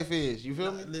life is. You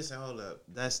feel me? Listen, hold up.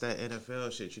 That's that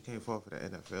NFL shit. You can't fall for that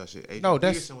NFL shit. Adrian No,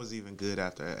 Peterson was even good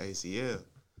after ACL.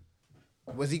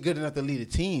 Was he good enough to lead a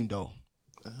team though?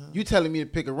 You telling me to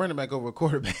pick a running back over a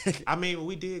quarterback? I mean,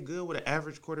 we did good with an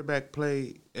average quarterback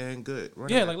play and good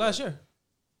running Yeah, back like last year.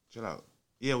 Chill out.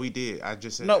 Yeah, we did. I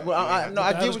just said No, that. but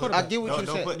I get what Don't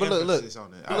you're saying. put But look, emphasis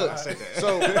on it. I said that.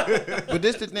 So, but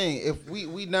this the thing. If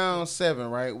we down 7,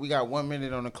 right? We got 1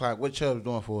 minute on the clock. What Chubb's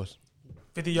doing for us?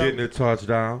 50 yards. Getting a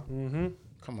touchdown. Mm-hmm.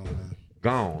 Come on, man.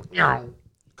 Gone.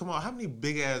 Come on, how many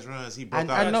big ass runs he broke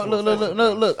out? I know.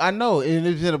 Look. I know. And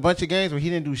there's been a bunch of games where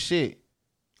he didn't do shit.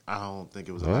 I don't think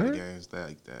it was a lot of games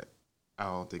like that. I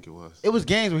don't think it was. It was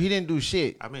games where he didn't do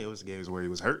shit. I mean, it was games where he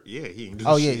was hurt. Yeah, he didn't do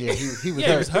Oh shit. yeah. He was Yeah,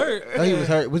 hurt. he was hurt. Oh, he was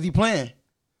hurt. Was he playing?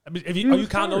 I mean, are you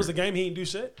counting those the game? He didn't do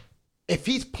shit. If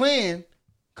he's playing,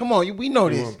 come on, we know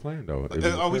He this. wasn't playing though.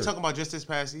 Are we talking about just this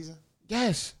past season?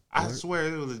 Yes. I swear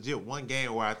it was legit one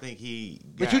game where I think he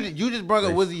But got you just brought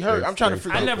up was he hurt? I'm trying to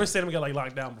figure. I never seen him get like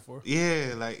locked down before.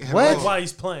 Yeah, like What? That's why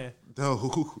he's playing.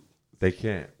 No. They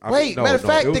can't. Wait, matter of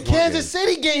fact, the Kansas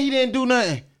City game, he didn't do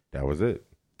nothing. That was it.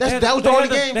 That was the only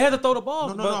game. They had to throw the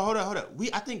ball. No, hold up.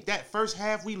 I think that first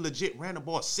half we legit ran the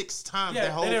ball 6 times. Yeah,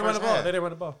 that whole they didn't run the first ball. half. They didn't run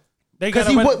the ball. Because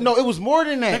it was more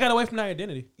than that. They got away from their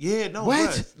identity. Yeah, no.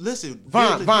 What? But listen,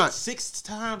 Vaughn. 6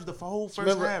 times the whole first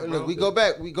Remember, half, bro. look, we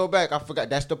go back. I forgot.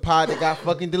 That's the pod that got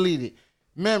fucking deleted.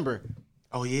 Remember,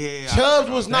 Oh yeah, Chubbs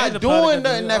was not doing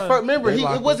nothing that first. Remember,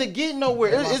 it wasn't getting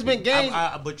nowhere. It's been games.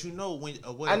 But you know when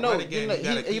I know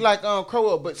he like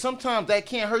Crow up, but sometimes that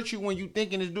can't hurt you when you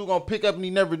thinking this dude gonna pick up and he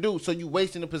never do. So you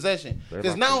wasting the possession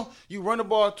because now you run the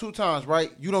ball 2 times,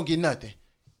 right? You don't get nothing.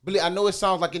 I know it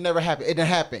sounds like it never happened. It didn't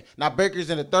happen. Now Baker's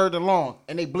in the 3rd and long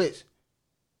and they blitz.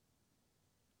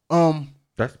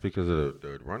 That's because of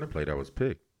the running play that was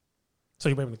picked. So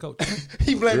you blaming the coach?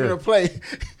 He blaming the play.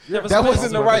 Yeah, That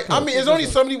wasn't the right. I mean, there's only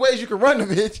so many ways you can run the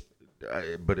bitch.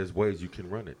 But there's ways you can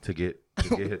run it to get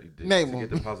Name get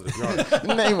them. the positive yards.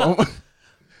 Name them.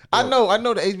 I know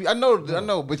the HB. I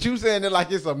know. But you saying it like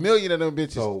it's a million of them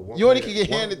bitches. So you only can get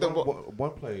handed the ball.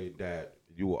 One play that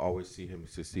you will always see him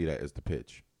succeed at is the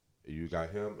pitch. You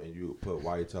got him, and you put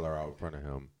Wyatt Teller out in front of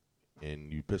him,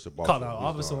 and you pitch the ball. Called out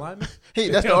offensive lineman.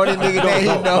 That's the only nigga that he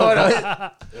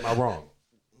know. Am I wrong?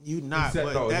 You not. Said,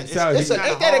 but no, that, he said- it's he- kinda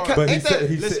ain't that a hard. co- But he ain't said that-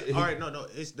 he Listen, said all right, no,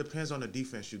 it depends on the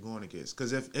defense you're going against.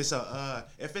 Because if it's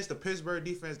the Pittsburgh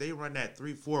defense, they run that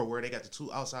 3-4 where they got the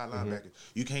 2 outside linebackers.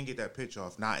 You can't get that pitch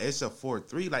off. Now it's a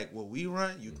 4-3 like what we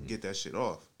run. You can get that shit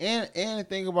off. And the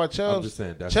thing about Chubbs, I'm just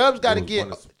saying Chubbs got to it was get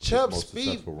one of his Chubbs most speed.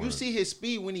 successful You runs. see his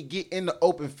speed when he get in the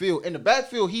open field. In the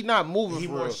backfield, he not moving. He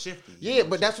for more real. shifty. Yeah,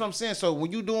 but that's what I'm saying. So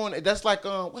when you doing, that's like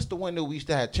what's the one that we used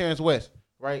to have? Terrence West,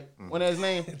 right? What his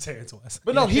name? Terrence West.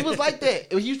 But no, he was like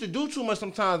that. He used to do too much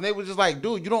sometimes. And they was just like,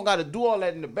 dude, you don't got to do all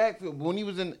that in the backfield. But when he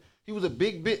was a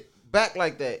big bit back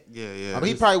like that. Yeah. I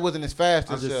mean, he probably wasn't as fast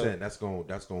I'm as. just saying that's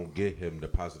gonna get him the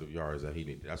positive yards that he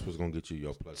needed. That's what's gonna get you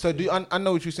your plus. So I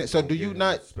know what you're saying. So do you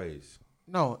not? Space.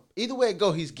 No, either way it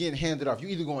go, he's getting handed off. You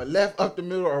either going left, up the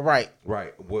middle, or right.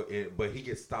 Right. But he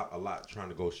gets stopped a lot trying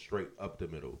to go straight up the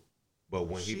middle. But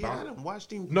when he I bounced, done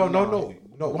watched him. no.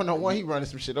 1-on-1, he running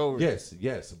some shit over. Yes.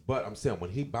 But I'm saying when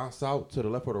he bounced out to the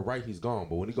left or the right, he's gone.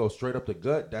 But when he goes straight up the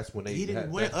gut, that's when He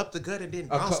didn't went up the gut and then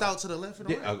bounced out to the left and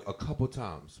the right. a couple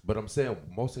times. But I'm saying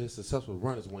most of his successful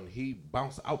run is when he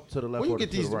bounced out to the left Where you or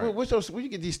get to these? the right. Where you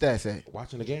get these stats at?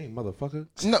 Watching the game, motherfucker.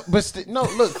 No, but no,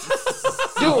 look,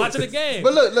 dude. Watching the game.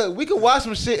 But look, we could watch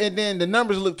some shit and then the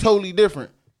numbers look totally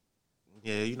different.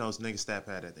 Yeah, you know it's nigga stat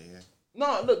pad at the end.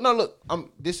 No, look.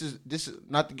 This is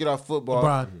not to get off football.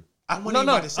 LeBron. I wasn't even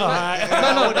about to say that.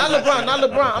 Not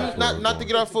LeBron. I'm not to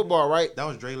get off football, right? That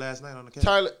was Dre last night on the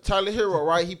couch. Tyler Hero,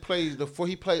 right? He played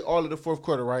all of the fourth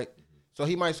quarter, right? So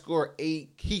he might score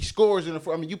 8. He scores in the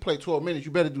fourth. I mean, you play 12 minutes,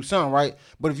 you better do something, right?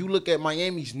 But if you look at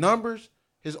Miami's numbers,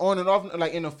 his on and off,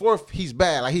 like in the fourth, he's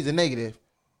bad. Like he's a negative.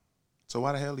 So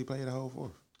why the hell he played the whole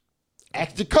fourth?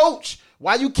 Ask the coach.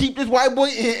 Why you keep this white boy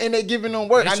in and they giving him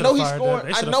work? I know he's scoring.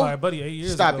 They I should have know. fired Buddy 8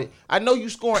 years Stop ago. it. I know you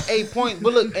scoring 8 points,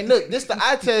 but look, this the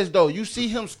eye test though. You see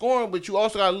him scoring, but you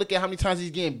also gotta look at how many times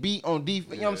he's getting beat on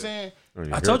defense. You know what I'm saying?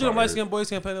 I told you them light skinned boys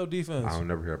can't play no defense. I don't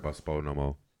never hear about Spo no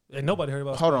more. Ain't nobody heard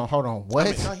about. Hold on. What?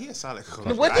 I mean, no, he a solid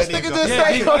coach. What this nigga just Yeah,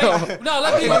 say? Hold on. No,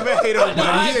 let me. I hate him. No,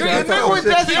 I agree. This nigga was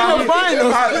just in the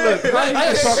finals.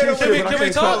 Can we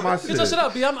talk? Get your shit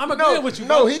up, B. I'm agreeing with you.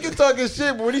 No, bro. he can talk his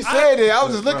shit, but when he said it, I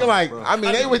was just looking like, I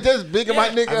mean, they was just big in my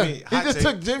nigga. I mean, He hot just take.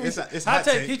 took Jimmy. It's Hot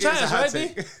take. He It's a changed, hot right,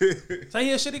 take. Say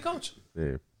he a shitty coach.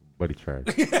 Yeah, buddy trash.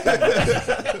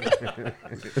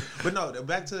 But no,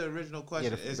 back to the original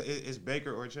question. Yeah, Is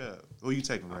Baker or Chubb? Who you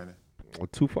taking, Brandon?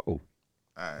 2-4. All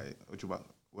right.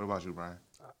 What about you, Brian?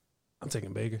 I'm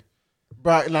taking Baker.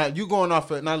 Bro, now you going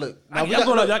off of now. Look, now I'm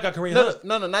going off. Y'all got Kareem Hunt.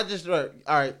 No, not just right.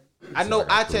 All right. I know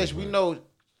eye test. We know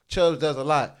Chubbs does a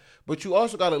lot, but you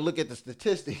also got to look at the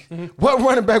statistics. What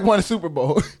running back won a Super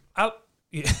Bowl?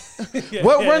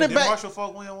 What running Did back? Marshall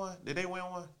Faulk win one? Did they win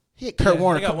one? He Kurt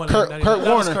Warner. Kurt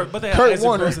Warner. But they had Kurt Isaac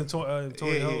Warner. Bruce and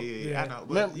Torrey Holt. I know.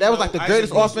 Man, that was like the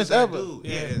greatest offense ever.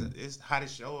 It's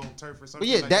hottest show on turf or something. But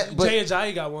yeah, that. But Jay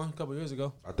Ajayi got one a couple years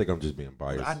ago. I think I'm just being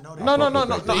biased. I know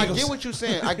that. no. I get what you're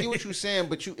saying.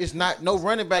 But it's not. No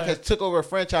running back has took over a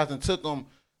franchise and took them.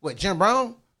 What, Jim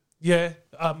Brown? Yeah,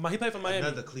 he played for Miami.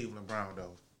 Another Cleveland Brown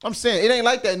though. I'm saying it ain't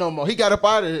like that no more. He got up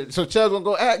out of it, so Chubbs gonna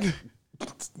go act.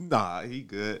 Nah, he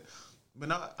good. But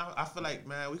no, I feel like,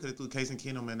 man, we could have threw Case and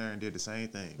Keenum in there and did the same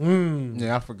thing.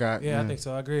 Yeah, I forgot. Yeah, I think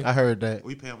so. I agree. I heard that.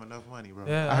 We pay him enough money, bro.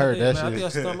 Yeah, I heard that shit. I think I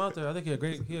saw him out there. I think he a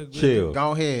great. Chill.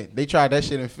 Go ahead. They tried that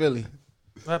shit in Philly.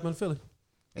 What happened in Philly?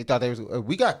 They thought they was.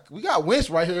 We got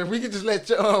Wentz right here. We can just let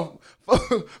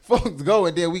folks go,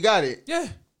 and then we got it. Yeah.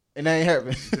 And that ain't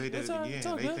happening. They did it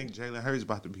again. They think Jalen Hurts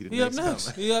about to be the He up next.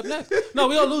 next. He up next. No,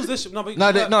 we gonna lose this shit.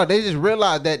 No, they just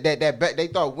realized that back. They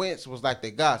thought Wentz was like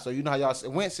the guy. So you know how y'all say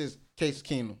Wentz is Case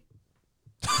Keenum.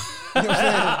 You know what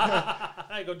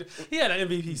I'm saying? He had an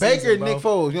MVP Baker, season, bro. Nick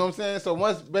Foles. You know what I'm saying? So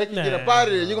once Baker get up out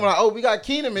of there, you're gonna be like, oh, we got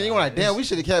Keenum, and you're gonna be like, damn, we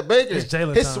should have kept Baker. It's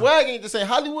Jalen His time. swag ain't the same.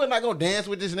 Hollywood not gonna dance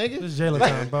with this nigga. This is Jalen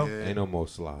time, bro. Ain't no more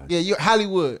slide. Yeah, you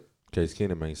Hollywood. Case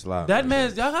Keenum ain't slide. That man,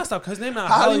 y'all gotta stop because his name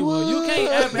not Hollywood. You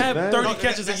can't have 30 No,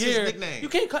 catches a that's his year. nickname. You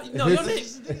can't. No, your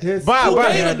name.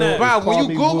 Brian, when you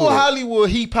me Google Wood. Hollywood,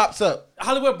 he pops up.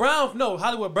 Hollywood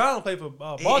Brown played for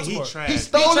Baltimore. He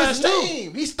stole He his trash too.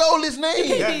 name. He stole his name.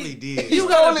 He definitely did. He You stole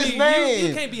gotta his be- name.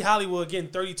 You can't be Hollywood getting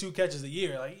 32 catches a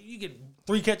year. Like you get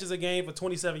 3 catches a game for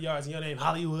 27 yards, and your name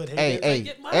Hollywood.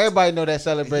 Hey, everybody know that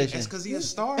celebration. That's because he's a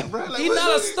star, bro. Like, He's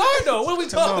not a star though. What are we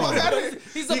talking about?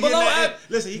 He's a below average.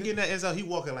 Listen, he getting that Enzo. He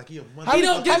walking like he a money. He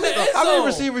don't get in the end How many zone.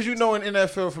 receivers you know in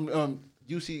NFL from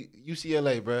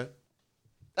UCLA, bro?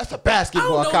 That's a I don't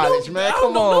basketball know college, no, man. I don't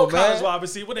Come know on, no man. college wide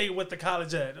receiver. What they went to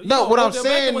college at? No, what I'm Baker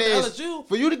saying went to is, LSU.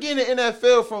 for you to get in the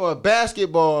NFL from a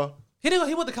basketball, He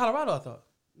went to Colorado. I thought.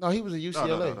 no, he was in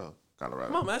UCLA. No. Colorado.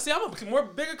 Come on, man. See, I'm a more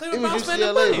bigger He Cleveland was Browns fan than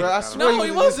UCLA, Buddy. bro. I swear No,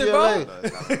 he was wasn't,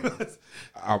 UCLA. bro.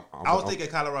 I was thinking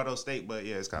Colorado State, but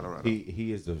yeah, it's Colorado.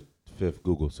 He is the 5th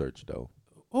Google search though.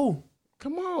 Ooh.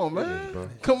 Come on, man. bro.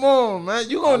 Come on, man.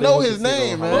 You gonna know his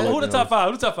name, man. Who the top 5?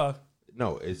 Who the top 5?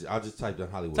 No, I just typed in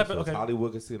Hollywood. Type in- So it's okay.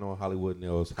 Hollywood Casino, Hollywood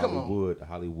Nails, Come on.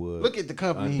 Hollywood. Look at the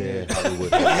company here. Undead,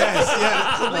 Hollywood. Look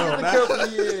at the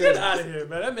company Get here. out of here,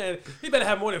 man. That man, he better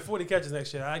have more than 40 catches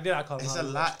next year. I call him It's a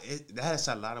Hollywood. lot. That's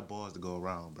a lot of balls to go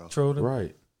around, bro. True.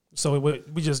 Right. So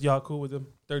we just y'all cool with them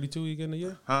 32 he getting a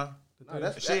year? Huh? No,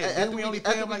 that's Shit, after we we only only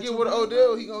pay him like get $2 with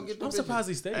Odell, he gonna get the I'm surprised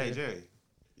he stayed. Hey, here. Jerry.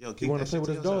 Yo, He want to play with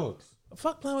his dogs.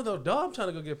 Fuck playing with a dog. I'm trying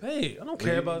to go get paid. I don't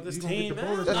care about this you gonna get team, the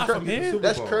man. bonus. Not That's from crazy. here.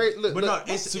 That's Bowl. crazy. Look, But look,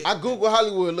 no, it's I Google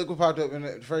Hollywood. Look what popped up in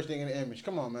the first thing in the image.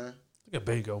 Come on, man. Look at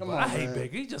Bago, Come bro. on, I hate man.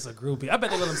 Bago. He's just a groupie. I bet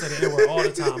they let him say the N word all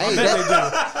the time. I Hey, bet they do.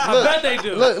 I bet they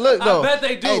do. Look, though. I bet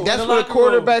they do. Hey, in that's the what a locker room.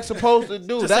 quarterback's supposed to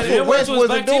do. Just That's say the what N-word Wentz to his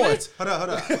wasn't black doing. teammates? Hold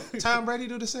up. Tom Brady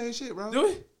do the same shit, bro. Do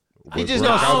we? He just No,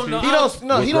 don't. I don't know. He don't.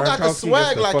 No, With he don't got the Gronkowski, swag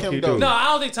that's the like fuck him he though. do. No, I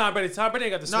don't think Tom Brady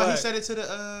ain't got the swag. No, he said it to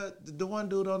the one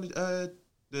dude on the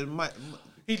mic.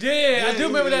 He did. I do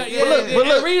remember that. Yeah, But look, yeah. but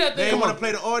look, And read that They thing. didn't want to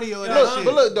play the audio and Look, that shit.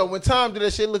 but look though, when Tom do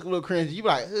that shit, look a little cringy. You be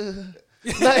like,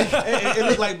 like, it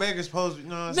looked like Baker's supposed to, you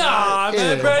know what I'm saying? Nah,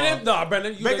 man, Yeah. Brandon. Nah,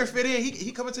 Brandon. You Baker fit in.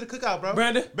 He coming to the cookout, bro.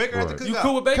 Brandon? Baker at the cookout. You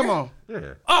cool with Baker? come on. Yeah.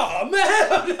 Oh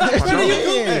man, Brandon, you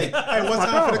cool? Yeah. Hey, one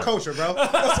time for the culture, bro. One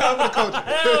time for the culture.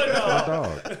 Hell no. My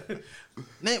dog.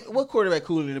 Name what quarterback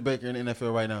cooler than Baker in the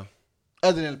NFL right now?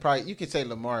 Other than probably you can say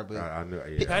Lamar, but I knew.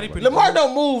 Yeah, Patty but- pretty Lamar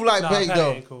don't move like Nah, Baker Patty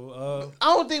though. ain't cool. I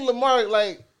don't think Lamar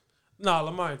like Nah,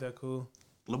 Lamar ain't that cool.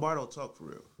 Lamar don't talk for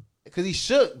real. because he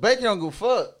shook. Baker don't go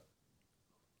fuck.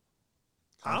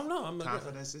 I don't know. I'm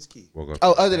Confidence is key. We'll go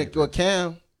Oh, to other the than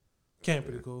Cam. Cam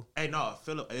pretty cool. Hey, no,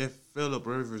 if Phillip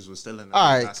Rivers was still in the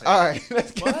All league, I'd right, say all that. right.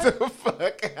 Let's get to the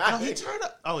fuck. No, he turned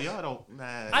up. Oh, y'all don't.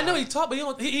 Man, I know he talk, but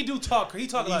he do talk. He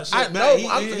talk a lot of shit. I Man, know. he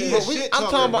I'm, a but shit I'm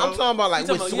talker, talking about. bro. I'm talking about like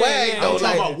He with talking about- swag yeah, though. I'm Like,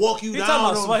 talking about walk you He down. talking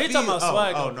about on swag. He the talking about field.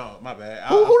 swag, Oh, though. no, my bad.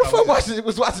 who the fuck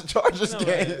was watching Chargers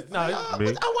game? No, Me?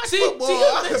 I watch see, football.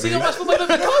 see, watch football. Look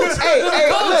at the coach. Hey, Look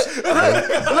at hey,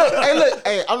 the coach. look,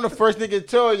 hey, I'm the first nigga to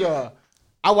tell y'all.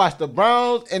 I watch the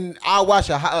Browns and I watch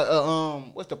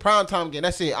what's the primetime game?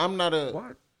 That's it. I'm not a.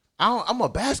 What? I'm a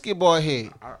basketball head.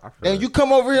 I feel And it. you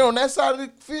come over here on that side of the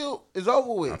field, it's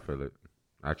over with. I feel it.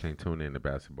 I can't tune in to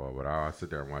basketball, but I'll sit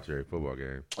there and watch every football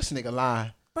game. This nigga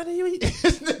lying. Brother, you.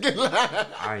 This nigga lying.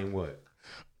 I ain't what?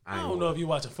 I don't know if you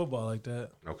watching football like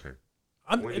that. Okay.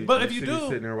 But if you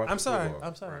do, I'm sorry. Football.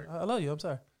 I'm sorry. I love you. I'm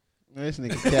sorry. Man, this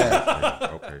nigga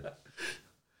cat. Okay.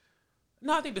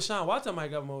 No, I think Deshaun Watson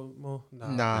might got more.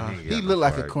 Nah, He he got look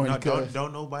like a fired. corny No, cuz.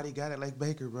 don't nobody got it like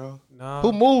Baker, bro. No.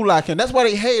 Who move like him? That's why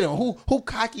they hate him. Who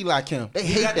cocky like him? They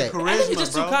He hate got the that. charisma, I think he's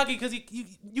just bro. too cocky because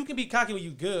you can be cocky when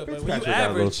you good, but when you Fitzpatrick got a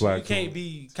little average, swag you to can't him.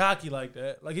 be cocky like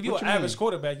that. Like if you're What an you average mean?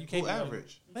 quarterback, you can't Who be like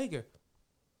average? Baker.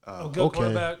 Oh, Good okay.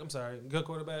 quarterback. I'm sorry, good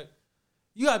quarterback.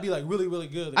 You gotta be like really, really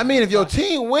good. I mean, if your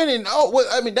team winning,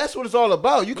 that's what it's all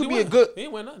about. You could be a good. He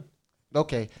ain't win nothing.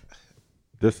 Okay,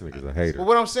 This nigga's a hater. but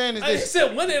what I'm saying is He this.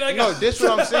 said winning. Like No, this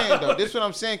what I'm saying though. This what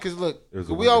I'm saying because look, It was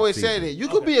a we always winning say season. that you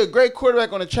could be a great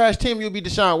quarterback on a trash team. You'll be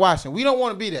Deshaun Watson. We don't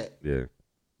want to be that. Yeah,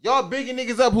 Y'all bigging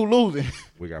niggas up who losing.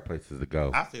 we got places to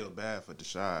go. I feel bad for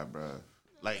Deshaun, bro.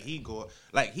 Like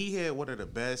he had one of the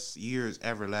best years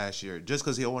ever last year. Just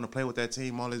because he don't want to play with that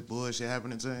team, all this bullshit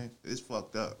happening to him, it's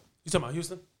fucked up. You talking about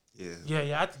Houston? Yeah.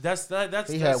 Yeah. That's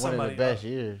He had one of somebody, the best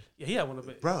years. Yeah, he had one of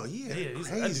the best. Bro, he had he's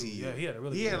crazy. Yeah, he had a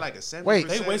really. He good had year. like a 70%. Wait.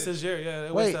 They wasted his year. Yeah, they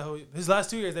Wait. wasted that whole, his last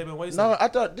 2 years. They've been wasting. No, I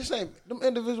thought this ain't them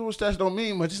individual stats don't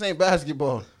mean much. This ain't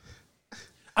basketball.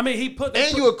 I mean, he put.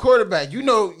 And you a quarterback, you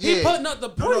know. Yeah, He putting up the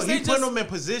No, points. he they put just, him in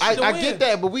position. I win. get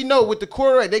that, but we know with the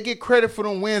quarterback, they get credit for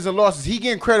them wins and losses. He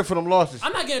getting credit for them losses.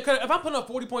 I'm not getting credit. If I'm putting up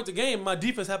 40 points a game, my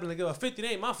defense happened to give up 50.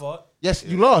 It ain't my fault. Yes,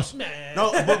 you lost. Man. No,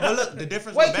 but look, the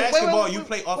difference with basketball, you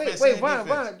play offense and Brian, defense.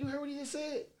 Brian, you heard what he just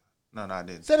said? No, I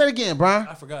didn't. Say that again, Brian.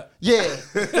 I forgot. Yeah,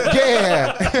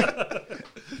 yeah.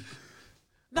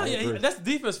 No, yeah, that's the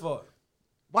defense fault.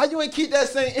 Why you ain't keep that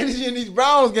same energy in these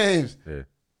Browns games? Yeah.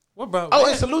 What bro? Oh,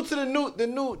 and salute to the new, you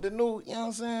know what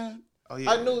I'm saying? Oh yeah.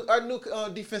 Our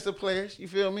new defensive players. You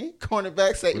feel me? Cornerback, about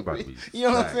to safety. be You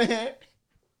know what I'm stacked. saying?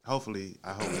 Hopefully,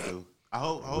 I hope we do.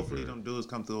 Hopefully them dudes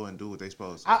come through and do what they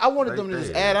supposed to. I wanted them to Right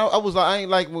just there. add. I ain't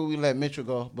like when we let Mitchell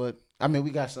go, but I mean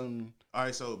we got some. All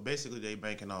right, so basically they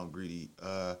banking on Greedy.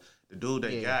 The dude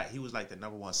they got, he was like the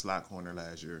 #1 slot corner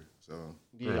last year. So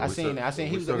Yeah, Yeah, I we seen still- that. I seen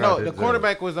he we was still no. got The his,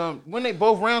 cornerback was when they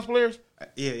both Rams players,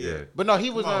 yeah. but no, he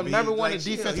was Come on, B. number one in Like,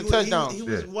 shit, defensive he was- touchdowns. He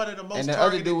was Yeah. one of the most. And the other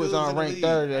targeted dude was dudes on in the ranked league.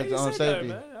 third Hey, as you on said that, safety.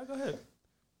 man. Yeah, go ahead.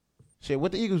 Shit,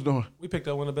 what the Eagles doing? We picked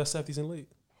up one of the best safeties in the league.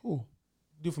 Who?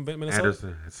 Dude from Minnesota.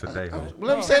 Anderson, Sandejo.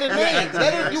 Let him say the name.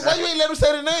 Why you ain't let him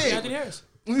say the name? Anthony Harris.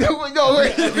 Yo,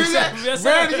 wait. Yes, sir.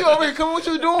 Randy, you over here? Come on, what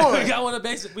you We doing? got one of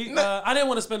basic. I didn't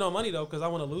want to spend no money though because I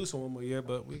want to lose for one more year.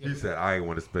 But He said, "I ain't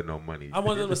want to spend no money." I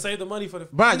wanted them to save the money for the.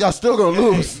 Brian, y'all still gonna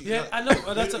lose. Yeah, I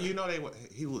know. That's You know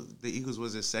the Eagles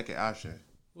was his second option.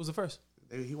 Who was the first?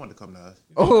 He wanted to come to us.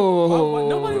 Oh,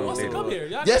 Nobody wants to come here.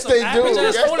 Y'all Yes, got some they do. average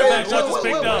ass Yes, quarterbacks they y'all do. just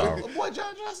picked up. Boy,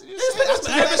 John Johnson. That's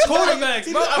some average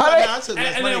quarterbacks, bro.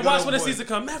 And then watch when the season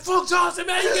come. Man, fuck Johnson,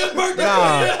 man. You get burnt.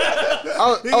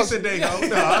 Oh, said they go.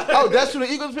 No. oh, that's who the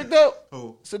Eagles picked up.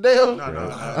 Who? Sadeo.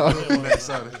 No.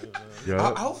 Minnesota.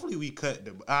 Yup. Hopefully we cut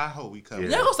them. I hope we cut them.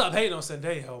 Y'all gonna stop hating on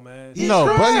Sendejo, man. He's No,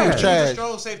 trash. Buddy was He was a trash.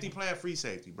 strong safety playing free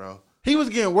safety, bro. He was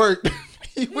getting worked.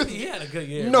 He was. He had a good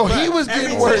year. No, he was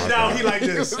getting worked. touchdown, he like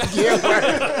this.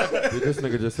 Did this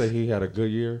nigga just say he had a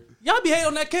good year? Y'all be hating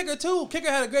on that kicker too. Kicker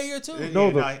had a great year too. He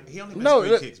only missed No,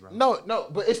 3 kicks, bro. no,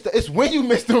 but it's when you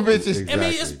miss them bitches. I mean,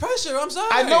 it's Exactly. pressure. I'm sorry.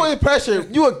 I know it's pressure.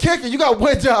 You a kicker. You got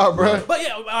one job, bro. But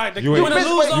yeah, all right. You You ain't- want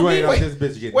to lose on You me? ain't out Wait, this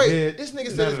bitch getting Wait, hit. this nigga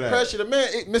None said of it's that. pressure. The man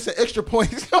missing extra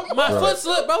points. My foot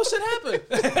slipped, bro. Shit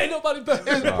happened. Ain't nobody better.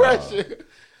 It's pressure.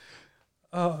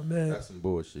 Oh man, That's some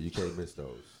bullshit. You can't miss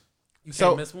those. you So-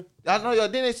 can't miss one. I know y'all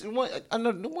didn't. I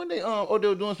know when they they were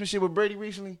doing some shit with Brady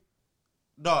recently.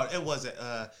 No, it wasn't.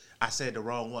 I said the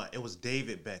wrong one. It was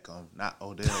David Beckham, not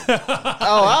Odell. Oh,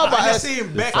 I was about I to just say. seen I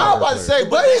was Beckham. about to say,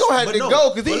 but he gonna have to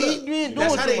go because he been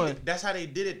doing too much. That's how they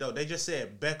did it though. They just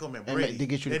said Beckham and And Brady. to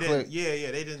get you They to didn't- click.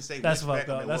 Yeah, they didn't say That's which fucked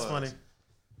Beckham up. it That's was. funny.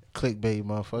 Clickbait,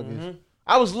 motherfuckers.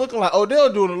 I was looking like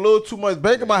Odell doing a little too much.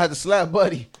 Baker might have to slap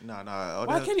Buddy. No.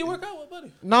 Why can't he work out with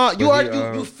Buddy? Nah, you But already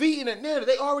he, you feeding it now.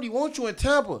 They already want you in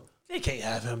Tampa, They can't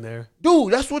have him there.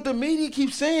 dude. That's what the media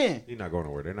keeps saying. He's not going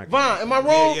nowhere. They're not. Vaughn, am I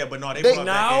wrong? Yeah, but no, they They- brought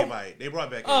Now? back everybody. They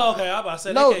brought back. Oh, everybody. okay. I'm about to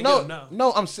say No, they can't get him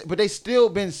now. but they still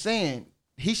been saying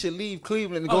he should leave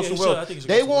Cleveland and go Oh, yeah, he somewhere should. I else. think he should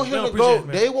They go want somewhere him else. to No, go. appreciate it,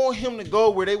 man. They want him to go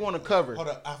where they want to cover. Hold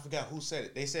up, I forgot who said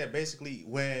it. They said basically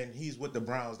when he's with the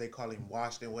Browns, they call him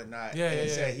washed and whatnot. Yeah, and yeah, they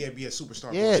said yeah. he'd be a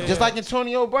superstar. Yeah, Yeah. just like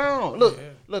Antonio Brown. Look, Yeah.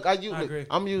 look. I agree.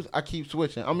 I keep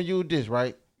switching. I'm gonna use this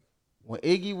right. When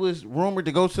Iggy was rumored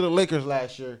to go to the Lakers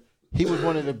last year, he was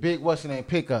one of the big what's the name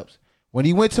pickups. When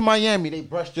he went to Miami, they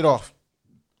brushed it off.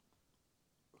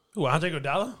 Who, Andre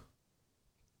Iguodala?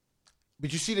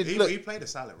 But you see the He look. played a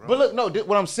solid role. But look, no.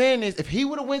 What I'm saying is, if he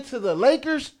would have went to the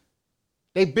Lakers,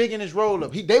 they big in his roll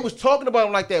up. They was talking about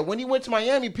him like that. When he went to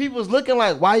Miami, people was looking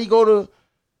like, why he go to?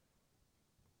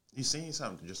 You seen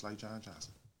something just like John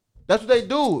Johnson. That's what they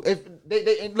do. If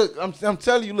they look, I'm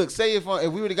telling you, look, say if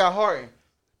we would have got Harden,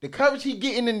 the coverage he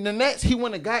getting in the Nets, he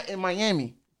wouldn't have got in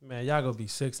Miami. Man, y'all gonna be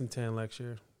 6-10 next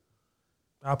year.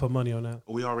 I'll put money on that.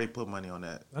 We already put money on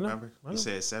that. I know. Remember? You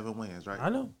said 7 wins, right? I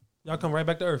know. Y'all come right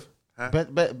back to earth. Huh?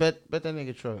 Bet that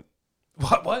nigga truck.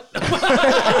 What?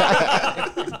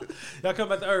 Y'all come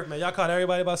back to earth, man. Y'all caught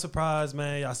everybody by surprise,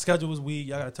 man. Y'all schedule was weak.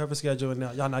 Y'all got a tougher schedule, and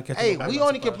now y'all not catching. Hey, we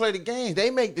only can play the games.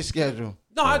 They make the schedule.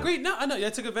 No, I agree. No, I know.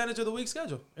 Y'all took advantage of the weak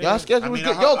schedule. Y'all schedule was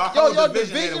good. Your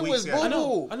division was boo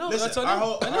boo. I know. Listen,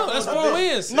 That's that's 4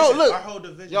 wins. No, look. Our whole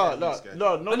division. Y'all,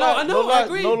 I know. I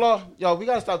agree. No law. Y'all, we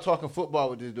gotta stop talking football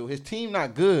with this dude. His team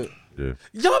not good. Yeah.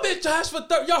 Y'all been trash for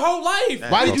your whole life.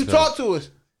 Why did you talk to us?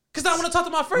 Cause I want to talk to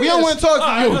my friends. We don't want to talk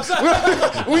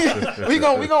to you. We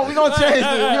gonna change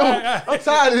this. I'm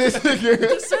tired of this nigga.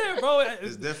 Just saying, bro.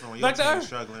 It's different when your team's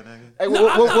struggling, nigga. Hey, No,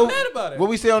 I'm not mad about it. What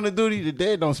we say on the duty, the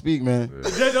dead don't speak, man.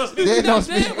 The dead don't speak. Dead don't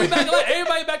speak. We back to life.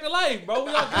 Everybody back to life, bro.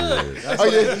 We all good.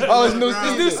 It's new It's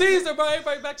new season. season, bro.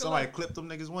 Everybody back to Somebody life. clip them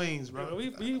niggas' wings, bro.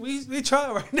 We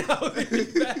try right now.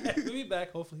 We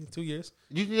back. Hopefully in 2 years.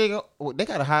 You think they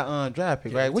got a high draft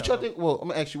pick, Yeah, right? What y'all tell think? Well, I'm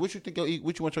gonna ask you. What you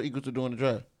want your Eagles to do in the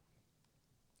draft?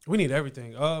 We need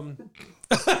everything. Would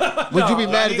you be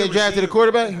mad if they drafted a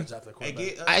quarterback? Hey,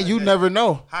 get, You never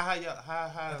know. How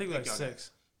I think like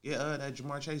 6. Yeah, that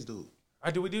Jamar Chase dude.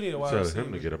 We do need a wide Tell receiver.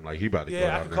 him to get him like he about to go Yeah, I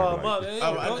out can there call him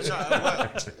like,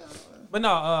 up. But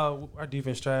no, our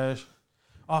defense trash,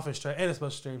 offense trash, and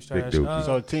special teams Big trash. dookie.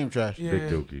 So team trash. Yeah. Big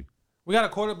dookie. We got a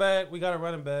quarterback. We got a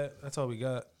running back. That's all we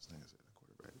got.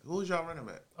 Who's y'all running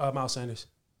back? Miles Sanders.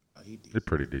 They're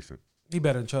pretty decent. He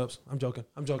better than Chubbs. I'm joking.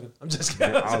 I'm just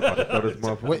kidding. I was about to throw this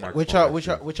motherfucker.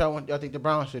 What y'all want? Y'all think the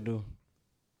Browns should do?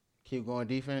 Keep going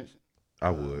defense. I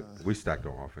would. We stacked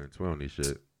on offense. We don't need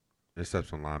shit. Except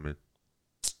some linemen.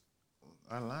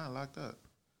 Our line locked up.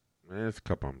 Man, it's a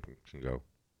couple of them can go.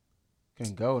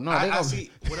 Can go. No, I gonna see.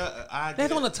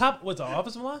 They're on the top. What's the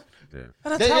offensive line? Yeah.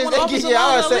 They're They- the top they one get- offensive yeah, I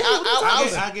line would in the say- league. What you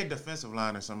talking about? I get defensive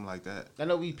line or something like that. I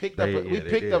know we picked They up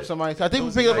did. somebody. I think we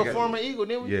Those picked up like a a- former Eagle,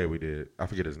 didn't we? Yeah, we did. I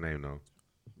forget his name though.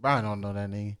 Brian don't know that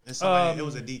nigga. And somebody, it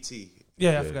was a DT.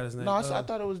 Yeah, I forgot his name. No, I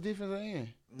thought it was defensive end.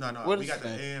 No, What we is got the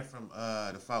that? end from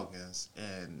the Falcons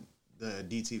and the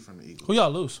DT from the Eagles. Who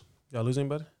y'all lose? Y'all lose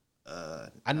anybody?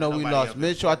 I know we nobody lost up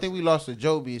Mitchell. there. I think we lost to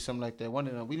Joby or something like that. One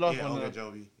of them. We lost Yeah, one of them.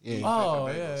 Joby. Yeah. Oh,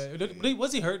 Bengals. yeah. But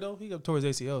was he hurt though? He got tore his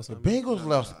ACL or something. Bengals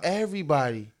lost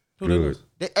everybody. Who they Good.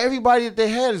 lose? Everybody that they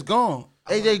had is gone.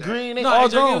 I AJ want Green, they No, all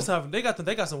AJ gone. Gibbs have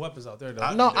they got some weapons out there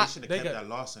though. No, They should have they kept got- that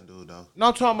Lawson dude though. No,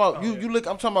 I'm talking about you. You look.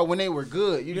 I'm talking about when they were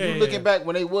good. You Yeah, looking yeah. back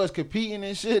when they was competing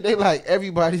and shit. They like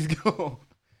everybody's gone.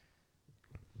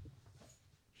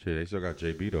 Shit, they still got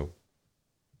JB though,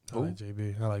 I like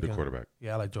JB. I like the him. quarterback.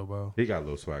 Yeah, I like Joe Burrow. He got a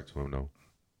little swag to him though.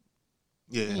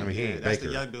 Yeah, I mean, he ain't that's Baker.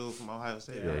 the young dude from Ohio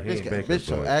State. Yeah, right? he ain't Baker, Bitch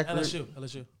so but accurate.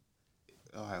 LSU.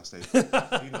 Ohio State. You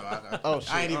know, Oh,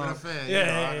 shit, I ain't even a fan. yeah, you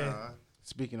know, yeah, I yeah. know.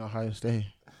 Speaking of Ohio State,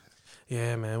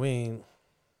 Yeah, man, we ain't.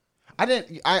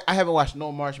 I haven't watched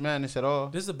no March Madness at all.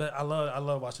 This is the best. I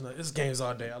love watching it. This games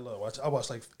all day. I love watching. I watched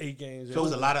like 8 games. So it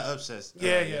was a lot of upsets.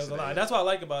 Yeah, it was a yesterday. lot. That's what I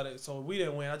like about it. So we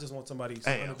didn't win. I just want somebody.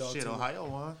 Some Hey, underdog shit, team. Ohio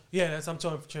won. Yeah, I'm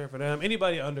cheering for them.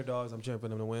 Anybody underdogs, I'm cheering for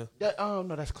them to win. No,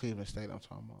 that's Cleveland State I'm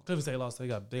talking about. Cleveland State lost. They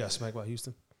got smacked by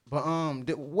Houston. But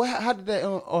how did that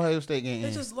Ohio State game They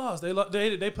end? just lost.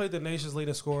 They played the nation's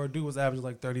leading scorer. Dude was averaging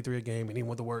like 33 a game, and he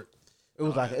went to work. It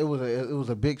was like it was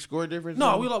a big score difference.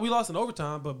 No, we lost in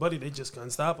overtime, but buddy, they just couldn't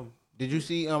stop him. Did you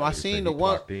see? I They seen say the he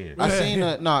one. clocked in. I seen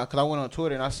because I went on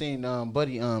Twitter and I seen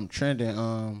Buddy trending.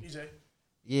 EJ.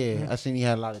 Yeah, I seen he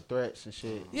had a lot of threats and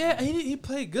shit. Yeah, he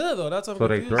played good though. That's what So I'm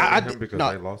they confused. threatened him because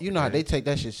they lost. You the know how game? they take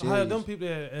that shit Ohio, serious. them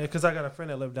people, because I got a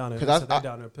friend that lived down there. 'Cause So I- they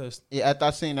down there pissed. Yeah, after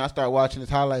I seen it, I started watching his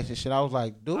highlights and shit. I was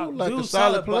like, dude, like a Dude's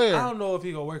solid but player. I don't know if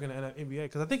he gonna work in the NBA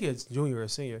because I think it's junior or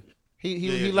senior.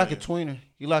 He like a tweener.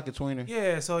 He like a tweener.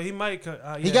 Yeah, so he might.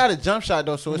 He got a jump shot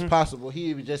though, so it's possible.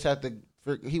 He would just have to.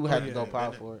 He would have to yeah, go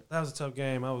power for it. That was a tough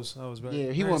game. I was very.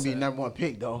 Yeah, he very wouldn't be sad. number one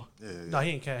pick though. Yeah, No,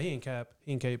 he ain't cap. He ain't cap.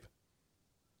 He ain't Cape.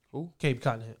 Who? Cape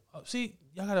Cottonhead. Oh, see,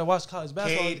 y'all gotta watch college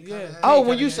basketball. Cade Yeah. Cottonhead. Oh, Cade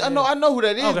when you Cottonhead, I know who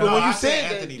that is, Okay. but No, when I you said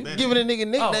said Anthony that, Bennett. giving a nigga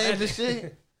nicknames Anthony. and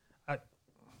shit.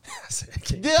 I said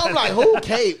Cape. Yeah, I'm like, who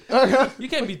Cape? You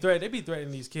can't be threatened. They be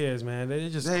threatening these kids, man. They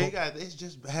just. it's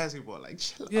just basketball. Like,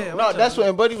 chill out. Yeah, No, that's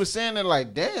what Buddy was saying. That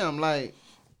like, damn, like,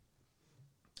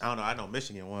 I don't know. I know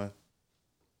Michigan won.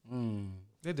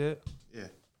 They did. Yeah.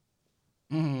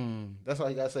 That's all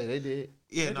you gotta say. They did.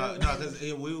 Yeah, no, because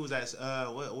we was at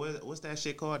what's that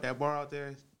shit called? That bar out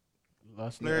there,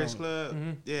 Players Club.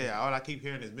 Mm-hmm. Yeah, all I keep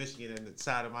hearing is Michigan in the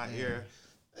side of my ear.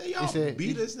 Hey, y'all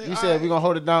beat this nigga. You said we gonna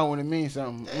hold it down when it means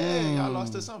something. Hey, y'all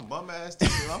lost to some bum ass team.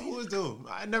 Who was them?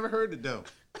 I never heard of them.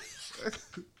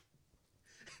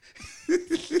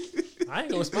 I ain't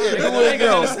gonna respond. I ain't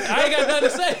got nothing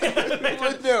to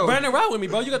say. Brandon, ride with me,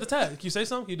 bro. You got the tag. Can you say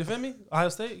something? Can you defend me? Ohio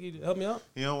State, can you help me out?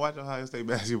 You don't watch Ohio State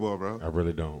basketball, bro. I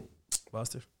really don't.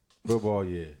 Buster. Football,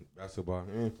 yeah. Basketball,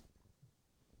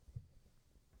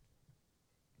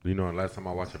 You know, last time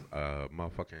I watched a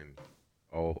motherfucking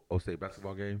O State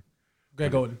basketball game,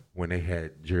 Greg Golden, when they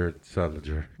had Jared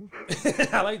Sullinger.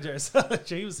 I like Jared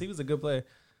Sullinger. He was a good player.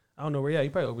 I don't know where he at. He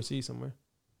probably overseas somewhere.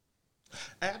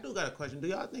 Hey, I do got a question. Do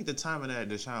y'all think the timing of that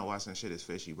Deshaun Watson shit is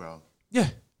fishy, bro? Yeah.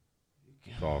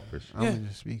 It's all fishy. I'm gonna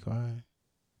just be quiet.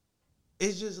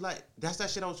 It's just like that's that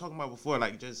shit I was talking about before,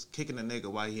 like just kicking a nigga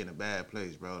while he in a bad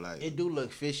place, bro. Like It do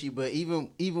look fishy, but even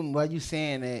while you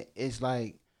saying that, it's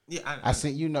like I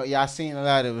seen I seen a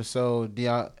lot of it. So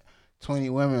 20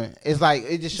 women. It's like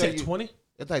it just shows you 20.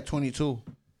 It's like 22.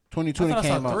 22 that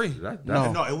came out. 3.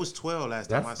 No, it was 12 last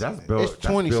time I seen it. It's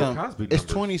 20 Bill something. Cosby It's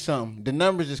numbers. 20 something. The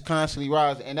numbers is constantly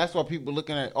rising, and that's why people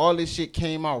looking at all this shit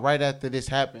came out right after this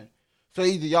happened. So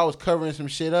either y'all was covering some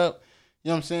shit up, you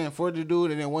know what I'm saying, for the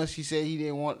dude, and then once he said he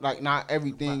didn't want, like, not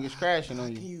everything is crashing on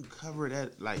How you. can you cover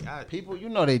that? Like People, you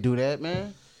know they do that,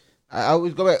 man. I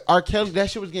always go back. R. Kelly, that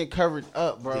shit was getting covered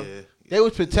up, bro. Yeah. They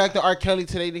was protecting R. Kelly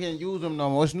till they didn't use him no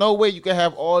more. There's no way you can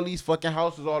have all these fucking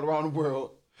houses all around the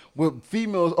world with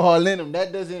females all in them.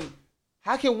 That doesn't.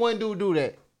 How can one dude do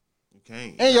that? You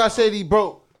can't. And y'all said he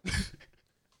broke.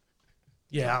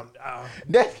 Yeah.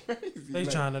 That's crazy. They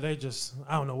man. trying to. They just.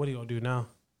 I don't know what he gonna do now.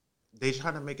 They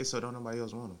trying to make it so don't nobody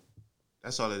else want him.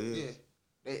 That's all it is. Yeah.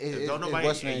 If don't nobody,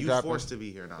 and you forced to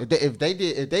be here now. If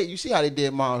they, you see how they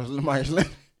did Myers Leonard.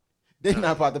 They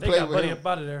not about to They play got with Buddy him. up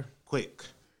out of there. Quick.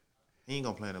 He ain't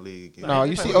gonna play in the league again. No,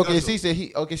 you He see, playing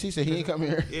OKC with said he ain't coming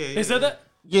here. Yeah, They said that.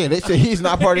 Yeah, they said he's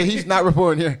not part of. He's not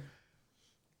reporting here.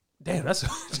 Damn, that's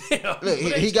damn. Look,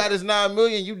 he got his $9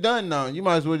 million. You done now. You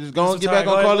might as well just go So and get sorry,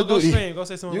 back on Call of go Duty. stream. Go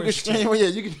say something. You can stream. Yeah,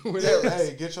 you can do whatever.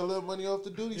 Hey, get your little money off the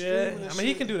duty Yeah, stream. I mean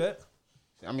he can do that.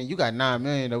 I mean, you got $9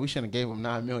 million though. We shouldn't have gave him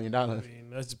 $9 million. I mean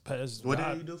that's What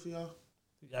did he do for y'all?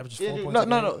 averages Yeah, 4 dude,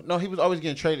 points. no. He was always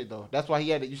getting traded though. That's why he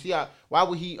had it. You see how? Why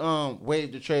would he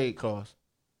waive the trade clause?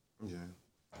 Yeah.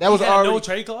 That was already no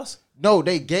trade clause. no.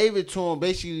 They gave it to him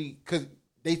basically because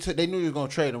they knew he was gonna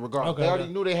trade him regardless. Okay, They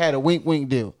already knew they had a wink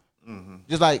deal. Mm-hmm.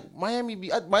 Just like Miami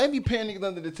paying niggas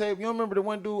under the table. You don't remember the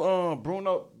one dude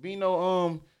Bruno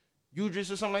Bino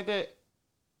Udris or something like that?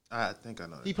 I think I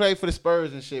know that. He played for the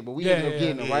Spurs and shit, but we ended up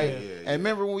getting him, right? yeah. And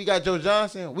remember when we got Joe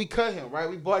Johnson, we cut him, right?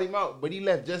 We bought him out, but he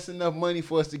left just enough money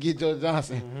for us to get Joe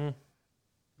Johnson. Mm-hmm.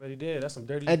 But he did. That's some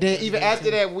dirty. And then even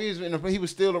after that, he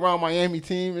was still around Miami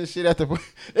team and shit. After it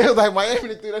was like Miami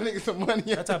that threw that nigga some money.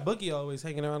 That's how Boogie always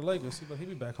hanging around the Lakers. He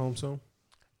be back home soon.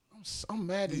 I'm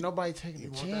mad that nobody taking a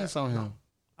chance on him.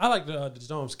 I like the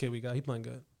Jones kid we got. He playing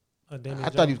good. I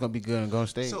thought he was gonna be good in Golden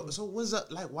State. So what's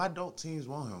up? Like, why don't teams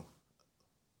want him?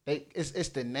 It's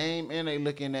the name, and they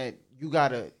looking at you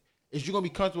gotta. Is you gonna be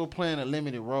comfortable playing a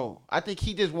limited role? I think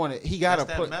he just wanted. He gotta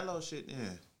That's put. that mellow shit. Yeah.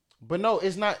 But no,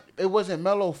 it's not. It wasn't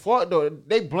Melo's fault though.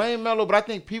 They blame Melo, but I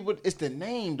think people. It's the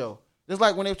name though. It's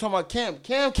like when they were talking about Cam.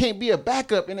 Cam can't be a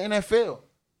backup in the NFL.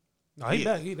 No, he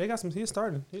back. They got some. He's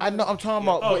starting. I know. I'm talking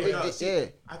about. Oh, but yeah. yeah.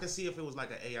 I can see if it was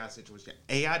like an AI situation.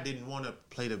 AI didn't want to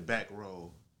play the back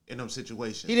role in them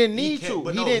situations. He didn't need to.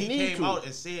 But He no, didn't he need came to. out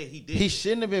and said he did. He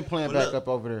shouldn't have been playing But look, backup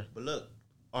over there. But look,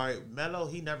 all right, Melo,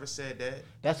 he never said that.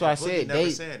 That's why I Boogie said never they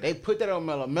said they that. put that on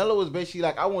Melo. Melo was basically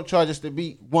like, I want Chargers to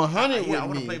be 100 I with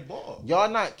want to me. play ball. Y'all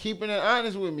not keeping it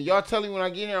honest with me. Y'all telling me when I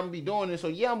get in, I'm gonna be doing this. So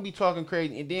yeah, I'm gonna be talking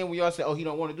crazy. And then when y'all say, oh, he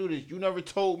don't want to do this, you never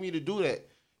told me to do that.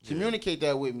 Communicate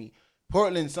that with me.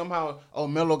 Portland somehow, oh,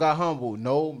 Melo got humble.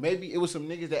 No, maybe it was some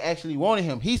niggas that actually wanted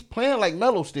him. He's playing like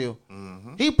Melo still.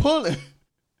 Mm-hmm. He pulling.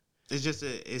 It's just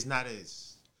it's not as.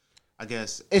 I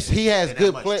guess He has that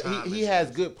good much play. time He as has it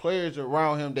is. good players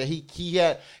around him that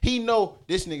he know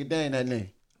this nigga dang that name.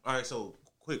 All right, so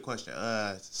quick question.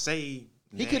 Say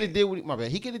He could have did what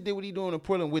he could have did what he doing in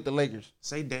Portland with the Lakers.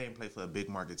 Say Dame play for a big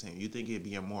market team. You think he'd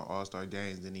be in more All-Star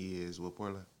games than he is with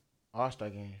Portland? All-Star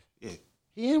games. Yeah.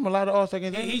 He in a lot of All-Star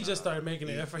games. He just started making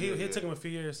an effort. It took him a few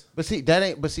years. But see,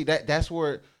 that's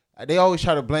where they always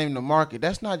try to blame the market.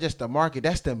 That's not just the market.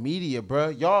 That's the media, bro.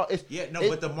 Y'all, But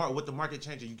with the market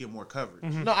changing, you get more coverage.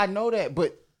 No, I know that,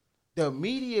 but the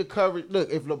media coverage.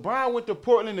 Look, if LeBron went to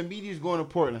Portland, the media's going to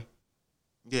Portland.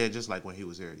 Yeah, just like when he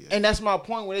was there. Yeah. And that's my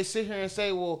point. When they sit here and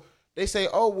say,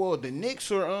 the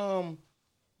Knicks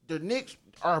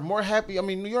are more happy. I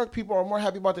mean, New York people are more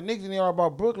happy about the Knicks than they are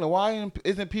about Brooklyn. Why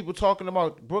isn't people talking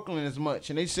about Brooklyn as much?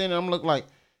 And they saying, I'm looking like,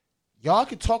 Y'all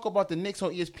can talk about the Knicks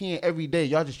on ESPN every day.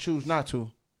 Y'all just choose not to.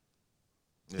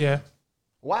 Yeah.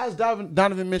 Why is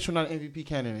Donovan Mitchell not an MVP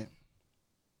candidate?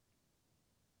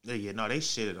 Yeah, no, they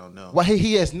shitted on them. Well,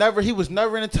 he was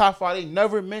never in the top 5. They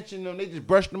never mentioned him. They just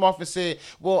brushed him off and said,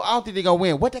 well, I don't think they're going to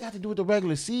win. What they got to do with the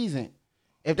regular season?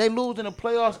 If they lose in the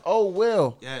playoffs, oh,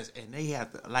 well. Yes, and they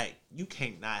have to, like, you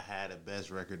can't not have the best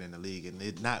record in the league and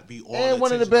it not be all and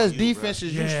one of the best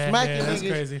defenses. Bro. You smacking that's niggas.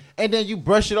 Crazy. And then you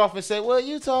brush it off and say, well,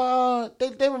 Utah,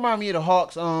 they remind me of the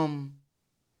Hawks.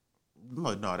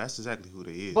 No, that's exactly who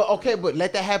they is. But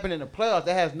let that happen in the playoffs.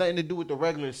 That has nothing to do with the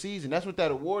regular season. That's what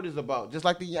that award is about. Just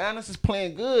like the Giannis is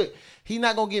playing good, he's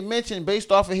not gonna get mentioned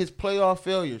based off of his playoff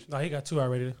failures. No, he got 2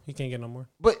 already. He can't get no more.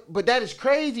 But that is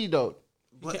crazy though.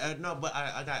 But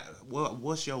I got.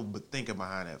 What's your thinking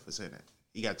behind that for saying that?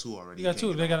 You got 2 already. You got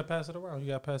 2. They got to pass it around. You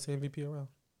got to pass the MVP around.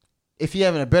 If he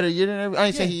having a better year than everybody, I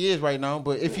ain't saying he is right now,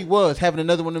 but if he was having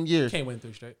another one of them years, Can't win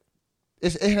 3 straight.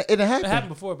 it happened. It happened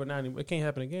before, but now it can't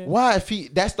happen again. Why?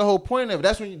 That's the whole point of it.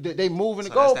 That's when they moving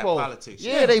the that's that goalposts. politics.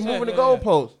 Yeah, they moving the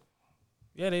goalposts.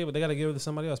 Yeah, they got to give it to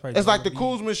somebody else. Probably It's like the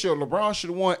Kuzma show. LeBron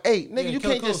should have won 8. Nigga, Yeah, you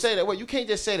Killer can't just Kuz. say that. Wait, you can't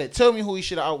just say that. Tell me who he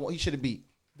should have beat.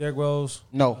 Derrick Rose.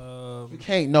 No, you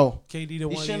can't. No. KD the He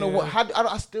one shouldn't year. have won.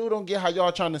 I still don't get how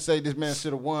y'all trying to say this man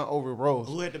should have won over Rose.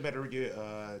 Who had the better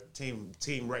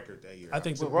team record that year? I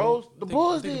think The Rose? The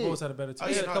Bulls I think did. the Bulls had a better team.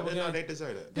 Oh, yeah, a couple games. they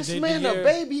deserve that. This the man year- a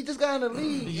baby. He just got in the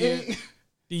league.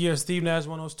 The year Steve Nash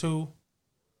won those 2.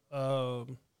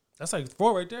 That's like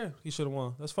 4 right there. He should have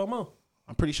won. That's 4 more.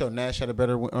 I'm pretty sure Nash had a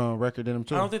better record than him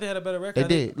too. I don't think they had a better record. They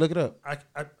did. Look it up.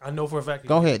 I know for a fact.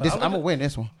 Go ahead. But I'm gonna win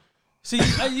this one. See,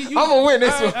 I'm gonna win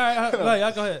this one. All right,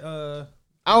 y'all go ahead.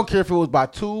 I don't care if it was by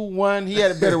 2-1. He had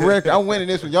a better record. I'm winning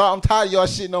this one, y'all. I'm tired of y'all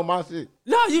shitting on my shit.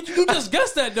 No, you just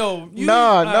guessed that though.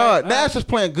 Nash was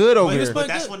playing good over here. But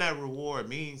that's when that reward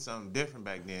means something different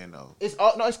back then, though.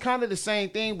 It's kind of the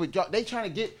same thing, but y'all, they trying to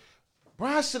get.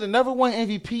 Brian should have never won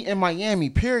MVP in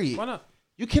Miami. Period. Why not?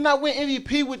 You cannot win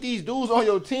MVP with these dudes on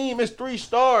your team. It's 3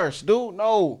 stars, dude.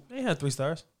 No, They had 3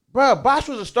 stars. bro. Bosh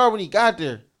was a star when he got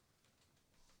there.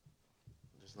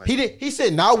 Like, He did. He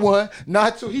said not 1,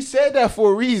 not 2. He said that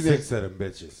for a reason. 6 of them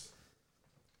bitches.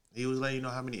 he was letting you know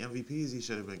how many MVPs he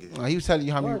should have been getting. He was telling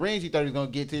you how many rings he thought he was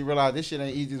gonna get till he realized this shit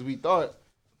ain't easy as we thought.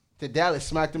 To Dallas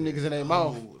smacked them niggas in their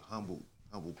mouth. Humble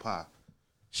pie.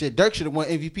 Shit, Dirk should have won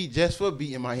MVP just for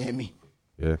beating Miami.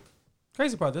 Yeah.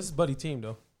 Crazy part. This is buddy team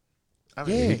though. I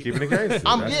mean, Yeah. He keeping it gangster.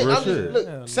 That's real shit.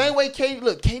 Look, same way KD.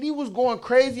 Look, KD was going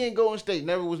crazy in Golden State.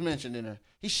 Never was mentioned in there.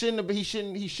 He shouldn't have been. He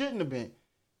shouldn't have been.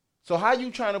 So how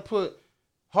you trying to put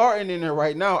Harden in there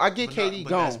right now? I get KD but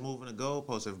gone. that's moving the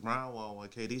goalposts. If Brown won one,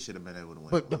 KD should have been able to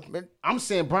win. But I'm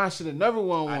saying Brian should have never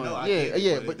won one. I know, I yeah, get it,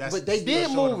 yeah. but that's But they still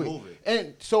did showing move to it. move it.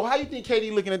 And so how you think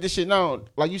KD looking at this shit now?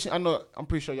 Like you see, I'm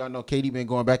pretty sure y'all know KD been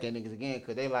going back at niggas again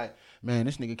because they like, man,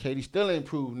 this nigga KD still ain't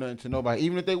proved nothing to nobody.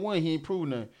 Even if they won, he ain't proved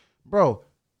nothing, bro.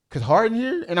 Cause Harden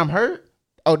here and I'm hurt.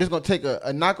 Oh, this gonna take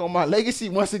a knock on my legacy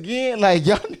once again. Like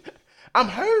y'all, I'm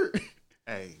hurt.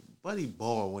 Hey, Buddy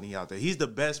ball when he out there. He's the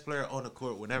best player on the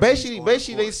court whenever.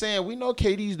 Basically, they saying we know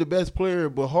KD's the best player,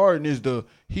 but Harden is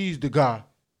he's the guy.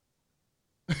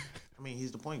 I mean,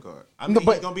 he's the point guard. I mean,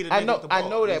 he's gonna be the nigga with the ball. I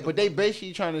know that, but they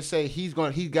basically trying to say he's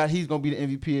gonna be the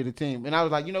MVP of the team. And I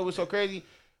was like, you know what's so crazy?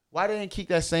 Why didn't keep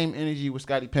that same energy with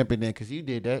Scottie Pippen then? Because he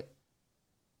did that.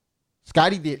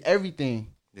 Scottie did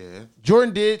everything. Yeah.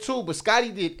 Jordan did too, but Scottie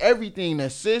did everything.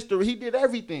 The sister, he did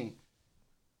everything.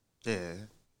 Yeah.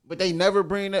 But they never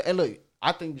bring that. And look,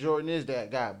 I think Jordan is that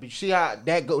guy. But you see how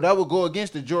that would go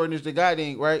against the Jordan is the guy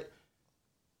thing, right?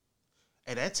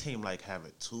 And that team like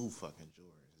having 2 fucking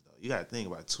Jordans though. You gotta think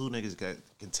about it. 2 niggas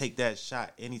can take that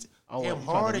shot anytime. Oh, Damn, you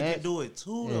Harden talking can do it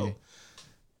too though.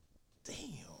 Damn.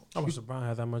 I wish LeBron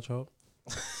had that much hope.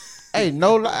 Hey,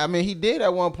 no lie. I mean, he did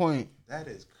at one point. That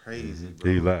is crazy,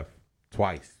 bro. He left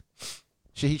twice.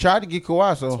 Shit, he tried to get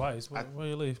Kawhi, so. Twice. Where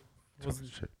you leave?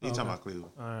 You talking about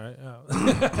Cleveland? All right.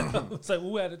 It's like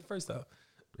who had it first though?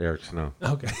 Eric Snow.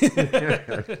 Okay.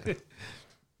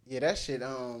 Yeah, that shit.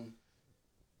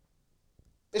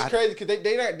 It's crazy because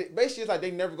they not basically it's like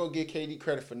they never gonna give KD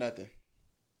credit for nothing.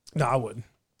 No, I wouldn't.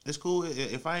 It's cool.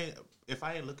 If I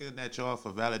ain't looking at y'all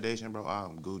for validation, bro,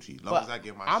 I'm Gucci. Long as I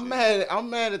get my shit. I'm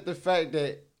mad at the fact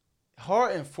that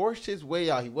Harden forced his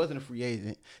way out. He wasn't a free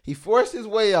agent. He forced his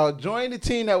way out, joined the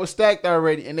team that was stacked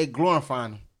already, and they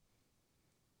glorifying him.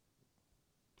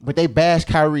 But they bashed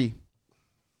Kyrie.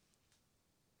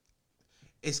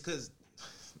 It's because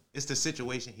it's the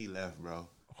situation he left, bro.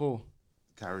 Who?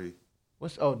 Kyrie.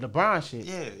 LeBron shit.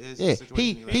 Yeah, it's Yeah, the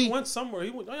situation he left. He went somewhere. He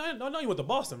went. I know he went to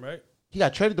Boston, right? He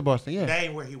got traded to Boston. Yeah. That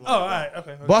ain't where he went. Oh, all right.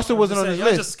 Okay. Boston wasn't on his Y'all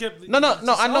list. Just skipped. No,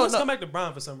 I know. Let's come back to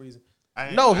Brown for some reason.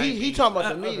 No, he talking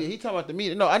about the media. He talking about the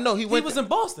media. No, I know he went. He was in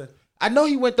Boston. I know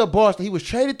he went to Boston. He was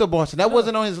traded to Boston. That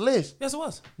wasn't on his list. Yes, it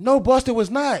was. No, Boston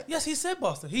was not. Yes, he said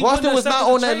Boston. Boston was not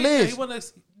on that list.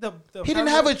 Yeah, He didn't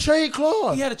have a trade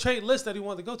clause. He had a trade list that he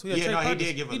wanted to go to. He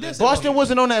did give a list. Boston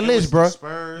wasn't on that list, bro.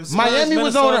 Miami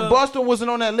was on it. Boston wasn't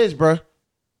on that list, bro.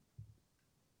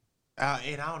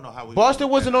 And I don't know how Boston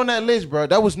wasn't on that list, bro.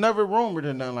 That was never rumored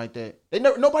or nothing like that.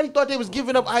 Nobody thought they was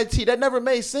giving up IT. That never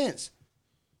made sense.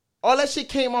 All that shit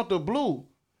came out the blue.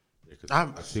 I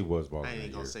see what's Boston. I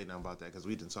ain't gonna say nothing about that because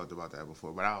we didn't talked about that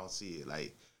before. But I don't see it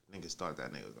like niggas thought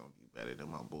that nigga was gonna be better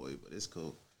than my boy. But it's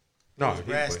cool. No, it was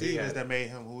Brad Stevens that made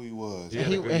him who he was.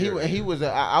 He was.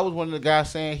 I was one of the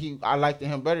guys saying I liked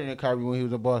him better than Kyrie when he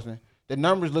was in Boston. The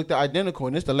numbers looked identical,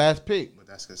 and it's the last pick. But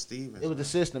that's because Stevens. It was the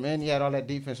system, and he had all that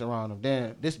defense around him.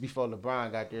 Then this before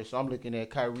LeBron got there, so I'm looking at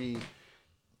Kyrie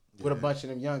with a bunch of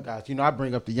them young guys. You know, I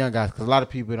bring up the young guys because a lot of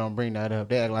people don't bring that up.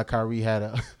 They act like Kyrie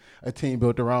had a team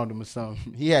built around him or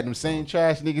something. He had them same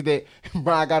trash niggas that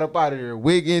Brian got up out of there.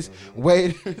 Wiggins,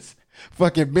 Waiters,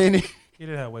 fucking Benny. He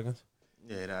didn't have Wiggins.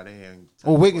 Yeah, they ain't.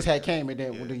 Well, Wiggins had came and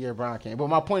then the year Brian came. But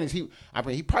my point is, he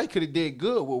probably could have did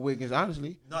good with Wiggins,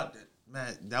 honestly. Not that,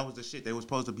 man. That was the shit. They were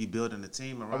supposed to be building a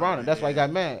team around him. That's why he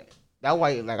got mad. That's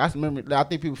why, like, I remember. I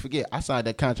think people forget I signed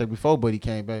that contract before Buddy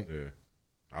came back. Yeah,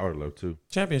 I would love to.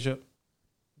 Championship.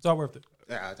 It's all worth it.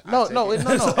 Yeah, no. It's all worth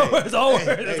it. It's all worth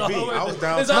it. I was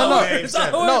down. It's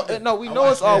all worth it. No, we know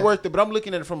it's all worth it, but I'm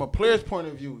looking at it from a player's point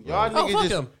of view. Y'all niggas fuck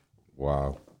just. him.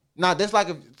 Wow. Nah, that's like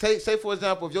if say for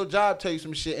example, if your job tell you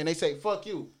some shit and they say fuck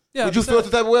you, would you but feel the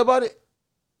type of way about it?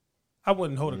 I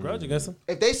wouldn't hold a grudge against him.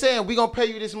 If they saying we gonna pay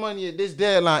you this money at this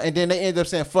deadline, and then they end up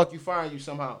saying fuck you, firing you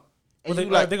somehow, and Well,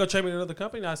 you they gonna trade me to another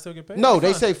company and I still get paid? no,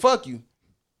 they Fine. say fuck you.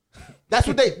 That's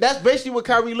basically what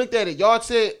Kyrie looked at it. Y'all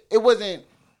said it wasn't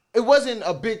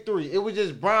a big three. It was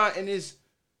just Brian and his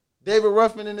David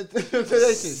Ruffin and the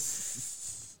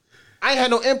Temptations. I ain't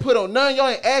had no input on none. Y'all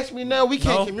ain't asked me none. We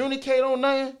can't communicate on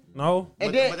nothing. No,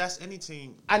 but that's any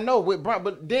team. I know with Brian,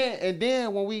 but then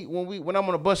when I'm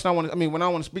on a bus and when I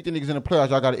want to speak to niggas in the playoffs,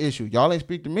 y'all got an issue. Y'all ain't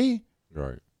speak to me.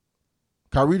 Right.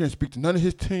 Kyrie didn't speak to none of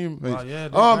his teammates. Yeah,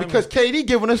 because KD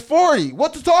giving us 40.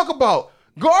 What to talk about?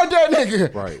 Guard that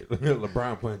nigga. Right.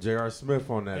 LeBron putting J.R. Smith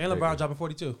on that. And LeBron dropping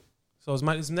 42. So it's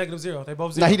 -0. They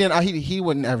both 0. Nah, he didn't. He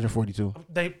wasn't averaging 42.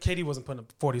 KD wasn't putting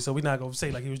up 40, so we're not gonna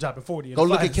say like he was dropping 40. Go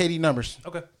look at KD numbers.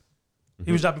 Okay.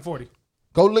 He was dropping 40.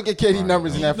 Go look at KD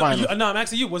numbers in that final. No, I'm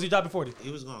asking you. Was he dropping 40?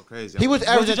 He was going crazy. He was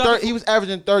averaging 30. He was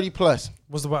averaging 30 plus.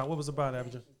 What was LeBron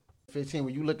averaging? 15.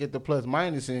 When you look at the plus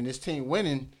minus and this team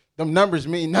winning, them numbers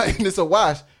mean nothing. It's a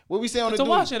wash. What we say on it's the a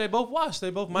wash. Yeah, they both washed. They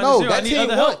both -0. No, that team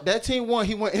won. That team won.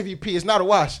 He won MVP. It's not a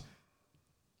wash.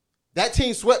 That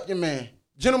team swept your man.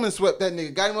 Gentleman swept that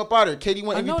nigga. Got him up out of there. KD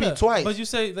won MVP twice. But you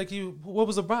say like what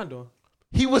was LeBron doing?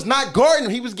 He was not guarding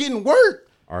him. He was getting work.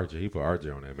 RJ, he put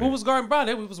RJ on that, man. Who was guarding Brown?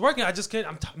 It was working. I just can't.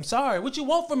 I'm sorry. What you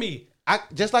want from me?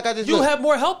 You have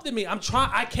more help than me. I'm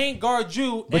trying. I can't guard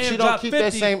you. But and you don't drop keep 50.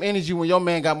 that same energy when your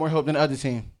man got more help than the other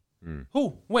team.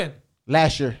 Who? When?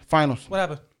 Last year, finals. What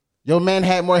happened? Your man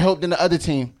had more help than the other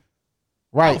team.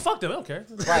 Right. Oh, fuck them. I don't care.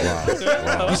 Right.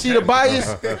 Wow. You see the bias?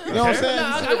 You know what I'm saying?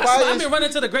 I've been running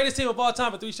to the greatest team of all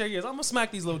time for 3 straight years. I'm gonna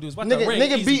smack these little dudes.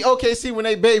 Nigga beat OKC when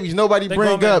they babies. Nobody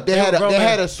bring up. They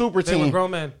had a super team. They were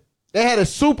grown men. They had a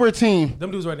super team.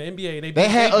 Them dudes were in the NBA. And they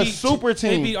had a super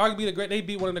team. They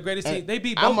beat one of the greatest teams. They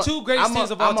beat both two greatest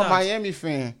teams of all time. I'm a Miami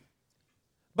fan.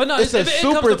 But no, if it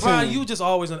comes to Brian, you just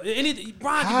always Brian can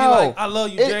be like, I love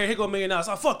you, Jerry. Here go $1 million.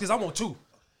 So fuck this. I want 2.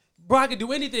 Brian can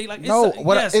do anything. Like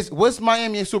what's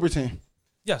Miami a super team?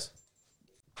 Yes.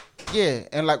 Yeah,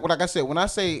 and like I said, when I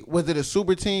say was it a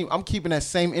super team, I'm keeping that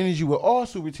same energy with all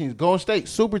super teams. Golden State,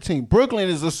 super team. Brooklyn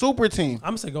is a super team.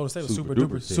 I'm gonna say Golden State was super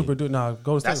duper. Nah,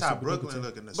 Golden State. That's how Brooklyn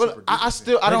looking. But I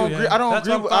don't agree. I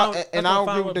don't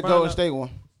agree with the Golden State one.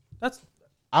 I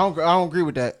don't agree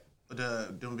with that.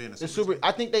 Them being a super team.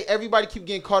 I think everybody keep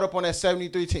getting caught up on that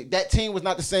 73 team. That team was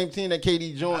not the same team that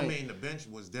KD joined. I mean, the bench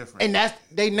was different.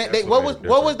 And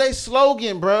what was their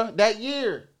slogan, bro? That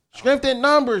year, strength in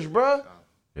numbers, bro.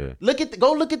 Yeah.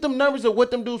 Go look at them numbers of what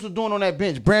them dudes was doing on that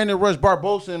bench. Brandon Rush,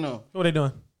 Barbosa, and them. What were they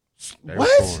doing?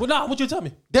 What? Well, nah, what you tell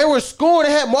me? They were scoring.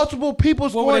 They had multiple people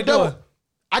scoring. What were they doing?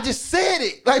 I just said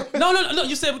it. Like no.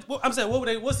 You said. I'm saying.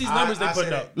 What's these numbers they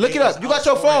putting up? Look it up. You got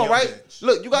your phone, right? Bench.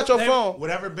 Look, you got your phone.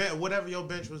 Whatever your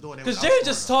bench was doing. Because Jerry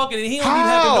just talking and he don't be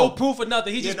having no proof or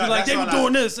nothing. He just be like, they be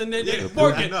doing this and they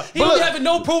working. He don't be having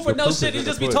no proof or no shit. He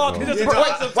just be talking. Hold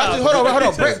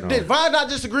on. Did Von not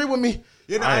disagree with me?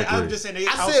 You know, I'm just saying they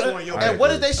outscoring your. And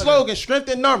what is their slogan? Strength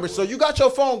in numbers. So you got your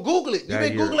phone. Google it. You've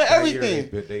been googling everything.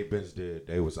 They bench did.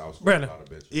 They was outscoring Brandon. a lot of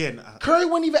benches. Yeah, Curry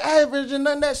wasn't even averaging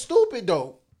nothing that stupid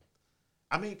though.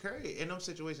 I mean, Curry in those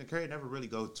situations, Curry never really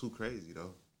go too crazy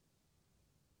though.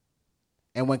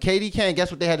 And when KD came,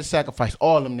 guess what they had to sacrifice?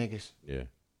 All them niggas. Yeah.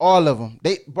 All of them.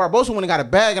 Barbosa went and got a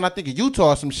bag, and I think in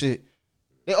Utah or some shit.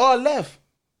 They all left.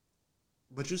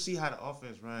 But you see how the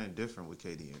offense ran different with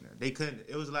KD in there. They couldn't.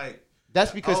 It was like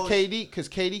that's because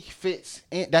KD fits.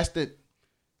 And that's the.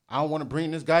 I don't want to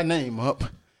bring this guy's name up,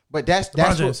 but that's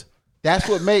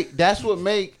what made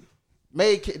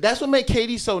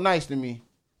KD so nice to me.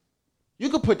 You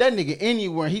could put that nigga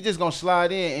anywhere, and he just gonna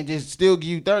slide in and just still give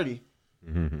you 30.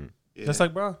 Mm-hmm. Yeah. Just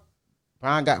like Bron.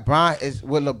 Bron is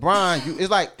with LeBron. It's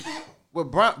like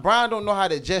with Bron don't know how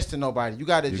to adjust to nobody. You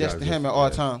got to adjust to him at all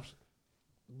times.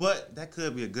 But that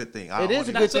could be a good thing. It is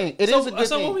a good thing. It is a good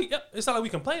thing. It's not like we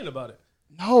complaining about it.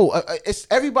 No, it's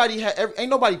everybody. Ain't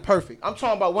nobody perfect. I'm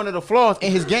talking about one of the flaws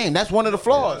in his game. That's one of the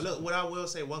flaws. Look, what I will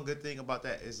say, one good thing about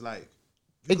that is like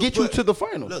it get you to the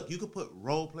finals. Look, you could put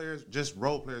role players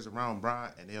around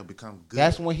Bron, and they'll become good.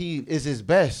 That's when he is his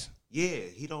best. Yeah,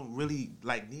 he don't really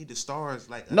need the stars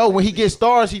No, when he gets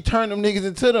stars, he turn them niggas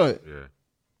into the. Yeah.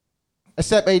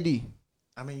 Except AD.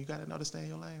 I mean, you gotta know to stay in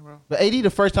your lane, bro. But AD the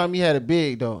first time he had a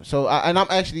big though, so I'm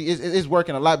actually it's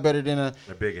working a lot better than a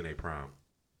big in a prime.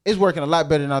 It's working a lot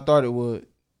better than I thought it would.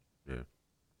 Yeah.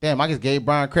 Damn, I just gave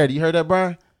Brian credit. You heard that,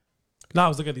 Brian? No, I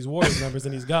was looking at these Warriors numbers,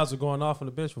 and these guys were going off on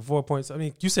the bench for 4 points. I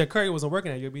mean, you said Curry wasn't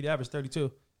working at you, but he averaged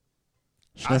 32.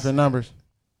 Strength in numbers.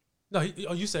 No,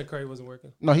 you said Curry wasn't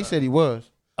working. No, he said he was.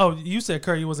 Oh, you said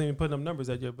Curry wasn't even putting up numbers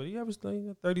that year, but he averaged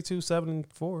 32, 7, and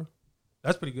 4.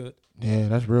 That's pretty good. Yeah,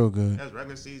 that's real good. That's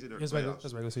regular season or That's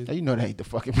regular season. Hey, you know that ain't the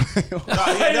fucking playoffs.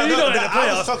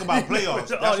 I was talking about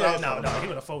playoffs. No, he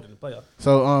would have folded in the playoffs.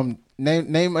 So,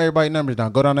 name everybody's numbers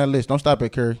down. Go down that list. Don't stop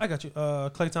at Curry. I got you.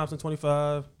 Klay Thompson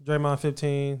 25, Draymond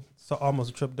 15, so almost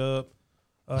a triple dub.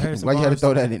 Harrison Why you had to Barnes,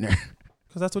 throw that in there?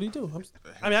 Because that's what he do.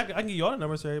 I can give you all the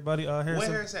numbers for everybody. What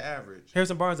Harrison average?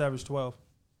 Harrison Barnes averaged 12.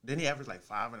 Didn't he average like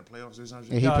 5 in the playoffs or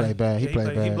something? Yeah, he played bad. He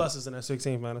played bad. He blesses in that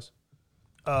 16 minus.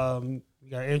 You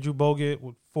got Andrew Bogut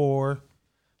with 4,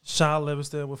 Sean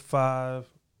Livingston with 5,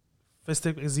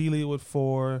 Fistic Ezeli with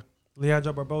 4,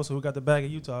 Leandro Barbosa, who got the bag at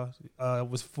Utah,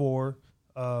 was 4.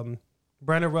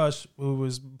 Brandon Rush, who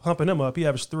was pumping him up, he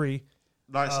averaged 3.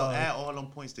 All right, so add all them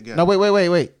points together. No,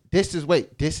 wait. This is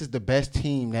the best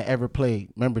team that ever played.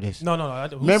 Remember this. No.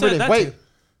 Remember this. Wait.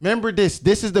 Remember this.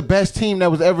 This is the best team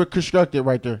that was ever constructed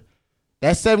right there.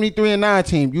 That 73-9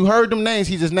 team. You heard them names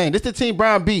he just named. This is the team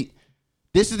Brian beat.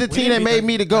 This is the team that made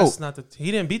me the GOAT.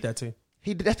 He didn't beat that team.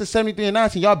 That's the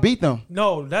 73-9 team. Y'all beat them.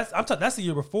 No, that's the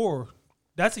year before.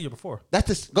 That's the year before.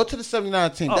 Go to the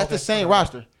 79 team. That's okay. the same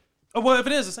roster. Oh well, if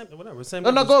it is the same, whatever. Same.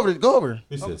 No, go over it.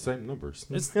 He said same numbers.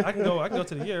 I can go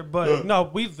to the year, but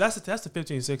no, that's the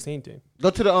 15-16 team. Go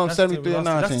to the 73-9 team.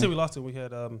 That's the team we lost to. We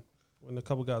had when a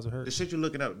couple guys were hurt. The shit you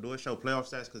looking up, do it show playoff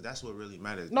stats? Because that's what really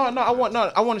matters. I want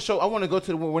to go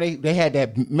to the one when they had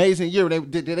that amazing year.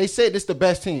 They said this the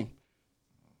best team.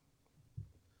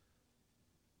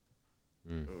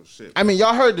 Oh shit! I mean,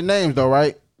 y'all heard the names though,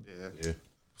 right? Yeah.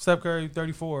 Steph Curry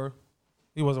 34.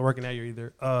 He wasn't working that year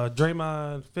either.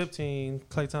 Draymond 15.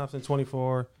 Klay Thompson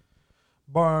 24.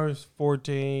 Barnes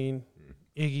 14.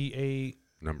 Iggy 8.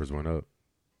 Numbers went up.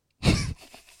 Come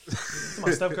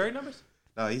on, Steph Curry numbers?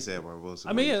 No, he said Barbosa.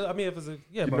 I mean, if it's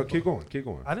keep going.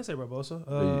 I didn't say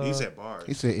Barbosa. He said Barnes.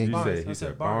 He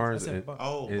said Barnes.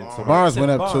 Barnes. Barnes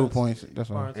went up 2 points.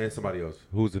 That's all. And somebody else.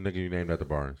 Who's the nigga you named after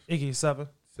Barnes? Iggy 7.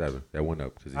 7. That went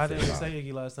up. I didn't say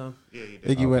Iggy last time. Yeah, he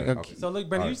did. Iggy went. Okay. So look,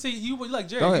 Brandon, you see, you like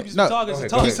Jerry. Go You ahead. just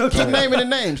talking. Keep naming the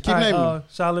names. Keep naming them.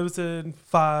 Sean Livingston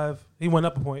 5. He went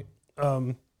up a point.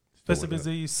 Fistic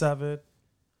Ezeli 7.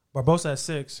 Barbosa at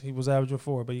 6. He was averaging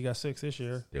 4, but he got 6 this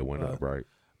year. They went up, right?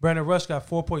 Brandon Rush got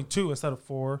 4.2 instead of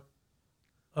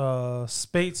 4.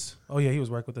 Spates, he was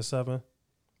working with the 7.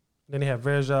 Then they had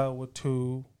Verja with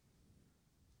 2.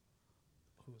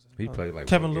 He played like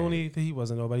Kevin Looney. He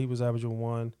wasn't nobody. He was averaging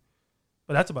 1.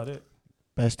 But that's about it.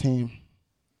 Best team.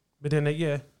 But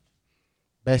then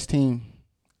Best team.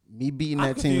 Me beating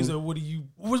that team.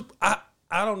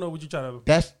 I don't know what you're trying to.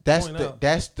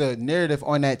 That's the narrative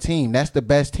on that team. That's the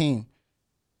best team.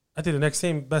 I think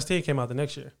the best team came out the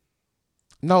next year.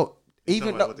 No,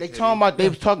 even though they talking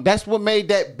about that's what made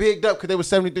that bigged up because they were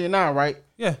 73-9, right?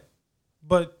 Yeah,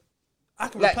 but I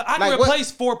can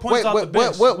replace 4 points off the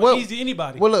bench with easy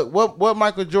anybody. Well, look, what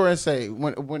Michael Jordan say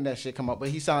when that shit come up? But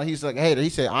he's like a hater. He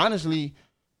said honestly,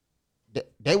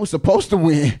 they were supposed to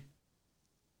win.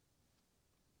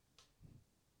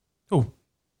 Who?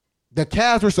 The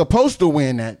Cavs were supposed to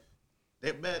win that.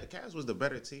 The Cavs was the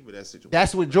better team in that situation.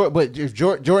 That's what Jordan. But if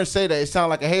Jordan say that, it sounds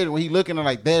like a hater when he looking at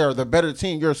like they are the better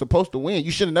team. You're supposed to win.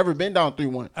 You should have never been down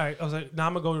 3-1. All right, I was like, now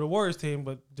I'm gonna go to the Warriors team,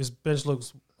 but this bench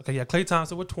looks okay. Yeah, Klay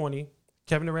Thompson with 20,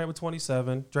 Kevin Durant with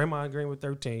 27, Draymond Green with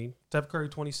 13, Steph Curry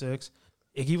 26,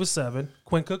 Iggy with 7,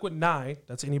 Quinn Cook with 9.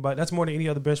 That's anybody. That's more than any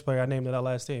other bench player I named in that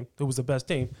last team. It was the best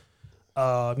team.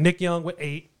 Nick Young with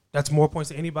 8. That's more points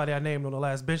than anybody I named on the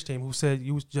last bench team who said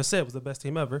you just said was the best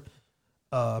team ever.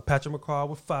 Patrick McCaw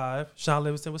with 5, Sean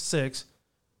Livingston with 6.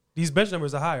 These bench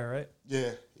numbers are higher, right?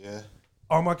 Yeah.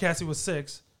 Omar Cassie was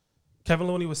 6, Kevin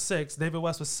Looney was 6, David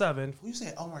West was 7. Who you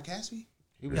said Omar Cassie?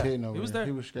 He was hitting over. He was there.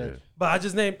 He was scared. But I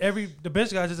just named the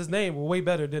bench guys I just named were way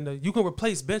better than you can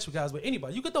replace bench guys with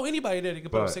anybody. You could throw anybody there that can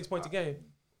put up 6 points a game.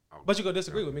 But you gonna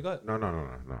disagree with me? Go ahead. No.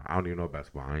 I don't even know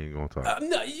basketball. I ain't gonna talk.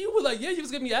 No, you were like, yeah, you was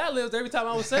giving me ad-libs every time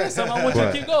I was saying something. I want you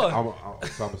to keep going. I'm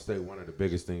gonna say one of the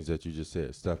biggest things that you just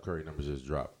said. Steph Curry numbers just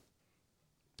dropped.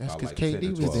 That's because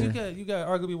KD was there. You got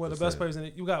arguably one of the best players in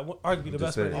it. You got arguably the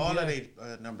best player in the NBA. All of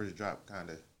their numbers dropped, kind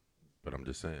of. But I'm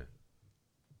just saying.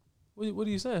 What are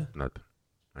you saying? Nothing.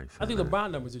 I think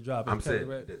LeBron numbers are dropping. I'm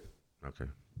saying. Okay.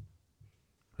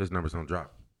 His numbers don't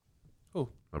drop. Who?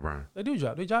 LeBron. They do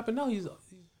drop. They dropping now. He's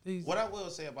What I will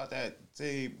say about that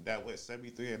team that went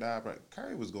 73-9, bro,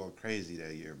 Curry was going crazy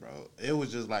that year, bro. It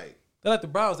was just like they're like the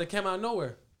Browns. They came out of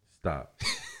nowhere. Stop.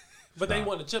 But they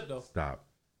won the chip though. Stop.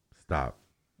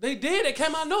 They did. They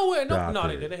came out of nowhere. No,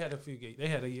 they it. did. They had a few. They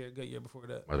had a good year before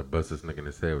that. Or the bus this nigga in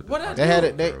his head with What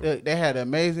this. They had an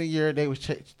amazing year. They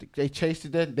chased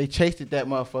it that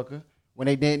motherfucker when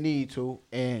they didn't need to,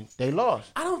 and they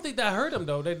lost. I don't think that hurt them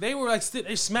though. They were like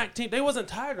they smacked team. They wasn't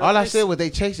tired. All I said was they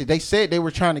chased it. They said they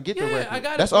were trying to get the record. I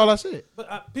got it. That's all I said.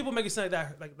 But people make it sound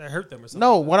that hurt them or something.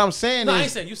 No, what I'm saying No, is I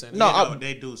ain't saying you saying. No,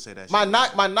 they do say that. My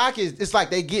knock is it's like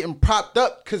they getting propped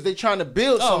up because they trying to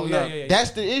build something up. Yeah.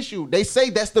 That's the issue. They say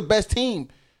that's the best team.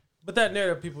 But that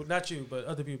narrative, people, not you, but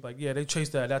other people, like, yeah, they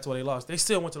chased that. That's why they lost. They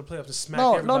still went to the playoffs to smack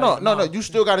everybody. No. You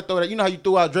still got to throw that. You know how you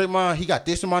threw out Draymond? He got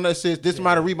this amount of assists, this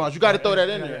amount of rebounds. You got to throw that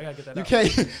in there.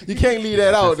 You can't leave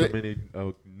that out. So many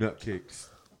nut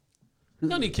kicks. You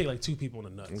don't need to kick like 2 people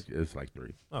in the nuts. It's like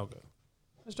 3. Okay.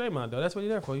 That's Draymond, though. That's what he's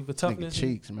there for. He's the toughness.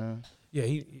 Cheeks, man.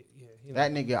 Yeah,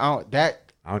 that nigga,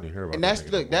 I don't even hear about and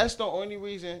that. That's the only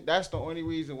reason. That's the only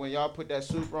reason when y'all put that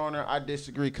super on there, I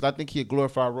disagree because I think he a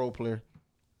glorified role player.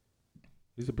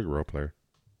 He's a big role player.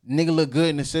 Nigga look good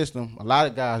in the system. A lot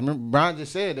of guys. Remember, Brian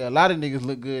just said that a lot of niggas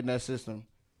look good in that system.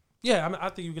 Yeah, I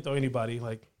think you can throw anybody.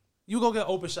 Like, you go get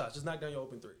open shots. Just knock down your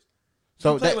open threes.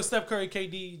 So you play with Steph Curry,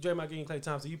 KD, Draymond Green, Klay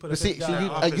Thompson. You put a you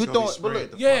throwing.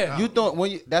 Yeah, you throwing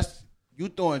when you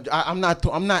throwing. I'm not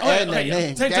adding that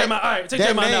name. Take Draymond. All right, take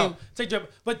Draymond now. Take Draymond.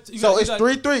 But it's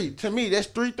 3-3 to me. That's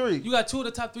 3-3. You got 2 of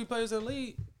the top 3 players in the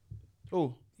league.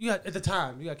 Who? You got at the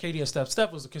time. You got KD and Steph.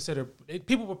 Steph was considered.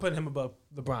 People were putting him above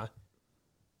LeBron.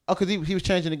 Oh, because he was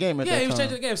changing the game at that time. Yeah, he was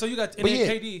changing the game. So you got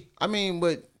KD. I mean,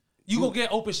 but you go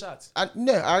get open shots. I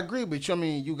agree, but I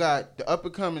mean, you got the up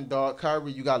and coming dog,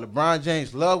 Kyrie. You got LeBron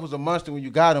James. Love was a monster when you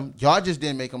got him. Y'all just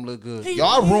didn't make him look good.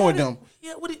 Y'all ruined him.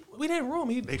 Yeah, we didn't ruin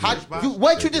him.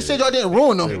 What you just said? Y'all didn't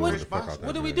ruin him.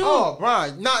 What did we do? Oh,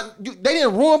 Brian, they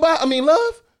didn't ruin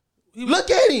Love.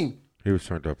 Look at him. He was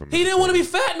turned up. He didn't want to be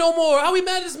fat no more. How we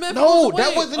mad at this man? No,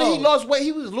 that wasn't. He lost weight.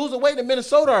 He was losing weight in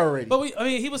Minnesota already. But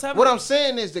he was having. What I'm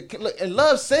saying is that, and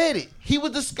Love said it. He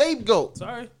was the scapegoat.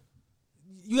 Sorry,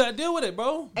 you gotta deal with it,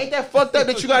 bro. Ain't that fucked up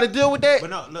that you gotta deal with that?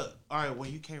 But no, look. All right,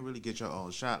 when you can't really get your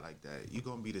own shot like that, you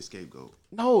gonna be the scapegoat.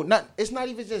 No, it's not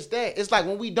even just that. It's like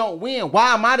when we don't win.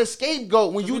 Why am I the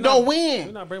scapegoat when you don't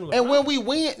win? And when we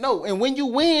win, and when you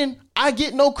win, I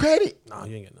get no credit. No,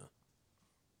 you ain't get none.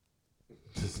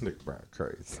 This nigga Brian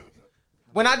crazy.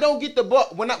 When I don't get the ball,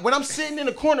 when I'm sitting in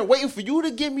the corner waiting for you to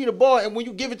give me the ball, and when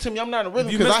you give it to me, I'm not in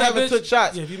rhythm because I haven't took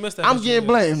shots. Yeah, if you missed that, I'm getting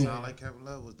blamed. Sound like Kevin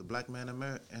Love was the black man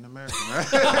in America,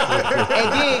 right?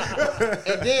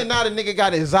 and then now the nigga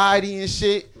got anxiety and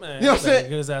shit. Man, you know what I'm saying?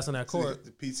 Get his ass on that court.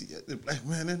 The PC, the black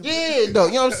man in America. Yeah, though.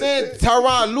 You know what I'm saying?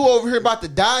 Tyronn Lue over here about to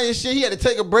die and shit. He had to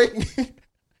take a break.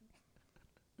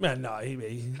 Man, no, he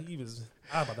was.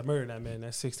 I was about to murder that man.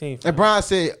 That 16. And Brian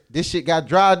said, "This shit got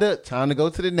dried up. Time to go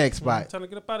to the next spot. Time to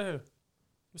get up out of here."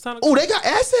 Oh, they got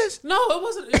assets? No, it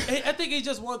wasn't. I think he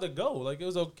just wanted to go. Like, it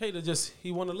was okay to just,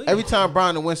 he wanted to leave. Every time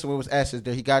Brian and Winston was assets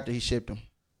there, he got there, he shipped them.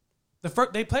 The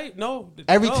first they played, no.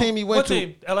 Every team he went what to.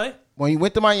 Team? LA? When he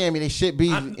went to Miami, they shipped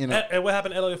Bees. And what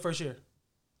happened in LA the first year?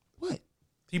 What?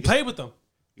 He played with them.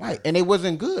 Right, and they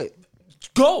wasn't good.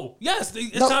 Go. Yes,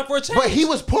 it's time for a change. But he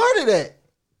was part of that.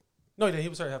 No, he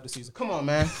was hurt half the season. Come on,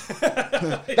 man.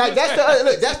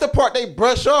 That's the part they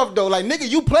brush off though. Like nigga,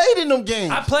 you played in them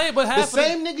games. I played, but half the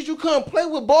same niggas you couldn't play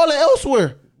with balling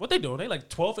elsewhere. What they doing? They like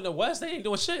 12th in the West. They ain't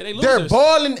doing shit. They losers. They're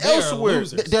balling elsewhere.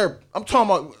 They're I'm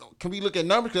talking about. Can we look at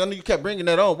numbers? Because I know you kept bringing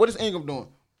that on. What is Ingram doing?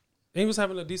 Ingram's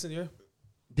having a decent year.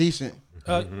 Decent.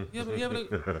 Wait,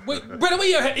 Brandon, what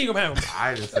year Ingram having?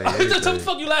 I didn't say anything. Tell me the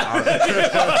fuck you laughing. Why the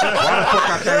fuck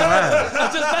I can't laugh?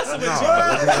 I'm just messing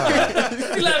with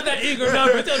you. You laughed at Ingram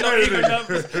numbers. Don't know Ingram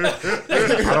numbers.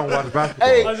 I don't watch basketball.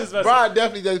 Hey, Brian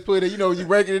definitely just put it. You know, you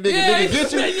ranking the nigga, Yeah, nigga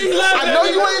get you. I know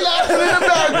you ain't laughing in the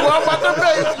back, boy. I'm about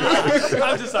to make.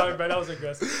 I'm just sorry, man. That was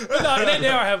aggressive. But no, they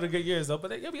are having good years though.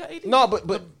 But we got 18. No,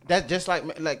 but that just like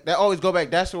that always go back.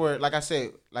 That's where, like I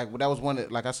said, like that was one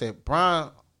that, like I said,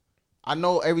 Brian. I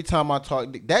know every time I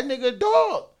talk, that nigga a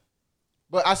dog.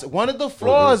 But I said one of the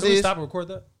flaws is stop and record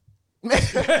that.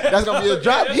 That's gonna be a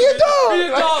drop. He a dog. He a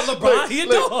dog, LeBron. He a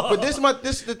dog. But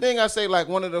this is the thing I say. Like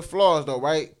one of the flaws though,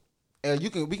 right? And we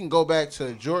can go back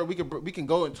to Jordan. We can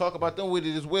go and talk about them with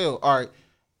it as well. All right.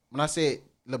 When I said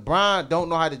LeBron don't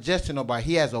know how to adjust to nobody,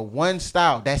 he has a one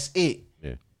style. That's it.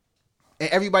 Yeah. And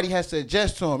everybody has to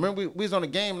adjust to him. Remember we was on the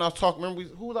game and I was talking. Remember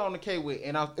who was I on the K with?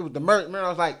 And it was the Merc. Remember I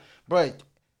was like, bro.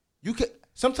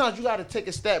 Sometimes you got to take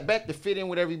a step back to fit in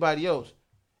with everybody else.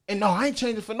 And no, I ain't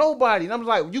changing for nobody. And I'm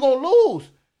like, you going to lose.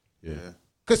 Yeah.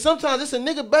 Because sometimes it's a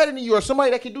nigga better than you or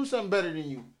somebody that can do something better than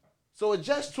you. So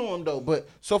adjust to him, though. But,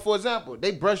 so for example,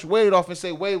 they brush Wade off and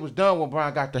say Wade was done when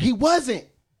Brian got there. He wasn't.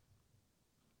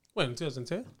 When,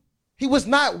 2010? He was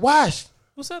not washed.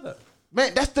 Who said that?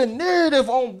 Man, that's the narrative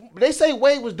on. They say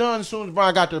Wade was done as soon as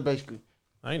Brian got there, basically.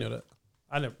 I ain't know that.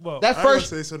 I never. Well, that I first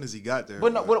say as soon as he got there.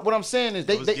 But no, what I'm saying is,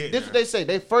 this is what they say.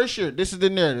 They first year, this is the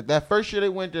narrative. That first year they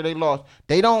went there, they lost.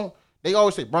 They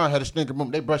always say Brian had a stinker. Boom,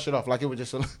 they brush it off like it was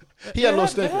just he had a little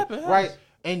stinker, right?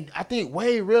 And I think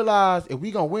Wade realized if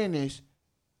we gonna win this,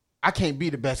 I can't be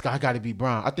the best guy. I got to be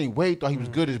Brian. I think Wade thought he was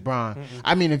good as Brian.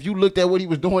 I mean, if you looked at what he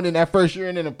was doing in that first year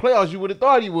and in the playoffs, you would have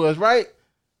thought he was, right?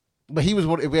 But he was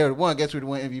one. If we had won, guess who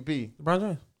won MVP? LeBron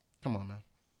James. Come on, man.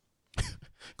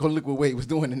 Go look what Wade was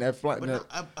doing in that flight.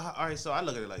 All right, so I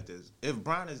look at it like this: if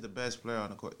Brian is the best player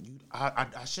on the court, I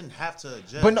shouldn't have to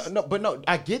adjust. But no,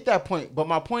 I get that point. But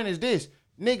my point is this,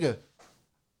 nigga.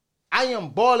 I am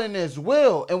balling as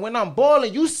well, and when I'm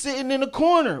balling, you sitting in the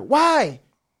corner. Why?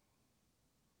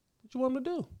 What you want him to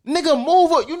do? Nigga,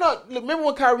 move up. You know, remember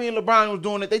when Kyrie and LeBron was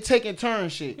doing it? They taking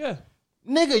turns, shit. Yeah.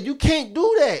 Nigga, you can't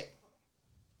do that.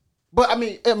 But I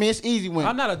mean, it's easy when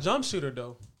I'm not a jump shooter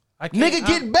though. Nigga,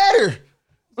 get better.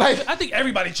 Like I think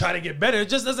everybody try to get better. It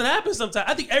just doesn't happen sometimes.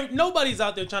 I think nobody's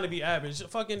out there trying to be average.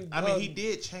 Fucking. I mean, he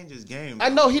did change his game. I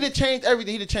know he did change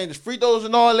everything. He did change his free throws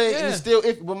and all that. Yeah. And it's still,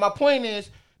 but my point is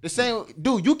the same.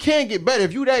 Dude, you can get better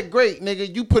if you that great,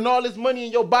 nigga. You putting all this money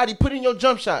in your body, put in your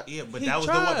jump shot. Yeah, but that was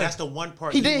the one. That's the one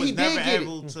part he was never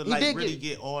able to really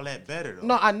get all that better though.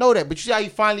 No, I know that, but you see how he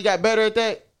finally got better at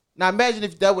that. Now imagine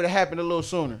if that would have happened a little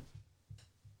sooner.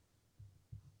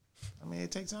 I mean,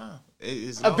 it takes time.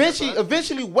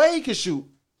 Eventually, Wade could shoot.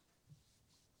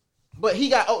 But he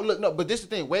got but this is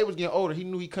the thing. Wade was getting older. He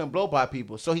knew he couldn't blow by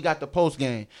people, so he got the post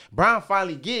game. Brian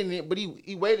finally getting it, but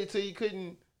he waited till he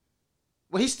couldn't.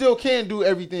 Well, he still can do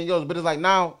everything else, but it's like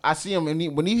now I see him,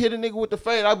 and when he hit a nigga with the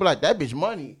fade, I be like, that bitch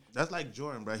money. That's like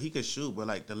Jordan, bro. He could shoot, but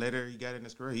like the later he got in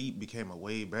his career, he became a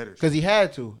way better. Because he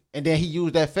had to, and then he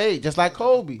used that fade just like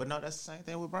Kobe. But no, that's the same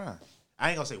thing with Brian. I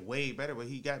ain't gonna say way better, but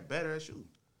he got better at shooting.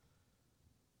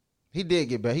 He did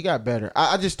get better. He got better.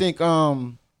 I just think I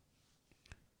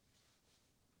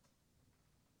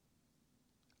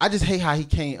just hate how he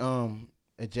can't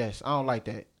adjust. I don't like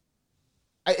that.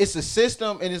 It's a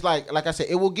system, and it's like I said,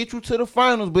 it will get you to the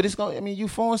finals, but it's gonna. I mean, you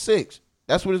 4-6.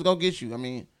 That's what it's gonna get you. I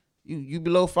mean, you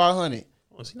below 500.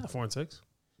 Well, he's not 4-6.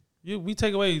 We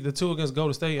take away the 2 against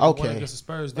Golden State and okay. the 1 against the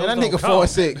Spurs. Man, that nigga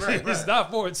 4-6. Right. It's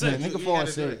not 4-6. Yeah, nigga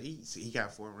 4-6. He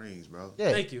got 4 rings, bro.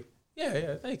 Yeah. Thank you.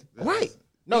 Yeah, thank you. Right.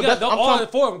 No, all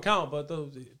 4 of them count, but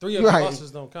those 3 of the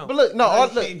losses don't count. But look, no,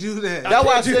 you can't do that. That's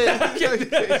why I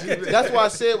said. That's why I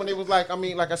said when it was like, I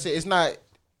mean, like I said, it's not.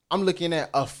 I'm looking at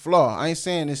a flaw. I ain't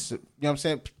saying this. You know what I'm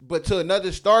saying? But to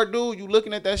another star dude, you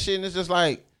looking at that shit and it's just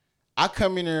like, I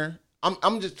come in there.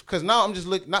 I'm just because now I'm just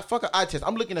looking. Not fuck an eye test.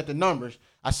 I'm looking at the numbers.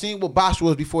 I seen what Bosh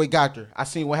was before he got there. I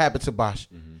seen what happened to Bosh.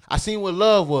 Mm-hmm. I seen what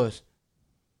Love was.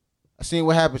 I seen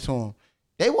what happened to him.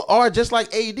 They are just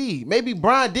like AD. Maybe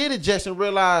Brian did adjust and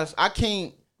realize I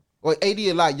can't. Well, AD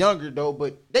a lot younger though,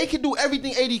 but they could do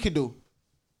everything AD could do.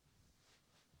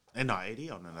 And no, AD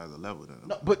on another level though.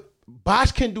 No, but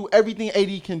Bosh can do everything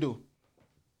AD can do.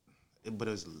 But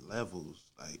it's levels.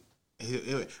 Like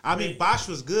I mean, Bosh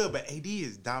was good, but AD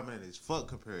is dominant as fuck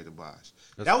compared to Bosh.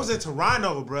 That was in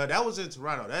Toronto, bro. That was in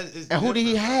Toronto. And who did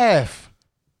he have?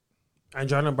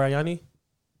 Andrina Bryani.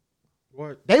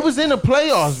 What? They was in the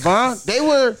playoffs, Von. They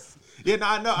were. Yeah, no,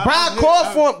 I know. Brian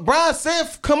called for him. Brian said,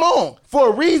 "Come on," for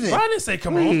a reason. Brian didn't say,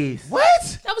 "Come on."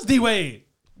 What? That was D Wade.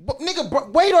 But,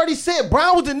 nigga, Wade already said.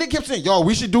 Brian was the nigga kept saying, "Yo,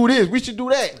 we should do this. We should do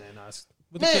that."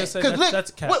 Man, because look,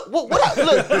 that's cap. look. Wade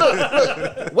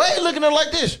looking at it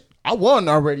like this. I won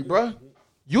already, bro.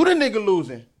 You the nigga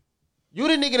losing. You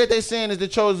the nigga that they saying is the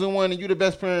chosen one, and you the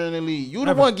best player in the league. You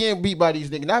the one getting beat by these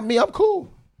niggas, not me. I'm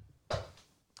cool.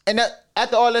 And that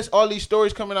after all these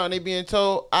stories coming out and they being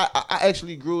told, I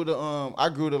actually grew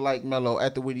to like Melo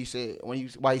after what he said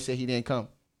why he said he didn't come,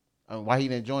 why he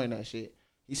didn't join that shit.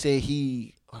 He said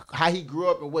how he grew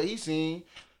up and what he seen,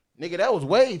 nigga. That was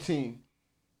Wade team.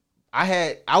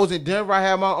 I was in Denver. I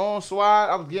had my own squad.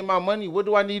 I was getting my money. What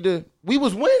do I need to? We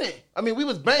was winning. I mean, we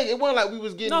was banging. It wasn't like we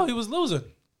was getting. No, he was losing.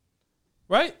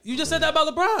 Right? You just said that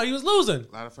about LeBron. He was losing.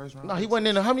 A lot of first round. No, he wasn't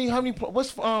in the how many?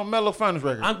 What's Melo finals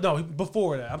record?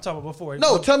 Before that. I'm talking about before.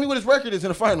 No, tell me what his record is in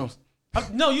the finals.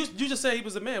 No, you just said he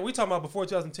was the man. We talking about before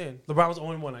 2010. LeBron was the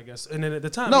only one, I guess. And then at the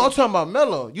time, no, I'm talking about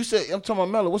Melo. You said I'm talking about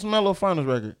Melo. What's Melo finals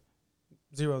record?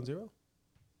 0-0.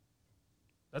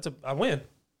 I win.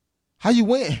 How you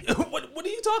win? What are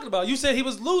you talking about? You said he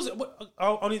was losing.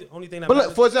 Only thing that. But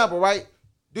look, for example, right?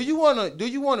 Do you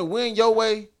wanna win your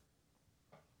way?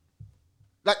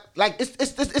 Like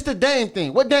it's the Dame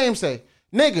thing. What Dame say?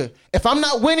 Nigga, if I'm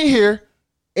not winning here,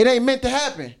 it ain't meant to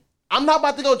happen. I'm not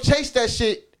about to go chase that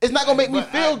shit. It's not gonna make me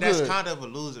feel good. That's kind of a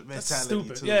loser mentality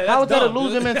too. Yeah, how is that a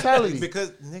loser mentality?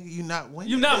 Because nigga, you not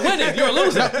winning. You're not winning. You're a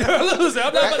loser. You're a loser.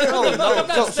 I'm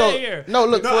not staying here. No,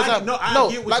 look, for example,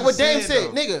 like what Dame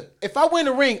said, nigga. If I win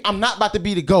the ring, I'm not about to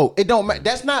be the GOAT. It don't matter.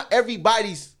 That's not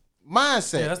everybody's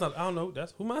mindset. Yeah, that's not. I don't know.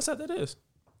 That's who mindset that is.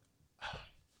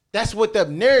 That's what the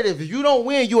narrative is. You don't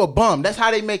win, you a bum. That's how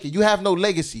they make it. You have no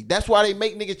legacy. That's why they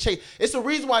make niggas chase. It's the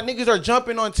reason why niggas are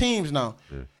jumping on teams now.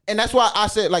 Yeah. And that's why I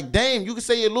said, like, Dame, you can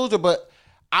say you're a loser, but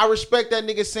I respect that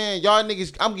nigga saying, y'all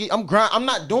niggas, I'm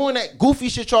not doing that goofy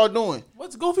shit y'all doing.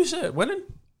 What's goofy shit? Winning?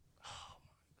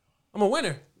 I'm a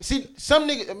winner. See, some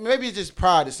niggas, maybe it's just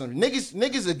pride or something.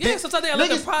 Niggas a dick. Yeah, sometimes they let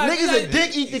their pride. Niggas a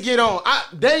dick eat to get on.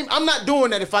 Dame, I'm not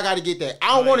doing that if I got to get that.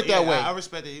 I don't want it that way. I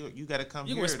respect that. You got to come here.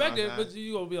 You can respect it, but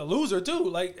you going to be a loser too.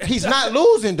 Like he's not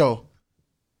losing, though.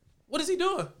 What is he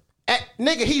doing?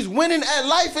 Nigga, he's winning at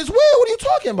life as well. What are you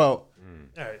talking about?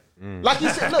 All right. Like he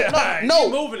said, look, no.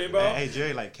 He moving it, bro. Man, hey,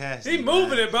 Jerry, like Cass. He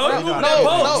moving it, bro. He moving that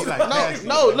post.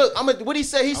 No. Look, what he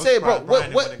said. He said, bro.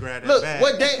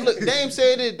 Dame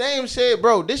said this. Dame said,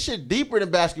 bro, this shit deeper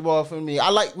than basketball for me. I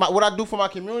like what I do for my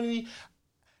community.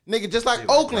 Nigga, just like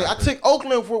Oakland. I took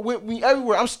Oakland with me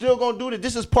everywhere. I'm still gonna do this.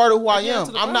 This is part of who I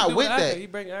am. I'm not with that. He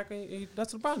bring Akron.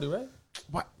 That's what LeBron do, right?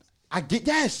 What? I get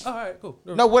yes. All right, cool.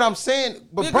 No, what I'm saying,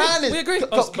 but Brian is. We agree.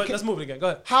 But let's move it again. Go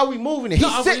ahead. How we moving it?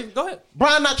 Go ahead.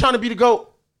 Brian not trying to be the GOAT.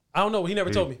 I don't know. He never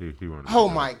told me. Oh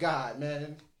my God,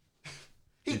 man.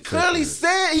 He clearly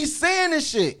said he's saying this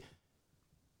shit.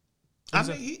 I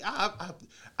mean,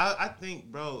 I think,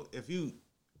 bro, if you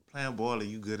playing ball and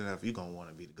you good enough, you gonna want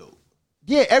to be the GOAT.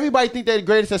 Yeah, everybody think they're the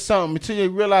greatest at something until you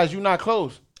realize you're not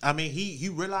close. I mean, he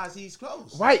realized he's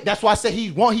close. Right. That's why I said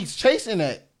he's chasing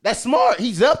that. That's smart.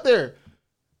 He's up there.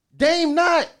 Dame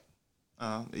not.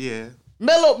 Yeah.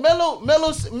 Melo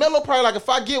probably like, if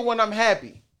I get one, I'm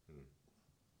happy.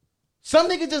 Some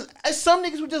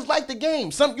niggas would just like the game.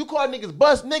 You call niggas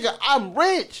bust, nigga, I'm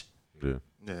rich.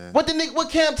 Yeah. What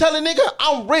Cam telling nigga?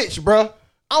 I'm rich, bro.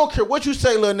 I don't care what you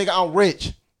say, little nigga, I'm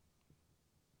rich.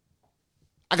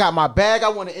 I got my bag, I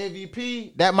won an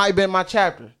MVP. That might have been my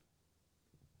chapter.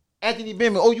 Anthony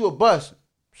Bennett, you a bust.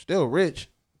 Still rich.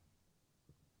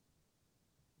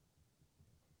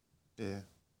 Yeah.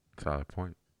 Solid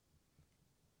point.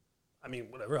 I mean,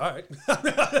 whatever. All right.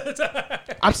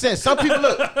 I'm saying some people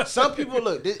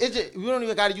look. It's just, we don't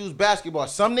even got to use basketball.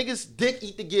 Some niggas dick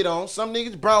eat to get on. Some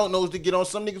niggas brown nose to get on.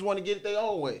 Some niggas want to get it their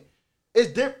own way.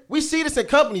 It's different. We see this in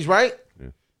companies, right? Yeah.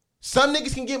 Some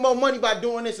niggas can get more money by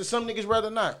doing this, and some niggas rather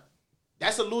not.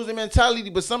 That's a losing mentality.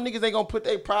 But some niggas ain't gonna put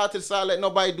their pride to the side, let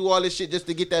nobody do all this shit just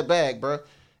to get that bag, bro.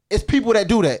 It's people that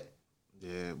do that.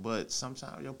 Yeah, but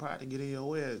sometimes your pride to get in your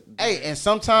way. Hey, and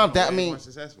sometimes that means more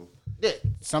successful. Yeah,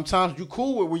 sometimes you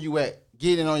cool with where you at,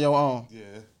 getting on your own. Yeah.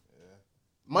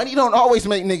 Money don't always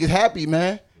make niggas happy,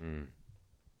 man. I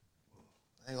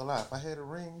ain't gonna lie, if I had a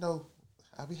ring though,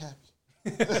 I'd be happy.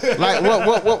 Like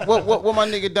what my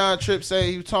nigga Don Tripp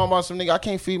say? He was talking about some nigga. I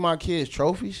can't feed my kids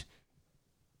trophies.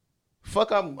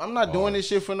 Fuck, I'm not doing this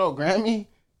shit for no Grammy.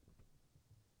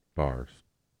 Bars.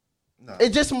 No.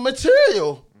 It's just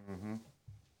material.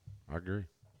 I agree.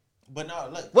 But no,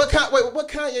 look. What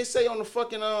Kanye say on the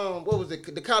fucking what was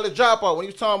it? The college dropout when he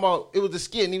was talking about it was a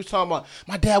skit and he was talking about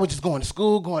my dad was just going to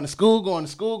school.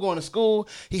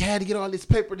 He had to get all this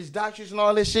paper, this doctors and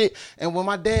all this shit. And when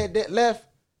my dad left,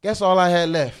 guess all I had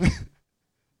left?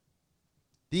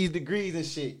 These degrees and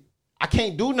shit. I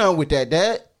can't do nothing with that,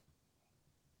 Dad.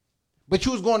 But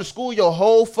you was going to school your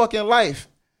whole fucking life.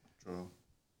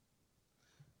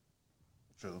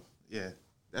 True. Yeah.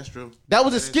 That's true. That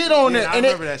was a skit on it, and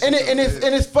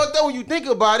it's fucked up when you think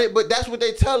about it. But that's what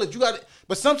they tell us. You got,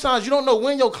 but sometimes you don't know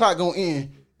when your clock gonna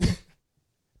end.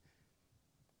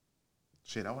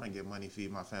 Shit, I want to get money,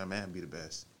 feed my family, and be the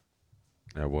best.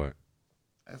 At what?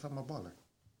 If I'm a baller,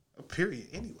 period.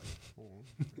 Anyway,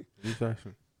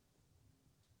 Exactly.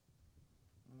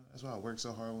 that's why I work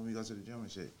so hard when we go to the gym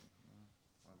and shit.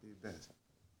 I want to be the best.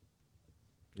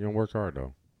 You don't work hard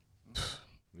though.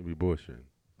 You be bullshitting.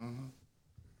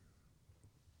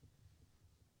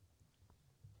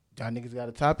 Y'all niggas got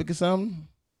a topic or something?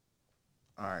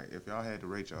 All right, if y'all had to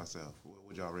rate yourself, what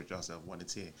would y'all rate yourself 1 to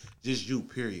 10? Just you,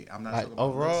 period. I'm not like talking about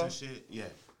overall looks and shit. Yeah.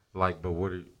 Like, but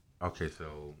what are okay?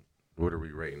 So, what are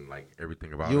we rating? Like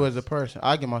everything about you us? as a person.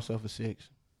 I give myself a 6.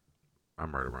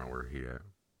 I'm right around where he at.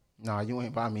 Nah, you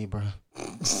ain't by me, bro.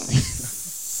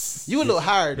 You a little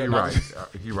higher He than right.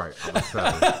 He right. I'm a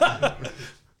 7.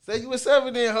 Say you a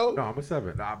 7 then, ho. No, I'm a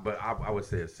 7. But I would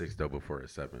say a 6 though before a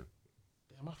 7.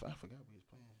 Damn, I forgot we was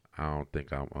playing. I don't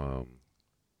think I'm. I'm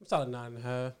solid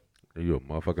 9.5. You a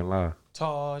motherfucking lie.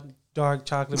 Tall, dark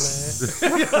chocolate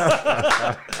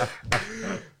man.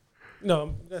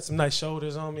 No, got some nice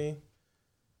shoulders on me.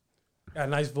 Got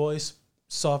a nice voice,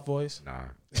 soft voice. Nah.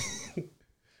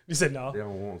 You said no. They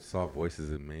don't want soft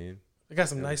voices in men. I got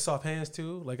some nice soft hands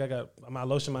too. Like I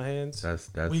lotion my hands.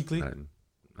 That's weekly. Nothing.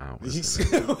 I don't listen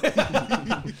to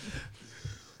that.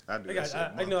 I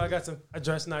do. I got some. I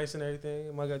dress nice and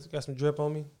everything. I got some drip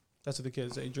on me. That's what the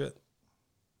kids say, drip.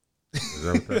 Is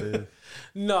that what that is?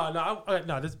 No.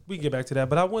 We can get back to that.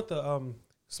 But I went to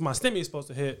so my stimmy is supposed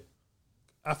to hit.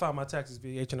 I filed my taxes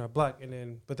via H&R Block,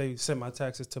 but they sent my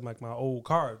taxes to like my old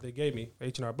card they gave me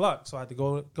H&R Block. So I had to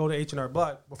go to H&R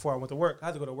Block before I went to work. I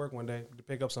had to go to work one day to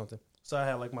pick up something. So I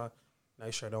had like my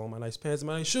nice shirt on, my nice pants, and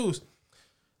my nice shoes.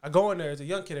 I go in there. There's a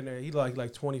young kid in there. He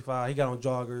like 25. He got on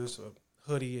joggers, a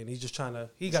hoodie, and he's just trying to.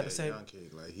 He got the same. Young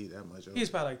kid, like he that much.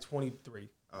 He's probably like 23.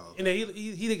 Oh, okay. And then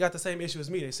he got the same issue as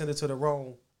me. They sent it to the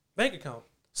wrong bank account.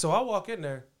 So I walk in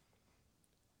there,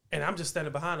 and I'm just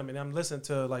standing behind him, and I'm listening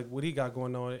to like what he got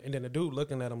going on. And then the dude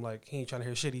looking at him like he ain't trying to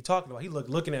hear shit he talking about. He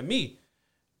looking at me,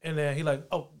 and then he like,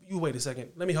 oh, you wait a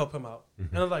second, let me help him out.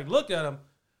 And I like looked at him.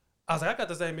 I was like, I got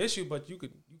the same issue, but you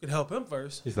could help him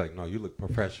first. He's like, no, you look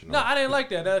professional. No, I didn't like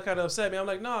that. That kind of upset me. I'm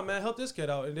like, nah, man, help this kid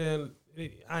out. And then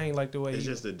I ain't like the way it's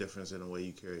just the difference in the way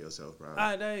you carry yourself, bro.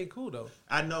 That ain't cool though.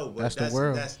 I know, but That's that's the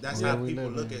world. That's Yeah, how we people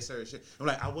live look in. at certain shit. I'm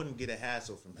like, I wouldn't get a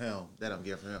hassle from him that I'm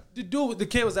getting from him. The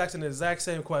kid was asking the exact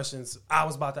same questions I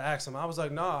was about to ask him. I was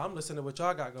like, nah, I'm listening to what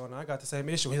y'all got going on. I got the same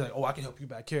issue. He's like, oh, I can help you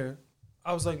back here.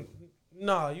 I was like,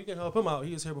 nah, you can help him out.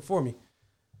 He was here before me.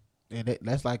 Yeah,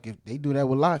 that's like if they do that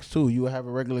with locks too. You would have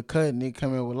a regular cut and they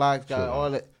come in with locks, got Sure.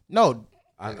 all that. No,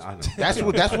 I know. that's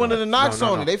one of the knocks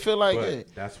No. on it. They feel like But yeah.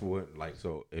 that's what, like,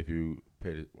 so if you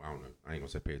paid, I don't know, I ain't gonna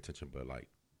say pay attention, but like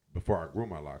before I grew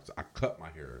my locks, I cut my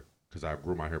hair because I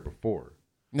grew my hair before.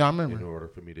 No, I In remember. order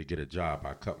for me to get a job,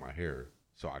 I cut my hair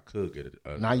so I could get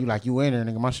it. Now you like you in there,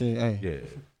 nigga. My shit, hey.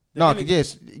 Yeah. No, cause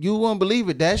yes, you wouldn't believe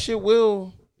it. That shit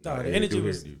will. No, Yeah, the they energy do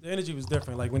was hit you. the energy was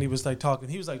different. Like when he was like talking,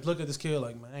 he was like, look at this kid,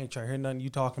 like, man, I ain't trying to hear nothing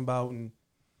you talking about. And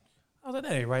I was like,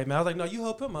 that ain't right, man. I was like, no, you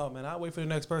help him out, man. I'll wait for the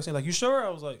next person. Like, you sure? I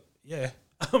was like, yeah.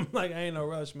 I'm like, I ain't no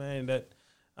rush, man. I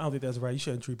don't think that's right. You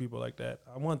shouldn't treat people like that.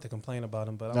 I wanted to complain about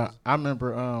him, but I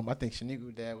remember. I think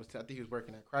Shanigu dad was. I think he was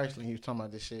working at Chrysler. And he was talking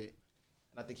about this shit.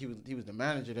 And I think he was the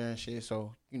manager there and shit.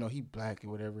 So he black or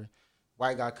whatever.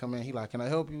 White guy come in. He like, can I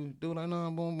help you? Dude like, no,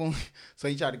 boom, boom. So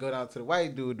he tried to go down to the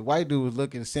white dude. The white dude was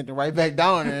looking, sent him right back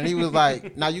down there, and he was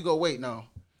like, now you go wait now.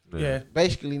 yeah.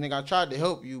 Basically, nigga, I tried to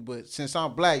help you, but since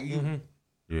I'm black, you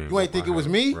ain't think it was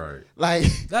me? me? Right. Like,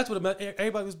 That's what it meant.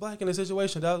 Everybody was black in the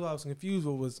situation. That's why I was confused.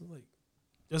 What was like,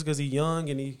 just because he's young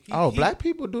and he black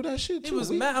people do that shit too. He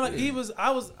was mad. Like,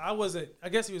 I wasn't. I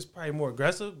guess he was probably more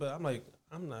aggressive, but I'm like,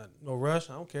 I'm not no rush.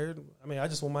 I don't care. I mean, I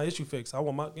just want my issue fixed. I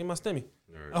want get my stimmy.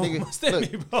 Right. I want my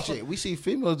stimmy, look, bro. shit, we see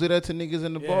females do that to niggas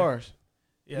in the Yeah. bars.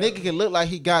 Yeah. Nigga can look like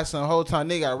he got some whole time.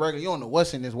 Nigga got regular. You don't know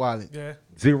what's in his wallet. Yeah.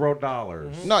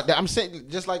 $0. No, I'm saying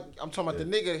just like I'm talking about the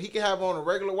nigga. He can have on a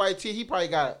regular white tee. He probably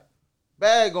got a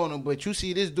bag on him. But you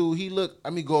see this dude. He look.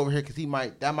 Let me go over here because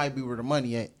that might be where the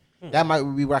money at. That might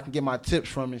be where I can get my tips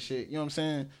from and shit. You know what I'm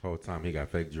saying? Whole time he got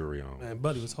fake jewelry on. Man,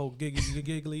 Buddy was whole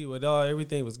giggly with all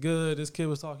everything was good. This kid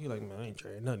was talking like, man, I ain't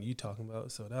trading nothing you talking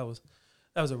about. So that was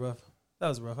rough.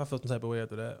 I felt some type of way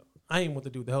after that. I ain't want the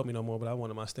dude to help me no more, but I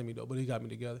wanted my stimmy though. But he got me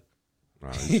together. Nah,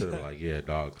 you should have like, yeah,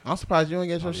 dog. I'm surprised you don't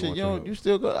get your shit. want You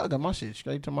still go. I got my shit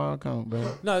straight to my account,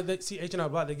 bro. No, see H&R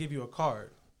Block, they give you a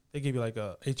card. They give you like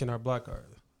a H&R Block card.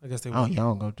 I guess they. Oh,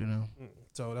 y'all don't go through them.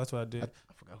 So that's what I did.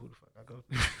 I forgot who the fuck I go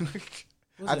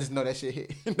through. I just know that shit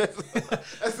hit.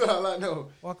 That's all I know.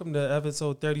 Welcome to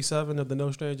episode 37 of the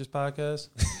No Strangers podcast.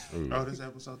 Oh, this is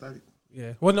episode 30.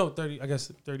 Yeah. Well, no, 30. I guess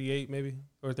 38 maybe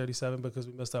or 37 because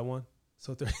we missed that one.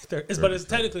 So 30 but it's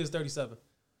technically 37.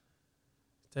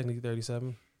 Technically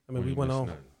 37. I mean, we went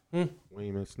on. We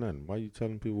ain't missed nothing. Why you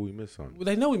telling people we missed something? Well,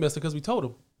 they know we missed it because we told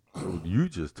them. You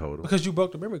just told them. Because you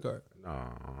broke the memory card. Nah,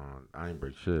 I ain't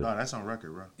break shit. No, that's on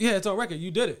record, bro. Yeah, it's on record.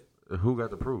 You did it. Who got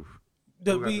the proof?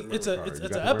 It's an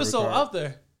episode out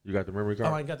there. You got the memory card?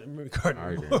 Oh, I ain't got the memory card All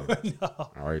anymore. right, then. No.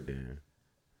 All right, then.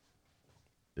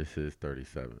 This is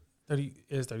 37. 30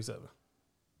 is 37.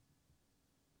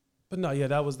 But no, yeah,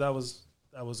 that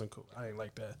wasn't cool. I didn't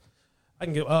like that. I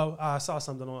can get. I saw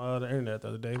something on the internet the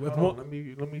other day. Let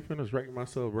me finish ranking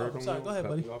myself, bro. Oh, sorry, go ahead,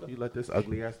 buddy. You let this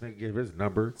ugly ass nigga give his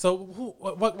number. So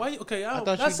why? Okay, I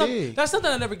thought you did. That's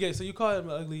something I never get. So you call him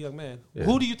an ugly young man. Yeah.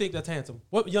 Who do you think that's handsome?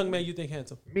 What young man you think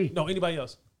handsome? Me. No, anybody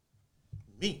else?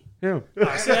 Me. Him. See,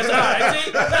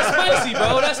 that's spicy,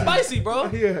 bro. That's spicy, bro.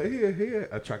 Yeah.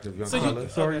 Attractive young fella.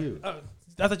 So are you.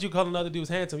 I thought you called another dude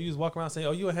handsome. You just walk around saying,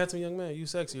 "Oh, you a handsome young man. You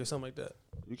sexy or something like that."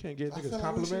 You can't get niggas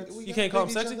compliments. You can't call him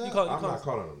sexy. I'm not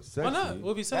calling him sexy. Why not?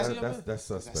 We'll be sexy young man. That's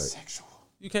suspect. That's sexual.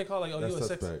 You can't call like, "Oh, That's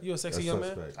you a sexy That's young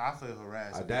man." suspect. I feel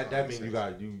harassed. That means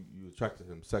you attracted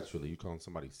him sexually. You calling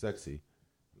somebody sexy?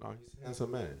 No, he's a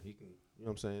handsome man. He can. You know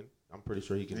what I'm saying? I'm pretty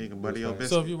sure he can. He can buddy your business.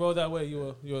 So if you roll that way,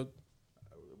 you're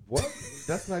What?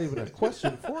 That's not even a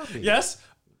question for me. Yes.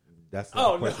 That's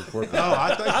not a question for me. No,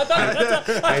 I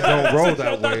thought I don't roll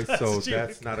that way, so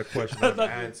that's not a question I'm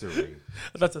answering.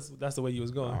 That's the way you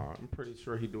was going. I'm pretty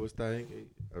sure he do his thing. You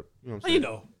know what I'm How saying? you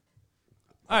know?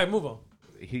 All right, move on.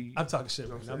 He. I'm talking shit.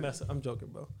 Man. I'm joking,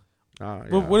 bro. Yeah.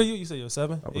 What are you? You say you're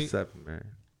 7? I was 7, man.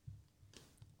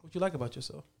 What you like about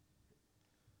yourself?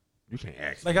 You can't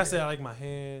ask. Like me I said, that. I like my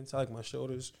hands. I like my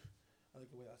shoulders. I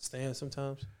like the way I stand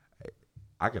sometimes.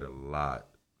 I get a lot,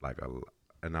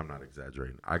 and I'm not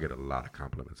exaggerating. I get a lot of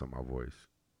compliments on my voice.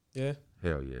 Yeah.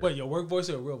 Hell yeah. Wait, your work voice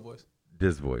or your real voice?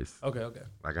 This voice. Okay.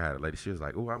 Like I had a lady, she was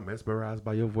like, "Oh, I'm mesmerized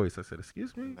by your voice." I said,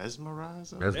 "Excuse me."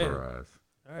 mesmerized. Mesmerized.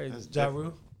 All right, That's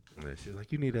Jaru. And she was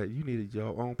like, "You needed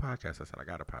your own podcast." I said, "I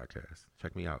got a podcast.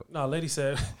 Check me out." No, lady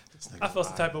said, I felt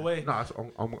some type of way. No, it's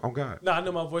on God. No, I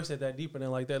know my voice ain't that deep and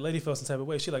then like that. Lady felt some type of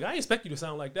way. She like, I ain't expect you to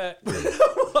sound like that.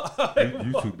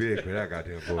 You too big for that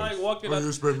goddamn voice. I like walked in. You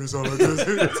expect me to sound like this?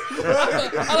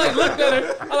 I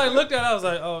like looked at her. I was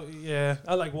like, oh yeah.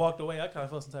 I like walked away. I kind of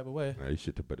felt some type of way. Now you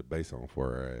should have put the bass on for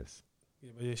her ass.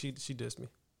 Yeah, but yeah, she dissed me.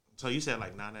 So you said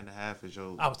like 9.5 is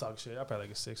your. I was talking shit. I probably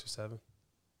like a 6 or 7.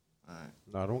 All right.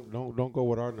 No, don't go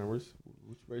with our numbers.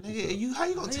 Which rate Nigga, how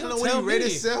you gonna tell him you what tell he rated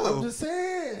me? himself? I'm just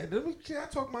saying. Can I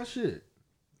talk my shit?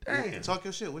 Damn. Talk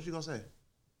your shit. What you gonna say?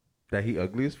 That he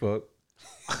ugly as fuck.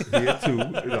 He a 2. You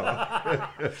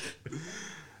know.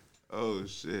 Oh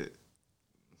shit.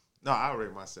 No, I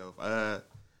rate myself.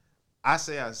 I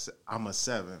say I'm a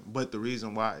 7, but the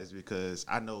reason why is because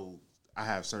I know I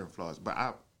have certain flaws, but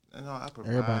I provide.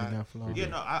 Everybody got flaws. Yeah,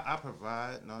 no, I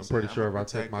provide. No, I'm pretty sure if I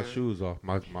take my shoes off,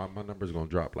 my number's gonna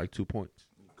drop like 2 points.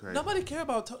 Crazy. Nobody care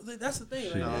about. That's the thing.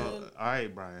 Like, No, man. all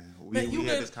right, Brian. We Man, you had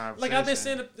get, this conversation. like I've been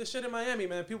saying the shit in Miami,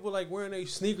 man. People like wearing their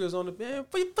sneakers on the man.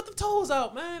 Put the toes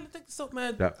out, man. I think so,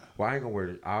 man. Well, I ain't gonna wear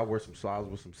it. I'll wear some slides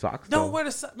with some socks. Don't though. wear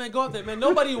the man. Go out there, man.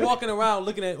 Nobody walking around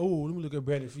looking at. Oh, let me look at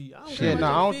Brandon's feet. I don't care Shit, no, about I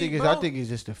your don't feet, think it's. bro. I think it's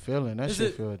just the feeling. That Is shit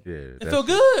it- feel. Yeah, It feel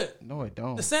good. No, it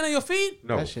don't. The sand on your feet.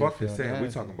 No, That shit fuck the feel sand. We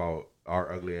nasty. talking about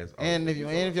our ugly ass. And if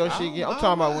your shit get, I'm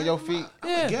talking about when your feet.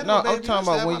 Yeah. No, I'm talking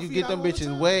about when you get them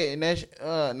bitches wet and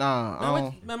that. Nah, I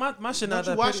don't. Man, my shit not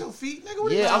Don't you that wash pretty. your feet, nigga? What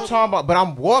do you Yeah, I'm mean? talking about. But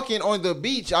I'm walking on the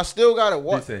beach. I still gotta He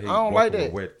walk. I said he don't like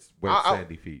that. Wet I-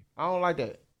 sandy feet. I don't like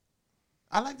that.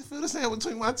 I like to feel the sand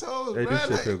between my toes, Hey, man. this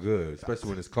shit feel good, especially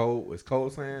when it's cold. It's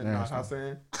cold sand, not Nasty. hot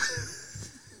sand.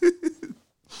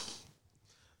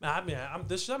 Nah, I mean, I'm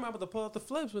about to pull out the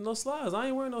flips with no slides. I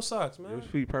ain't wearing no socks, man. Your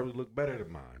feet probably look better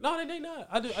than mine. No, they not.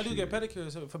 I do get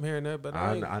pedicures from here and there, but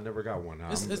I never got one.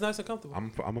 it's nice and comfortable.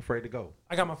 I'm afraid to go.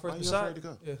 I got my Why first you shot. afraid to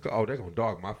go? Yeah. Oh, they're gonna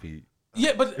dog my feet.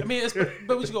 Yeah, but I mean,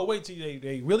 but we should go wait till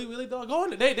they really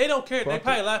doggone it. They don't care. They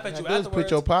probably laugh at you Just afterwards.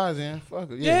 put your pies in.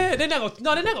 Fuck it. Yeah, they're not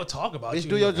gonna talk about Bitch,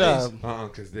 you. do your job.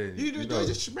 Because then You know do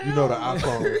the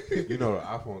iPhone. You know the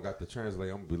iPhone got the translate.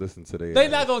 I'm gonna be listening to They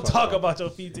not gonna talk about your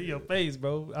feet to your face,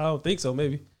 bro. I don't think so.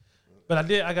 Maybe, but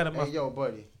I got Hey, yo,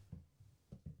 buddy.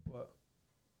 What?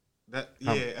 That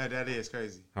is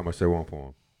crazy. How much they want for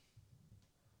them?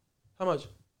 How much?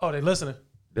 Oh, they listening.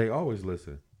 They always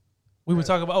listen. We were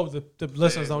talking about the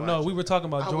listeners don't know. We were talking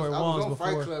about Jordan Wands before.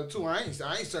 Fight Club too. I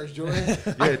ain't search Jordan.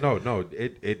 Yeah, no,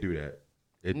 it do that.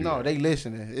 It do that. They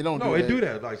listening. It don't. No, do it that. do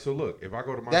that. Like, so look, if I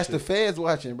go to my That's shit, the feds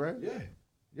watching, bro.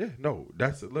 Yeah, no,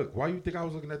 that's it. Look, why you think I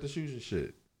was looking at the shoes and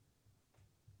shit?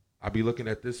 I be looking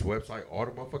at this website all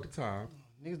the motherfucking time.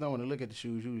 Niggas don't want to look at the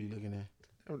shoes you be looking at.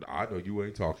 I know you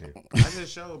ain't talking. I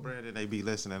just showed Brandon they be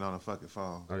listening on a fucking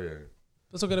phone. Oh yeah,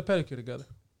 Let's go get a pedicure together.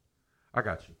 I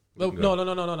got you. No. We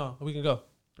can go.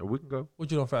 We can go. What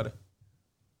you doing Friday?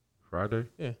 Friday?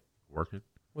 Yeah. Working.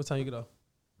 What time you get off?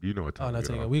 You know what time? Oh, not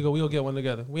taking. We go get one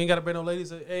together. We ain't gotta bring no ladies.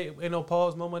 Hey, ain't no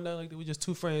pause moment, nothing like that. We just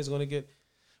two friends gonna get.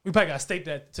 We probably gotta state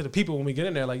that to the people when we get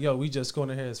in there. Like, yo, we just going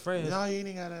in here as friends. No, you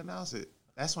ain't gotta announce it.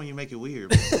 That's when you make it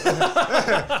weird.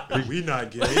 We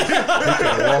not gay. He could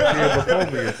have walked in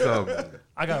before me or something.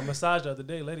 I got a massage the other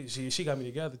day, lady. She got me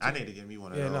together. Too. I need to get me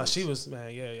one of Yeah, those. no, she was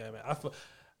man. Yeah, man.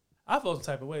 I felt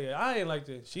some type of way. I ain't like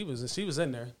that. She was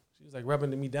in there. She was like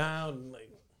rubbing me down and like.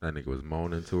 That nigga was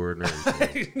moaning to her and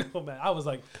everything. No man, I was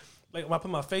like when I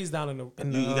put my face down in the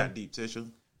You got deep tissue.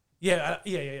 Yeah.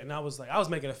 And I was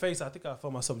making a face. I think I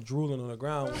felt myself drooling on the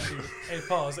ground. Hey,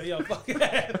 pause. Hey, yo, fuck it.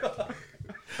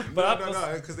 But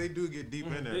No, because they do get deep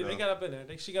in there. They got up in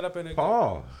there. She got up in there.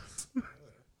 Paul.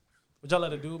 Would y'all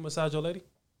let her do massage your lady?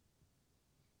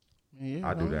 Yeah,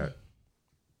 I do that.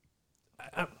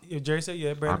 Jerry said,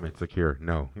 yeah, Brandon. I'm insecure.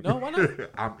 No. No, why not?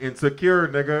 I'm insecure,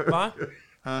 nigga. Fine.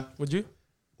 Huh? Would you?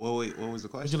 Well, wait, what was the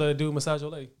Would question? you let her do massage your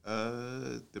lady?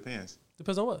 Depends.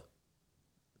 Depends on what.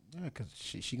 Yeah, cause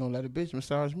she gonna let a bitch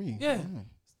massage me.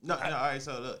 No, all right.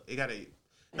 So look, it gotta.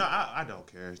 No, I don't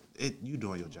care. You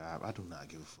doing your job. I do not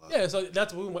give a fuck. Yeah, so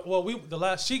that's what we went.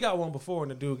 Well, she got one before,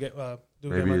 and the dude get my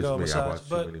Maybe it's girl me. I massage. watch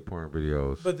too many porn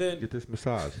videos. But then get this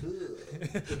massage.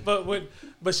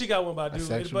 but she got one by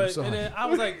dude. And then I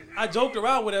was like, I joked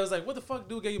around with it. I was like, what the fuck,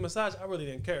 dude gave you a massage? I really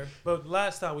didn't care. But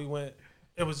last time we went,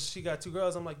 she got two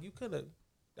girls. I'm like, you could have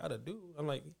got a dude. I'm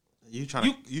like, you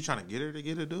trying to get her to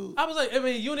get a dude? I was like, I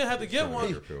mean, you didn't have to get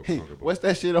one. What's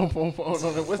that shit on phone?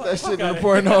 What's that shit in the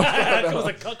porno? It was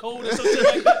a cuckold or some shit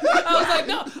like that. I was like,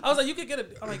 no. I was like, you could get a.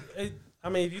 I'm like, I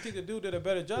mean, if you think the dude did a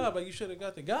better job, like you should have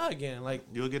got the guy again. Like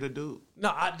you'll get a dude.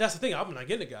 No, that's the thing. I'm not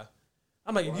getting the guy.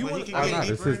 I'm like, if you want,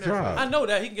 it's his job. I know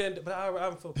that he can get, in, but I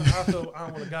feel I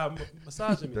don't want a guy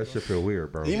massaging me. That shit feel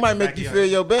weird, bro. He might make you feel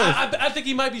your best. I think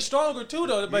he might be stronger too,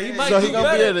 though. But he might. So do he gonna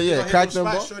better. be able to crack them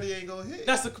balls. Shorty ain't gonna hit.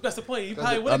 That's the point. He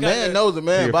probably would a have got man that. knows a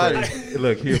man body.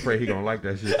 Look, he afraid he gonna like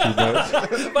that shit too much.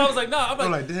 But I was like, no.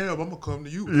 I'm like, damn, I'm gonna come to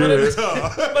you. But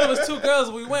it was two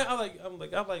girls. We went. I'm like,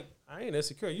 I ain't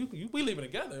insecure. We leaving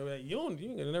together. Like, you ain't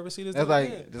gonna never see this. That's like,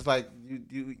 again. Just like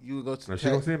you go to. No, she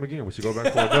gonna see him again when she go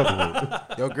back for another one.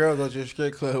 Your girl go to a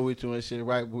strip club with you and shit,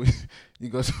 right? But you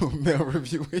go to a male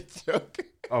review with your.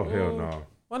 Oh hell no.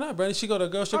 Why not, Brandon? She go to a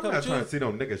girl strip I'm club not with you. trying to see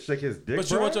no nigga shake his dick. But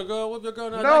bro. you want your girl? What your girl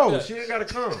not No, like that? she ain't gotta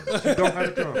come. She don't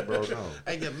have to come, bro. No.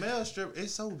 Hey, the male strip,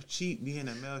 it's so cheap being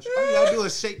a male strip. All y'all do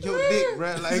is shake your dick,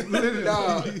 bro. Like,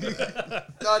 No,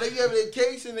 they have their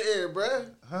cakes in the air, bro.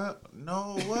 Huh?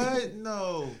 No, what?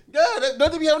 No. Yeah,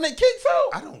 don't they be having their cakes out?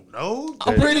 I don't know.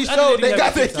 I'm pretty sure they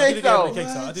got their cakes out.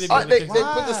 They They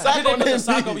put the sock on their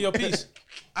sock over your piece.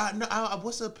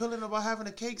 What's appealing about having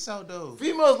the cakes out though?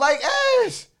 Females like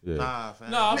ass. Yeah. Nah,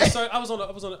 fam. No, I'm sorry. I was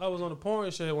on the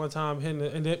porn shit one time,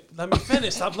 and let me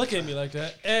finish. Stop looking at me like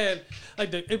that. And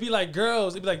like it'd be like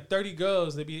girls, it'd be like 30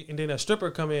 girls. And then a stripper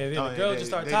come in, and then the girl just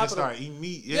start topping them. eating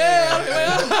meat. Yeah.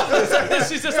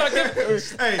 She just start getting.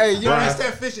 Hey, you Brian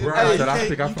said fishing. Brian said, I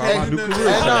think I found my new career.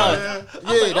 Yeah,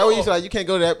 that what you said. Like, you can't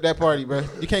go to that party, bro.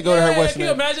 You can't go to her Western. Can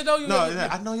you imagine though? No,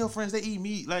 I know your friends. They eat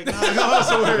meat. Like, I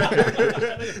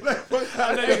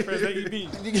know your friends they eat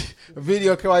meat. A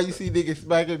video call, you see niggas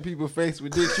smacking people's face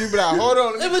with this. You be like, hold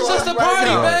on. It was just a party,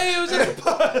 man. It was just a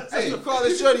party. Hey, you call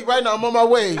this shorty right now. I'm on my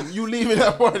way. You leaving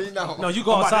that party now? No, you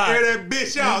go I'm about to outside. air that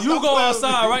bitch out. You go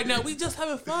outside right now. We just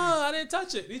having fun. I didn't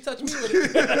touch it. He touched me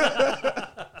with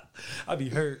it. I'd be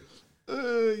hurt.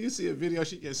 You see a video,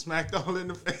 she gets smacked all in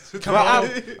the face. Bro,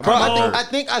 I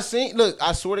think I seen. Look,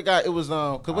 I swear to God, it was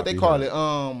cause what they call it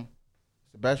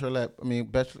bachelorette. I mean,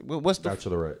 what's the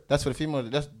Bachelorette? That's for the female.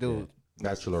 That's dude.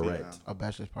 Bachelorette. A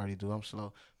bachelor's party, dude. I'm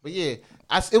slow, but yeah,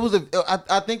 I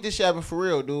think this shit happened for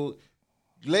real, dude.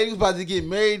 lady was about to get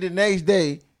married the next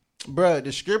day. Bruh,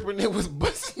 the stripper nigga was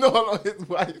busting all on his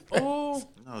wife. Oh.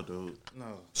 No, dude.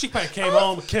 No. She probably came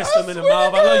home and kissed him in the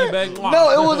mouth. I love you, baby.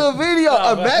 No, it was a video.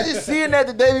 Imagine seeing that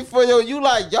the day before, you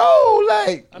like,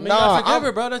 I mean, I forgive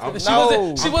her,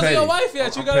 bro. She wasn't your wife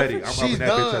yet. You got I'm she's that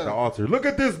done. bitch at the altar. Look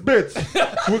at this bitch.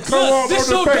 With come on This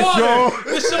the your face, daughter. y'all.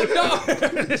 This your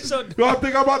daughter. This your daughter. Y'all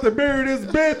think I'm about to marry this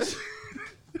bitch?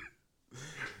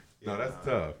 No, that's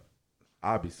tough.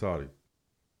 I'll be sorry.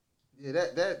 Yeah,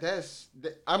 that's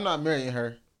I'm not marrying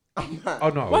her. I'm not. Oh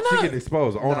no, Why she not? getting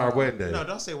exposed on our wedding day. No,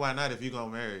 don't say why not if you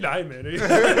gonna marry. Nah, I ain't married.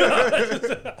 I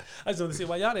just want to see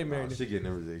why y'all ain't married. She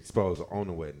getting exposed on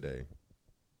the wedding day.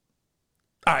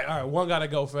 All right. One gotta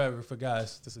go forever for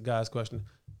guys. This is a guy's question.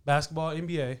 Basketball,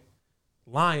 NBA,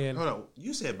 Lion. Hold on.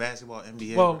 You said basketball,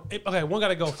 NBA. Well, okay, one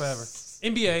gotta go forever.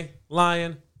 NBA,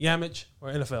 Lion, Yamich, or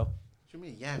NFL. What you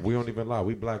mean? Yeah. We don't even lie.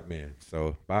 We black men.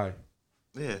 So bye.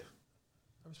 yeah.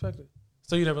 I respect it.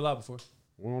 So you never lied before?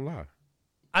 We don't lie.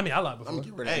 I mean, I lied before. I'm gonna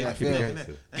get rid Hey, of keep it that.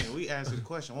 gangster. hey, we answered the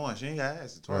question once. You ain't gotta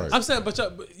ask it twice. Right. I'm saying, but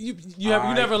you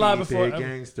never lied before. Keep it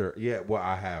gangster. Yeah, well,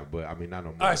 I have, but I mean, not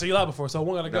no more. All right, so you lied before. So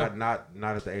one gotta go. Not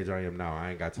at the age I am now.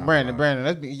 I ain't got time.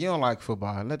 Brandon, you don't like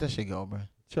football. Let that shit go, bro.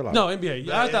 Chill out. No, NBA.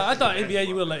 I thought NBA.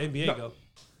 You would let NBA go.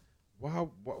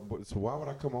 So why would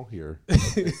I come on here and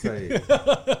say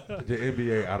the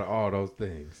NBA out of all those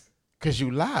things? Cause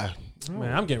you lied.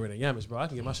 Man, I'm getting rid of Yamich, bro. I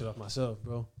can get my shit off myself,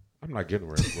 bro. I'm not getting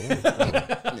rid of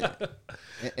it.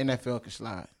 Yeah. NFL can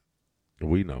slide.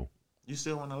 We know. You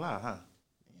still want to lie, huh?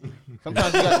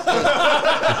 Sometimes you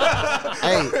got.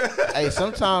 hey,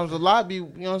 sometimes a lie be, you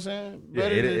know what I'm saying,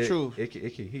 better than the truth.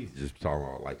 He's just talking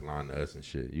about like lying to us and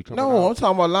shit. You coming No, I'm out?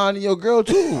 talking about lying to your girl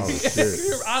too. Oh, shit.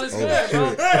 You're honest, Oh, man,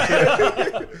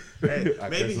 bro. Hey, I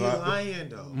maybe guess he's not. lying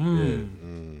though.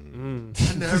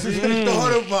 Mm. I never even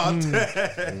thought about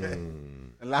that.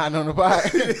 Lying on the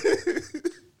bike.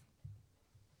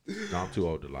 No, I'm too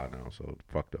old to lie now, so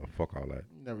fuck all that.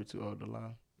 Never too old to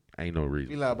lie. Ain't no We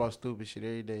reason. lie about stupid shit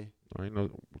every day. Ain't no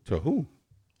to who?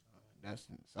 That's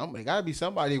somebody. Gotta be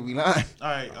somebody we lying. All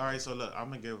right. So look, I'm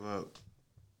gonna give up.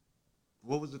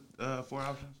 What was the 4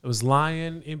 options? It was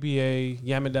Lion, NBA,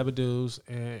 Yamin Dabadoos,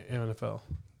 and NFL.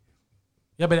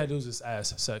 Yabba Dabadoos is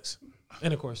ass, sex,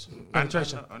 intercourse,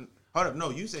 penetration. Hold up, no,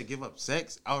 you said give up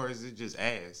sex, or is it just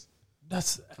ass?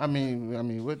 That's I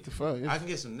mean, what the fuck? It's I can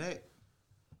get some neck.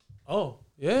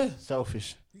 yeah,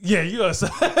 selfish. yeah. You are.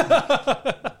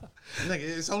 Nigga,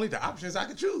 it's only the options I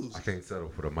can choose. I can't settle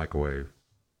for the microwave.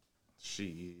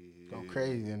 Shit. Go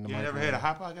crazy in the You never microwave. had a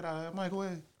hot pocket out of that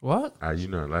microwave? What? You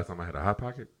know, last time I had a hot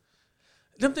pocket.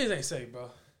 Them things ain't safe, bro.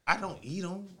 I don't eat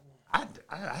them.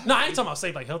 No, I ain't talking about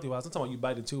safe like healthy wise. I'm talking about you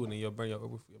bite it too and then you'll burn your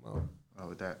roof of your mouth. Oh,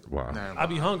 with that. Wow. Never I mind.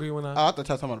 be hungry when Oh, I thought you were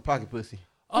talking about the pocket pussy.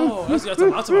 Oh, that's what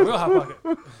I'm talking about.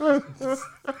 Real hot pocket.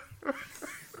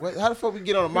 What, how the fuck we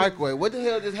get on the microwave? What the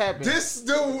hell just happened? This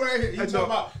dude right here, you talking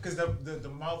about, because the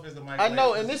mouth is the I microwave.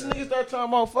 know, and this nigga start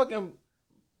talking about fucking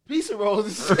pizza rolls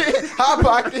and shit, hot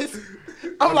pockets.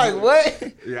 I'm like,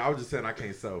 what? Yeah, I was just saying I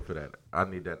can't settle for that. I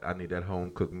need that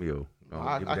home cooked meal.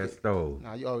 I Give me that can- stove.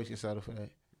 Nah, you always can settle for that.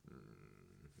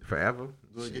 Forever?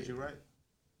 Do it get you right?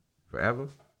 Forever?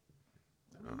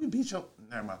 You beat your...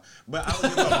 Never mind. But I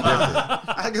would give up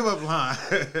line. I give up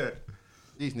line.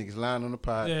 These niggas lying on the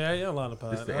pod. Yeah, I'm lying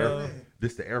about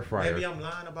This the air fryer. Maybe I'm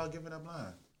lying about giving up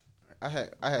line.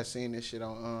 I had seen this shit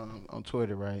on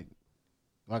Twitter, right?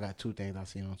 Well, I got two things I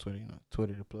seen on Twitter,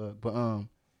 Twitter the plug. But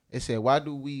it said, why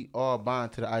do we all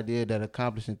bond to the idea that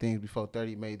accomplishing things before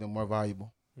 30 made them more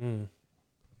valuable?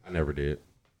 I never did.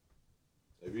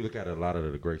 If you look at a lot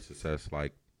of the great success,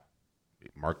 like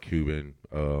Mark Cuban,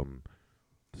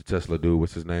 the Tesla dude,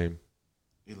 what's his name?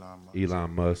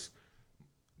 Elon Musk,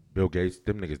 Bill Gates,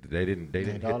 them niggas, they didn't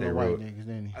hit their road. Niggas,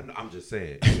 didn't he? I'm just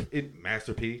saying,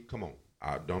 Master P, come on.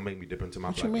 Don't make me dip into my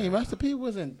What black you mean? bag. Master P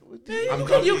wasn't.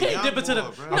 You can't dip into the.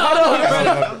 Hey,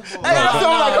 I'm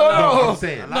No, I'm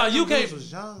saying. No, you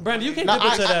can't. Brandon, you can't dip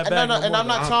into that bag. and I'm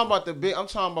not talking about the big. I'm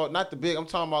talking about not the big. I'm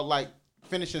talking about like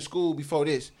finishing school before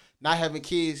this, not having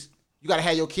kids. You gotta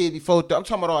have your kids before. I'm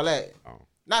talking about all that. Oh.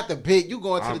 Not the big. You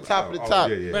going to the top of the top.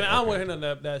 Yeah, yeah, Brandon, I don't okay. want to hear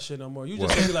none of that shit no more. You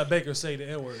just said you let Baker say the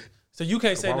N word, so you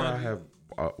can't say Why would I nothing. have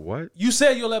what? You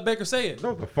said you'll let Baker say it.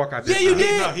 No, the fuck I did. Yeah, you not.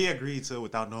 did. No, he agreed to it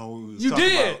without knowing what we was You talking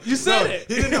did. about. You said No, it.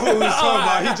 He didn't know what we was talking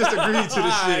about. He Alright. just agreed to the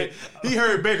Alright. shit. He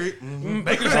heard Baker.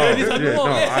 Baker Oh, said it. He's like, yeah, "Come no,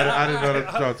 on, yeah." I didn't know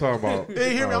that's what y'all talking about. He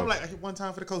didn't hear me. I'm like, one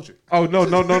time for the culture. Oh no!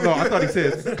 I thought he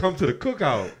said come to the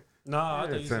cookout. Nah, I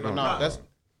think you said No, No,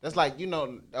 that's like you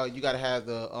gotta have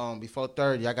the before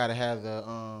 30. I gotta have the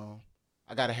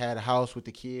I gotta have the house with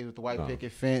the kids with the white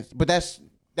picket fence. But that's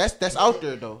out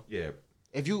there though. Yeah,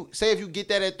 If you get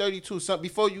that at 32,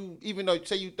 before you even though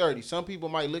say you 30, some people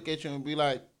might look at you and be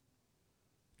like,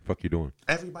 "Fuck you doing?"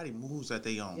 Everybody moves at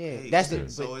their own pace.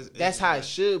 That's how it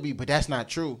should be, but that's not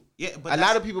true. Yeah, but a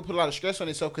lot of people put a lot of stress on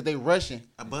themselves because they rushing.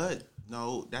 But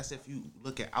no, that's if you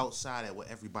look at outside at what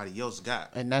everybody else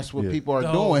got, and that's what people are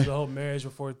doing. The whole marriage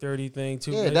before 30 thing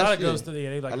too. Yeah, a lot of girls today,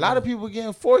 they like a lot of people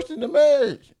getting forced into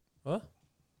marriage. What?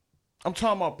 I'm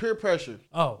talking about peer pressure.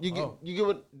 You get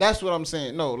what? That's what I'm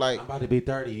saying. No, like I'm about to be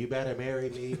 30. You better marry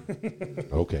me.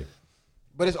 Okay.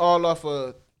 But it's all off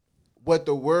of what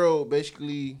the world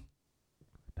basically.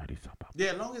 30 something.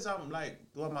 Yeah, as long as I'm like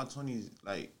throughout my 20s,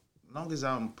 like as long as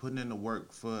I'm putting in the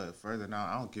work for further now,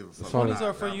 I don't give a fuck. 20s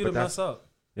are for you to mess up.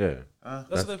 Yeah.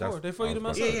 That's what they're for. They're for you to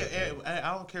mess up. Yeah.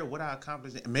 I don't care what I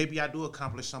accomplish. Maybe I do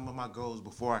accomplish some of my goals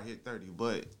before I hit 30,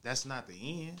 but that's not the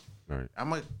end. Right. I'm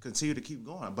going to continue to keep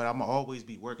going, but I'm going to always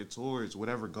be working towards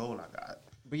whatever goal I got.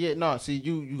 But yeah, no, see,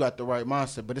 you got the right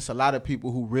mindset, but it's a lot of people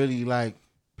who really like,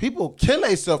 people kill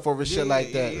themselves over shit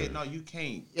like that. Yeah, no, you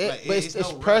can't. But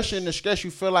it's pressure and the stress.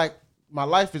 You feel like my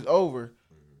life is over.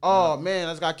 Oh, man,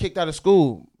 I just got kicked out of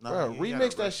school. Bro,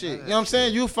 remix that shit. You know what I'm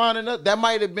saying? You finding up. That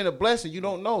might have been a blessing. You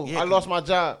don't know. I lost my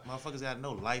job. Motherfuckers got to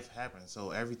know life happens,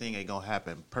 so everything ain't going to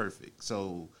happen perfect.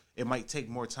 So it might take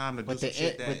more time to do some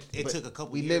shit that it took a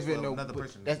couple years for another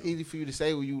person. That's easy for you to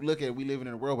say when you look at it. We live in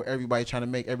a world where everybody trying to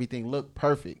make everything look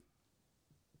perfect.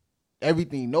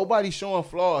 Everything. Nobody's showing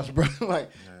flaws, bro.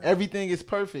 Everything is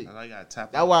perfect.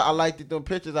 That's why I liked them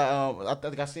pictures. I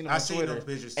think I seen them on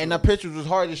Twitter. And the pictures was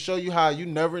hard to show you how you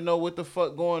never know what the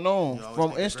fuck going on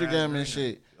from Instagram and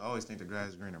shit. I always think the grass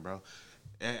is greener, bro.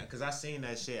 Because I seen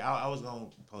that shit. I was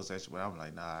going to post that shit, but I'm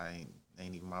like, nah, I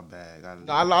ain't even my bag.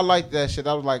 I like that shit.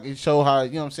 I was like, it showed how,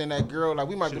 you know what I'm saying, that girl, like,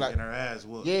 we might be like, her ass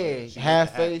whooped. Yeah,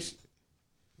 half-faced.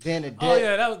 Then the debt. Oh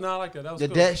yeah, that was not like that. That was the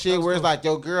cool. debt shit where it's like,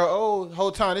 yo, girl,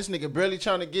 whole time this nigga barely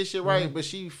trying to get shit right, but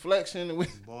she flexing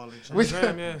with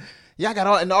yeah, I got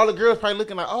all the girls probably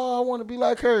looking like, oh, I want to be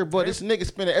like her, but this nigga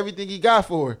spending everything he got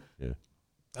for her. Yeah,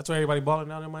 that's why everybody balling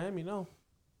down in Miami. No,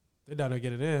 they down there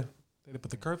get it in. They put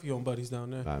the curfew on buddies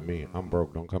down there. Not me. I'm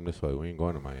broke. Don't come this way. We ain't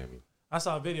going to Miami. I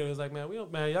saw a video. It was like, man,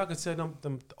 y'all can send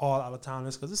them all out of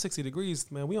towners because it's 60 degrees,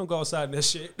 man. We don't go outside in this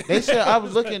shit. They said I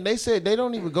was looking. They said they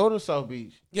don't even go to South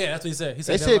Beach. Yeah, that's what he said.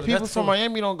 They said people from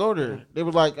Miami don't go there. They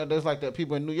was like, there's like that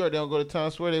people in New York. They don't go to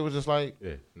Times Square. They was just like,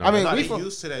 yeah. No, I mean, we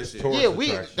used to that shit.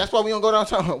 Yeah, that's why we don't go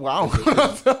downtown. Well, I don't go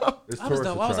downtown.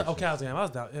 I was like, okay, I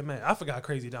was down. Yeah, man, I forgot how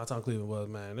crazy downtown Cleveland was,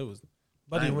 man. It was.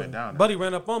 Buddy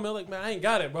ran up on me. I'm like, man, I ain't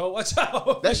got it, bro. Watch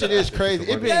out. That shit is crazy.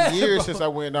 It's been years since I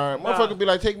went down there. Motherfucker be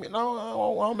like, take me. No,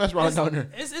 I don't mess around down there.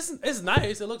 It's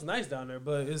nice. It looks nice down there,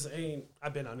 but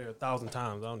I've been down there 1,000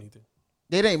 times. I don't need to.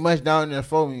 There ain't much down there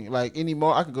for me. Like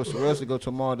anymore, I could go somewhere else to go to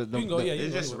a mall. You can go,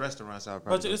 it's just restaurants.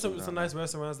 But it's some nice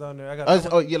restaurants down there.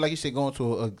 Yeah, like you said, going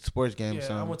to a sports game.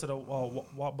 Yeah, I went to the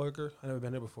Wahlburger. I never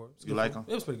been there before. You like them?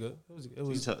 It was pretty good. It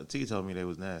was. T told me they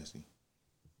was nasty.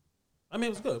 I mean,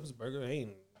 it was good. It was a burger.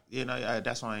 Yeah, no,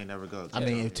 that's why I ain't never go. I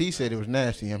mean, if T said it was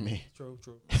nasty, I mean. True.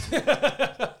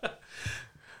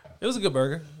 It was a good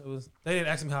burger. They didn't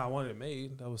ask me how I wanted it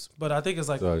made. But I think it's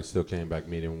like. So it still came back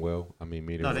medium well. I mean,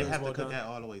 medium. No, they have to cook that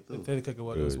all the way through. They cook it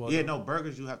well. Yeah, no,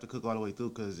 burgers you have to cook all the way through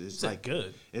because it's like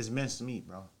good. It's minced meat,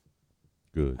 bro.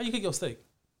 Good. How you cook your steak?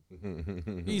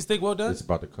 You eat steak well done? It's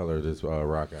about the color of this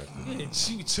rock ass. Yeah,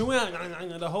 chewing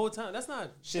the whole time. That's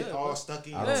not shit good, all bro. stuck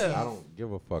in. I don't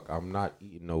give a fuck. I'm not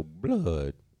eating no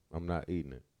blood. I'm not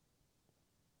eating it.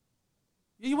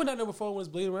 You went down there before when it was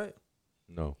bleeding, right?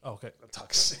 No. Oh, okay. I'm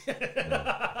talking shit. No.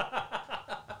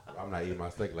 I'm not eating my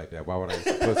steak like that. Why would I eat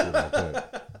some pussy like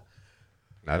that?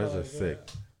 Now this is sick.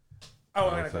 Oh,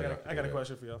 I got a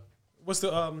question for y'all. What's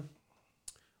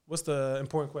the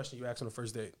important question you ask on the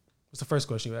first date? What's the first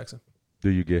question you ask him? Do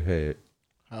you get head?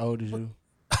 How old is you?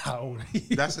 How old are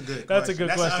you? That's a good question. That's a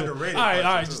good question. An underrated all right.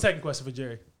 question, Just second question for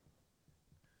Jerry.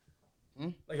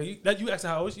 Like you asking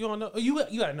how old she? You don't know. You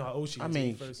gotta know how old she is. I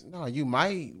mean, first. No, you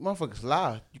might. Motherfuckers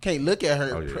lie. You can't look at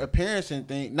her appearance and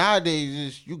think.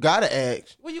 Nowadays, you gotta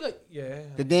ask. Well, you got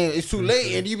Cause then it's too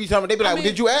late, and you be talking. They be like,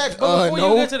 "Did you ask?" Before no.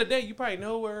 you get to the date, you probably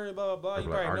know her. Blah blah. You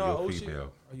probably know how old she is. Are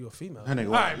you a female? All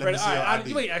right, brother. All right,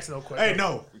 you ain't asking no question. Hey,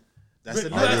 no. That's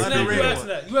you asked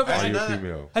that. You ever? Are you a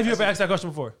female? Have you ever asked that question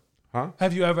before? Huh?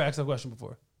 Have you ever asked that question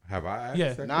before? Have I asked?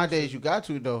 Yeah. Nowadays, you got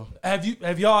to though. Have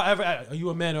y'all ever? Are you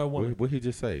a man or a woman? What he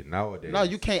just say? Nowadays. No,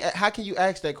 you can't. How can you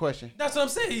ask that question? That's what I'm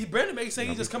saying. Brandon makes saying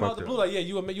he just come out the blue like, yeah,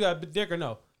 you have a dick or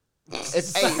no? Hey,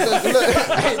 look.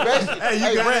 Hey,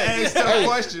 you gotta ask some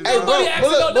questions. Hey,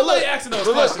 nobody asking those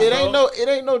questions. It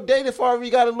ain't no date if I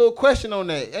already got a little question on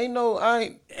that. I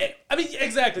mean,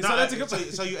 exactly. So that's a good point.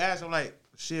 So you ask him like,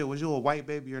 shit, was you a white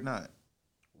baby or not?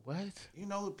 What? You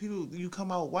know, people, you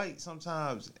come out white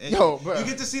sometimes. And Yo, bro. you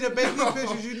get to see the baby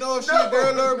pictures. You know if she a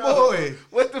girl or a boy.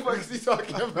 What the fuck is he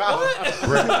talking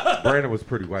about? Brandon was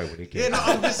pretty white when he came. Yeah, no,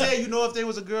 I'm just saying, you know if they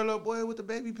was a girl or a boy with the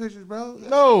baby pictures, bro.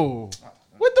 No.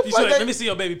 What the fuck? Let me see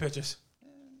your baby pictures.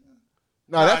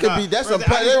 No, that could be. That's a.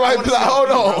 They might be like, hold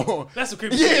on. That's a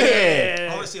creepy. Yeah.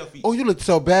 I want to see her feet. Oh, you look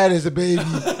so bad as a baby.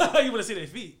 You want to see their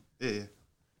feet? Yeah.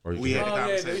 Or you We can, had the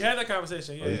conversation. we had that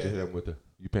conversation. or you can hit him with the.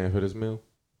 You paying for this meal?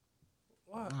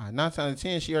 Why? 9 times out of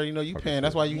 10, she already know you paying.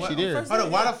 That's why she there. Hold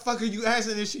on, why the fuck are you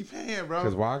asking if she paying, bro?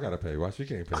 Because why I gotta pay? Why she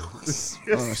can't pay?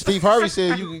 Steve Harvey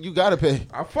said you gotta pay.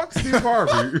 I fuck Steve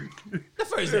Harvey. The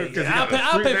first day. Because you I'll got pay a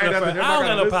for the street first. name I after don't him, got I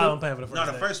no gotta problem paying for the first. No,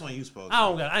 the day. first one you supposed to.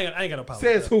 I ain't got no problem.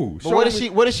 Says who? But what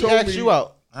did she ask you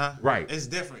out? Huh? Right. It's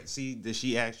different. See, did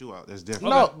she ask you out? That's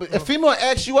different. No, but a female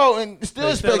asks you out and still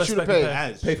They still expects you to expect you pay. to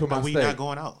Yes, Pay for my but we steak. not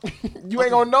going out. You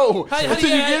ain't gonna know How until do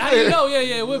you you get how do you there. know?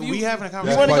 Yeah. What We having a You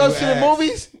conversation. want to why go you to the ask.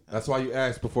 movies? That's why you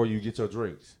ask before you get your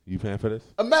drinks. You paying for this?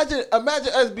 Imagine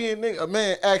us being a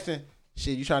man asking,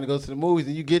 shit, you trying to go to the movies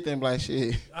and you get them like,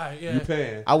 shit, All right, yeah. You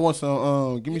paying? I want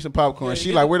some, give me some popcorn. Yeah, She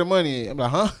get like, the- where the money at? I'm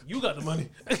like, huh? You got the money.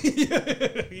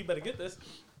 You better get this.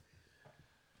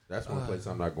 That's one place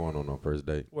I'm not going on first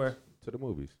date. Where? To the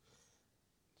movies.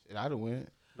 Shit, I done went.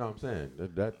 No, I'm saying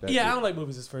that Yeah, I don't like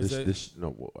movies this first day.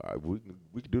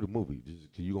 we can do the movie.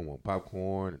 You gonna want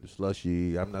popcorn and the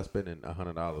slushy. I'm not spending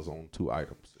 $100 on 2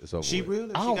 items. It's over. She with. real?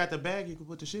 If I she don't- got the bag, you can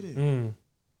put the shit in.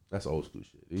 That's old school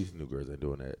shit. These new girls ain't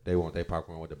doing that. They want their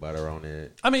popcorn with the butter on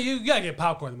it. I mean, you gotta get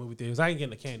popcorn in the movie theaters. I ain't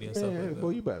getting the candy and stuff. Yeah, Like boy,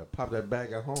 that. you better pop that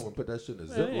bag at home and put that shit in a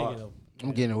Yeah, I ain't Ziploc. getting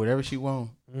I'm getting her whatever she want.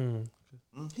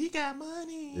 He got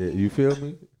money. Yeah, you feel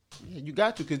me? Yeah, you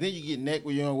got to, because then you get neck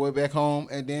when you're on the way back home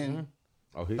and then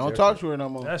Oh, he don't talk to her no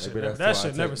more. That shit, Maybe that's that why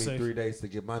shit it never take me safe. 3 days to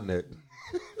get my neck.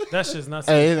 That shit's not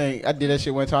safe. Hey, it ain't. I did that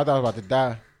shit one time. I thought I was about to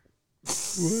die.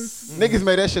 Niggas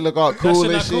made that shit look all cool shit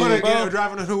and not shit. cool, Get bro. her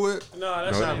driving on the whip. No,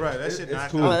 that's No, not it right. Right, that shit It's not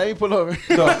cool. I'm like, let me pull over.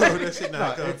 No, that shit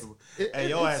not No, comfortable. Hey,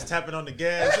 your ass tapping on the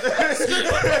gas.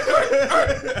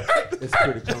 It's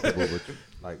pretty comfortable, but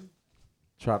like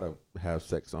try to have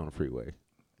sex on the freeway,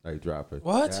 like drop it.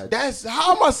 What? That's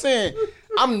how am I saying?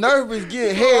 I'm nervous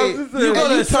getting head. just You saying.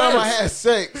 go You to time I sex. had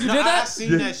sex. You No, did I that?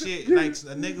 seen that shit. Like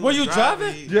a nigga Were was you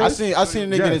driving? I seen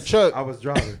a nigga in the truck. I was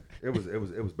driving. It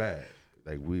was bad.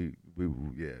 Like we it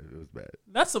was bad.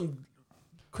 That's some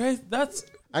crazy. That's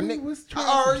was trying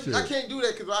I already, some I shit. can't do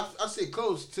that because I sit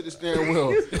close to the steering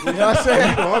wheel. You know what I'm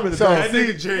saying? I'm in the So- back That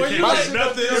seat. nigga drink. Were you My like,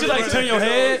 shit- did you like turn your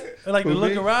head and like to Who,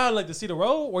 look me? around, like to see the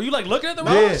road? Were you like looking at the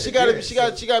road? Yeah. She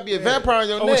gotta be a vampire on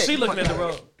your Or neck. was she looking at the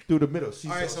road? Through the middle. She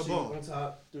All right, saw- so she boom. on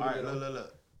top. Through All the right, middle.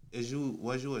 look.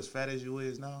 Was you as fat as you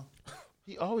is now?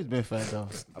 He always been fat though.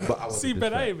 But I wasn't See, this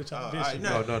but I fat. ain't even trying to all bitch right, you.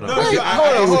 No. Wait, I hold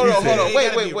get on. what he said. Wait, It wait,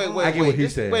 gotta wait, be wait, wrong. wait. I get what he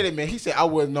This- said. Wait a minute. He said I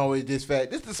wasn't always this fat.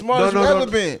 This the smartest you ever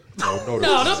been. No,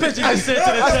 No, them pictures you sent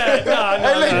to the chat.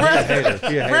 Hey, look, No.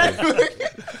 Brad. He a hater.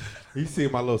 Brad, He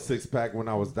seen my little 6-pack when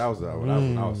I was when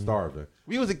I was starving.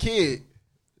 we was a kid.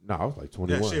 No, I was like Yeah,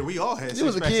 21. shit, we all had. You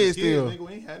was a six-packs kid as kids, still. Nigga,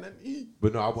 we ain't had nothing to eat.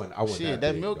 But no, I wasn't Shit,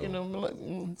 that big, milk though. in them.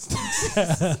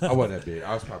 I wasn't that big.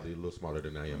 I was probably a little smaller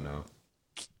than I am now.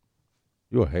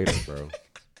 You a hater, bro.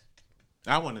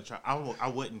 I want to try. I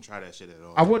wouldn't try that shit at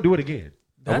all. I wouldn't do it again.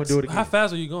 I wouldn't do it again. How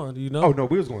fast are you going? Do you know? Oh no,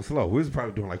 we was going slow. We was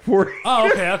probably doing like 40. Oh,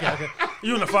 okay.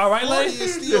 You in the far right lane?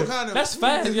 It's still kind of. That's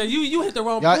fast. Yeah, you hit the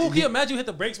wrong. Y'all- Can you imagine you hit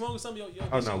the brakes wrong or something? Yo,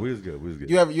 Oh no, we was good. We was good.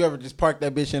 You ever just park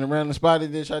that bitch in a random spot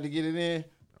and then try to get it in?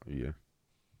 Yeah.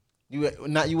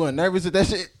 You weren't nervous at that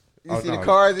shit? You Oh, see no. the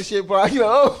cars and shit, bro. You like,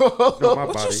 oh. No, my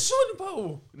What body. you shooting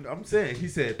for? I'm saying he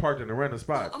said parked in a random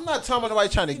spot. I'm not talking about nobody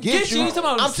trying to get you. You talking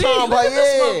about I'm see, talking look about at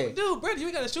this yeah. smoke. Dude, Brady, you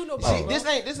ain't gotta shoot nobody. See,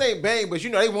 bro. this ain't bang, but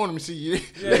you know they want them to see you.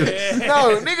 Yeah.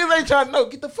 No, niggas ain't trying to know.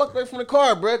 Get the fuck away from the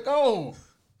car, bro. Go on.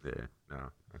 Yeah, no.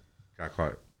 Got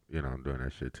caught, doing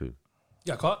that shit too.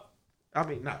 Got caught? I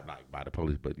mean, not like by the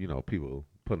police, but people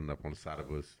putting up on the side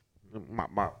of us.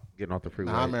 My getting off the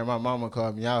freeway. Nah, I remember my mama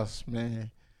called me out, man.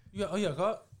 You got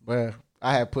caught? But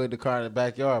I had put the car in the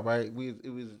backyard, right? It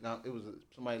was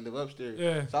somebody live upstairs.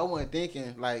 Yeah. So I wasn't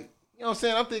thinking like, you know what I'm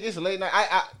saying? I'm thinking it's a late night.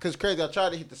 Cause crazy, I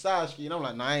tried to hit the side street, and I'm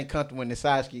like, nah, I ain't comfortable in the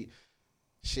side street.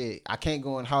 Shit, I can't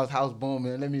go in house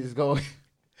booming. Let me just go.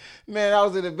 Man, I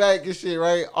was in the back and shit,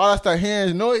 right? All I start hearing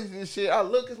is noise and shit. I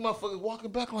look, this motherfucker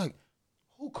walking back like,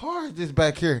 who car is this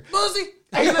back here? Buzzy.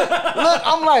 Hey, look,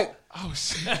 I'm like, oh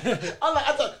shit.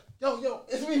 I thought, yo,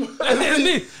 it's me.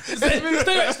 It's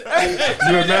me.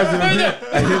 You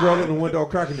imagine him rolling the window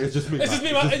cracking. It's just me. It's just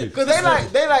me. Cause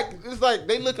it's like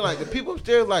they looking like the people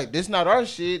upstairs like this not our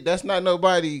shit. That's not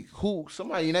nobody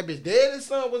somebody in that bitch dead or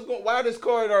something. Why this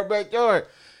car in our backyard?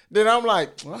 Then I'm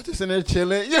like, well, I'm just in there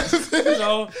chilling. You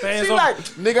know, fans she like,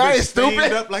 nigga, I ain't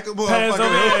stupid. Up like a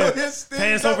motherfucker.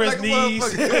 Pants over his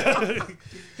knees.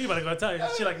 He about to go tell you.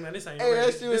 She like, man, this ain't Hey, real.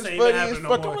 that shit was This ain't funny even as happening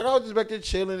fuck. no I'm like, more. I was just back there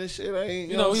chilling and shit. I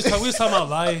ain't, You know, we was talking about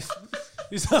life.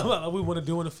 We was talking about what we want to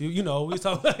do in a few. You know, we was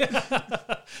talking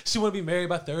about she want to be married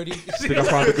by 30. I think I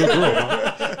found a good girl,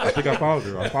 man. I think I found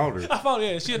her. I found her.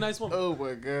 Yeah, she a nice woman. Oh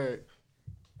my god.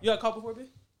 You got caught before, B?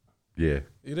 Yeah.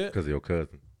 You did? Because of your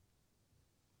cousin.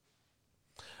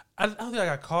 I don't think I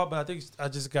got caught, but I think I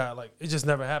just got like it just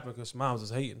never happened because mom was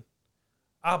just hating.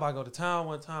 I about to go to town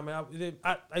one time, and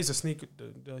I used to sneak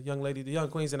the young lady, the young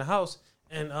queens in the house,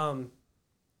 and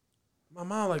my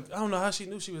mom like I don't know how she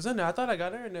knew she was in there. I thought I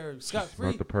got her in there scot free.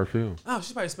 Not the perfume. Oh,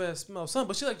 she probably smelled something,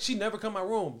 but she never come in my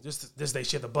room. Just this day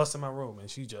she had to bust in my room, and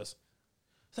she just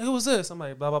like, who was this? I'm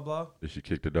like, blah blah blah. Did she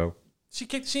kick the door? She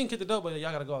didn't kick the door, but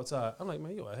y'all gotta go outside. I'm like,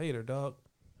 man, you a hater, dog.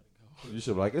 You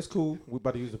should be like, it's cool. We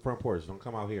about to use the front porch. Don't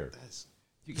come out here.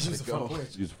 You can use the front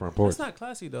porch. Use the front porch. It's not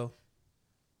classy though.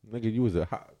 Nigga, if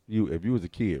you was a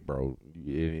kid, bro,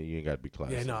 you ain't got to be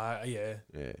classy. Yeah, no, yeah.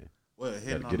 Yeah. What,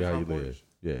 hitting on Get the how you front porch? live.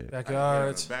 Yeah.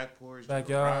 Backyards. Back porch.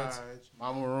 Backyards. garage.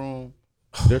 Mama room.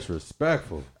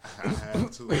 Disrespectful. I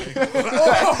had to.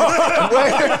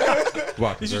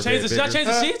 Why, Did you change the? Did y'all change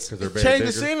the sheets? Change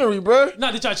the scenery, bro.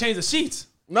 No, did y'all change the sheets?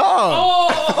 No.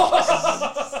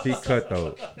 Oh! He cut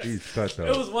though. He's cut though.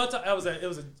 It was one time.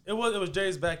 It was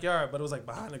Jay's backyard, but it was like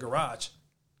behind the garage.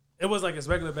 It was like his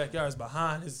regular backyard. It's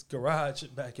behind his garage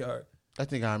backyard. I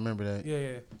think I remember that.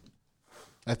 Yeah.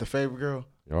 That's the favorite girl.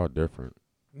 Y'all different.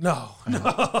 No.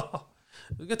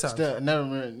 Good time. Still,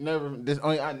 never. This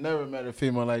only I never met a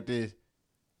female like this.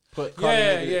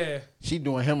 Yeah. She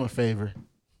doing him a favor.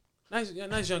 Nice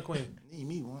young queen. Need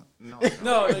me one. No.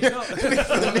 No.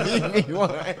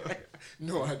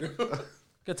 No, I do.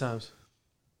 Good times.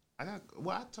 I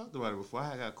talked about it before.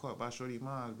 I got caught by Shorty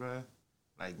Moms, bro.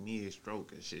 Like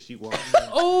mid-stroke and shit. She walked in.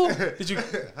 Oh, did you?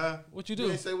 Huh? What you You do?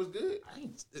 didn't say it was good.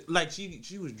 Like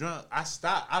she was drunk. I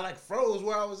stopped. I like froze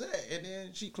where I was at, and then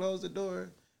she closed the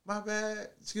door. My bad.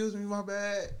 Excuse me. My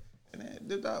bad. And then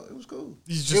dipped out. It was cool.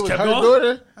 You just It was kept her going.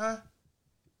 daughter. Huh?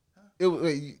 It was.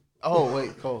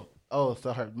 Wait, Cole. Oh,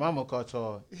 so her mama caught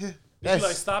y'all. Yeah. Did you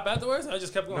like stop afterwards? I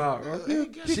just kept going.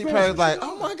 She probably was like,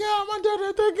 "Oh my god, my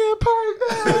daughter thinking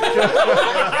party."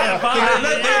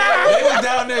 They was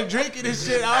down there drinking and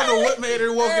shit. I don't know what made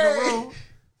her walk in the room.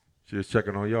 She was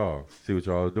checking on y'all, see what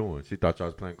y'all was doing. She thought y'all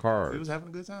was playing cards. We was having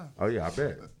a good time. Oh yeah, I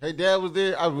bet. Her dad was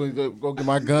there. I was gonna go get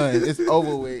my gun. It's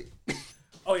over with.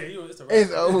 Oh yeah, it's a wrap.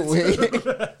 It's over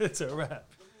with. It's a wrap.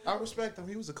 I respect him.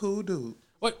 He was a cool dude.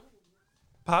 What?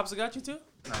 Pops got you too?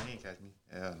 Nah, he ain't catch me.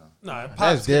 Hell no. Nah, Pops.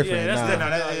 That's different. Yeah, that's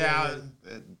Nah.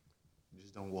 different.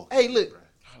 Just don't walk. Hey, look. bro.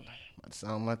 I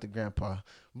sound like the grandpa,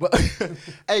 but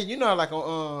hey, you know, like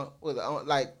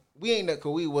like we ain't that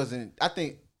cause we wasn't. I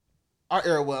think our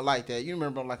era wasn't like that. You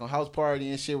remember like on house party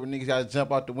and shit where niggas gotta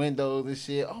jump out the windows and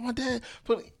shit. Oh my dad,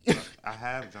 I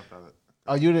have jumped out.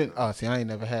 Oh, you didn't? Oh, see, I ain't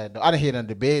never had. I done hid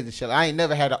under beds and shit. I ain't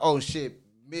never had a shit.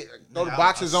 Throw the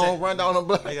boxes on, run down the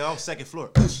block. Nigga, on second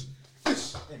floor.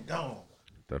 And gone.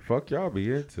 The fuck y'all be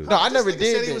into? No, I never This nigga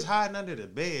did said he that. was hiding under the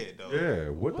bed though. Yeah,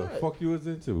 what the fuck you was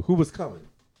into? Who was coming?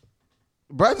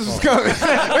 Brothers was coming.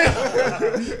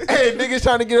 Hey, niggas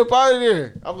trying to get up out of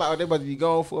there. I'm like, oh, they about to be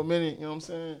gone for a minute. You know what I'm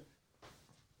saying?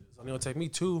 It's only gonna take me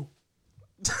 2.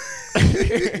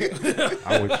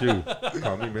 I'm with you.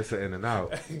 Call me Mr. In and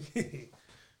Out.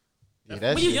 Yeah,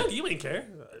 that When you shit. young, you ain't care.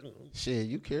 Shit,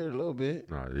 you cared a little bit.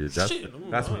 No, yeah, that's Shit,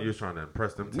 when you was trying to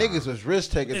impress them. Niggas was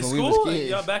risk takers In when we was school, kids.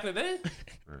 y'all back in the day.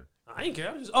 I ain't care.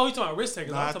 I was just, you talking about risk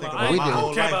takers? Nah, I'm I talking think about. about my I whole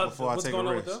don't care life about before I what's take going a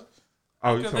on with risk. them.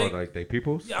 Oh, you Okay, talking they- like they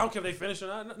peoples? Yeah, I don't care if they finish or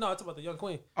not. No, I'm talking about the young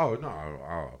queen. Oh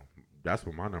no, that's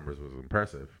when my numbers was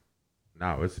impressive.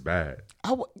 Now it's bad.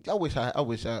 I wish I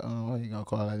what you gonna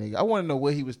call that nigga? I want to know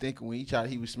what he was thinking when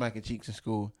he was smacking cheeks in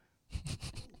school.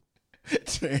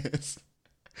 Chance.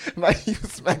 Like he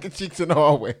was smacking cheeks in the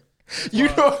hallway. You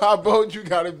know how bold you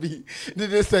gotta be to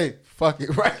just say, fuck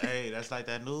it, right? Hey, that's like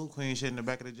that new queen shit in the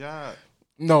back of the job.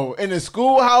 No, in the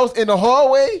schoolhouse, in the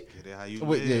hallway. Get it how you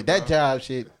Wait, live, yeah, that bro. job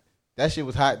shit, that shit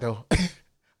was hot though.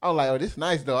 I'm like, oh, this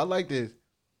nice though. I like this.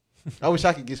 I wish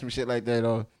I could get some shit like that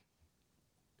though.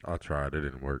 I tried. It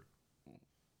didn't work.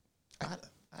 I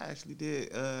actually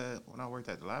did when I worked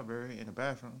at the library in the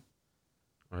bathroom.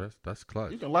 Oh, that's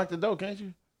clutch. You can lock the door, can't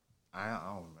you? I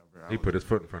don't remember. He put his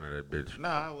foot in front of that bitch.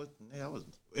 Nah,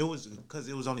 it was because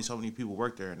it was only so many people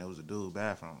worked there, and there was a dude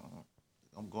bathroom.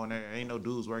 I'm going there. Ain't no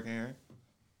dudes working here.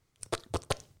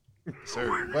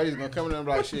 Sir, Buddy's gonna come in and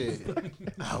be like, shit.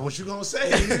 what you gonna say?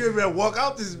 You better walk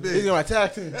out this bitch. He's gonna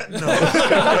attack him.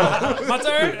 My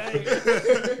turn.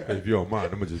 Hey, if you don't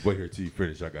mind, I'm gonna just wait here till you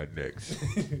finish. I got next.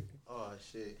 Oh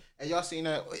shit! And y'all seen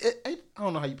that? I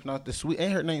don't know how you pronounce the sweet.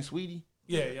 Ain't her name Sweetie?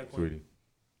 Yeah. Sweetie.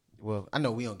 Well, I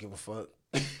know we don't give a fuck.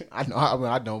 I know. I mean,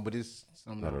 I don't, but it's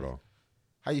something. Not at all.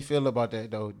 How you feel about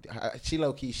that though? She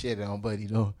low key shit on Buddy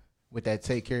though with that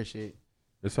take care shit.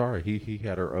 It's all right. He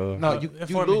had her. No,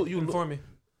 you inform me.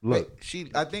 Look,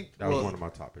 I think that was one of my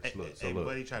topics. Look,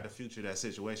 Everybody tried to future that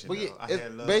situation. But yeah, I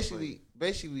had love,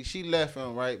 basically, she left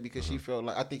him right because she felt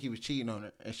like I think he was cheating on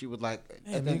her, and she was like, at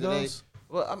the end of the day,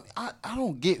 well, I mean, I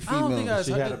don't get females.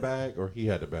 She had a bag, or he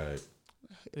had a bag.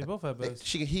 They both had bags.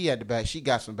 He had the bag. She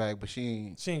got some bag, but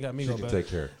she ain't got me She no can bag. take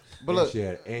care. But look,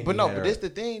 but this the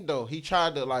thing though. He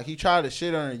tried to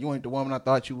shit on her. You ain't the woman I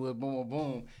thought you would. Boom, boom,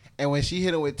 boom. And when she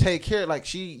hit him with take care,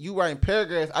 like you writing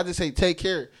paragraphs, I just say take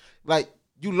care. Like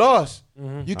you lost.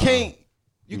 Mm-hmm.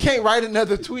 You can't write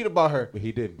another tweet about her. But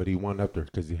he didn't. But he won up there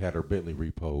because he had her Bentley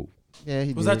repoed. Yeah,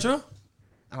 he was did. that true?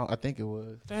 I think it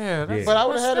was. Damn, that's, but I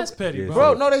would have had that's petty, bro.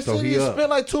 Bro, no, they said he spent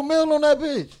like $2 million on that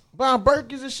bitch. Buying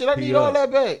Birkins and shit. I need all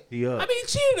that back. I mean, he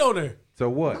cheated on her. So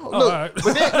what? No, look, right.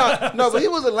 But then, but he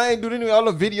was a lame dude anyway. All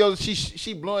the videos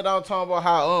she blowing down talking about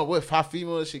how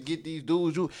females should get these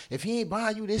dudes. If he ain't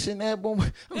buying you this and that, boom.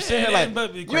 I'm saying like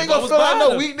you ain't gonna feel like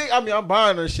no weak nigga. I mean, I'm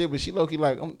buying her shit, but she low key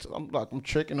like I'm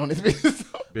tricking on this bitch.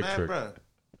 Big man, trick. bro.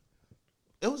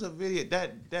 It was a video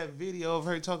that video of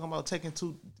her talking about getting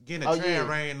a train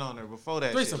rain on her before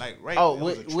that shit. Like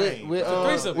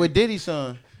with Diddy's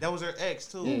son. That was her ex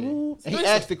too. Yeah. And he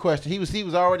asked the question. He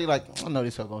was already like, I know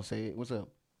this hoe gonna say it. What's up?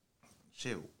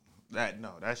 Shit, that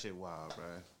shit wild, bro.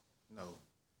 No,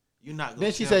 you not.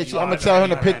 Then she said, I'm gonna tell him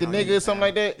to pick the nigga or something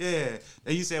like that. Yeah,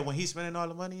 and you said when he's spending all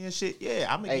the money and shit. Yeah,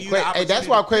 I'm gonna. Hey, that's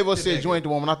why Quavo said you ain't the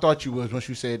woman I thought you was when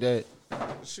you said that.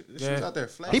 She was out there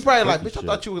flashing. He probably like, bitch, I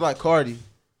thought you was like Cardi.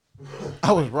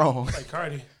 I was wrong. Like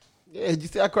Cardi. Yeah, you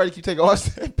see how Cardi keep taking all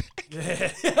that back?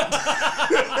 Yeah.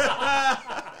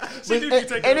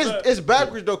 It's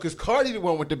backwards though, cause Cardi the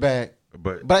one with the bag.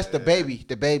 But that's the baby.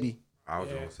 The baby. I was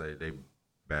gonna say they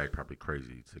bag probably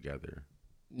crazy together.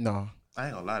 No. I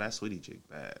ain't gonna lie, that Sweetie chick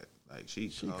bad. Like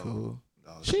she cool.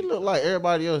 She look like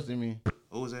everybody else to me.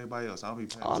 Who was everybody else? I don't be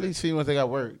paying all these females they got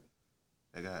work.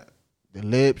 They got the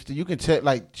lips. You can check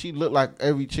like she look like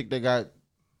every chick that got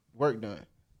work done.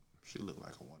 She looked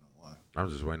like a one-on-one. I'm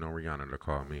just waiting on Rihanna to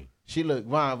call me. She looked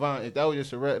Vaughn. If that was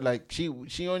just a like she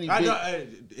only. I know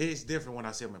it's different when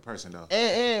I see him in person though.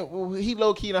 And he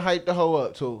low key to hype the hoe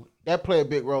up too. That play a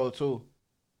big role too.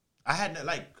 I had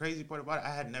like crazy part about it.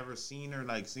 I had never seen her.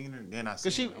 Then I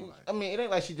seen her. I mean, it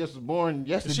ain't like she just was born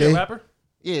yesterday. Is she a rapper?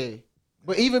 Yeah.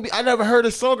 But I never heard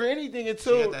a song or anything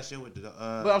until. She got that shit with the.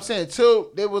 But I'm saying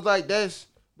too, they was like that's.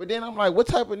 But then I'm like, what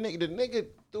type of nigga? The nigga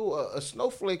threw a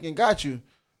snowflake and got you.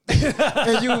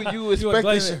 And you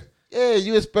expected,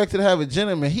 you expected to have a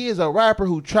gentleman. He is a rapper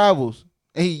who travels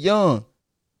and he young.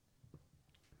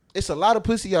 It's a lot of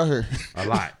pussy out here. A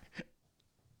lot.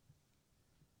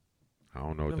 I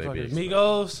don't know what they be.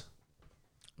 Migos.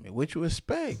 I mean, what you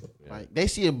expect? Yeah. Like they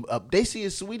see a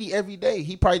Sweetie every day.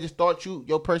 He probably just thought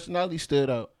your personality stood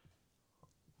out.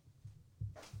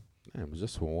 Damn, it was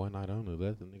just for one night only.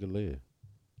 Let the nigga live.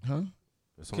 Huh?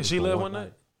 Can she live one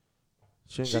night?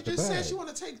 She just said she want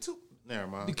to take two. Never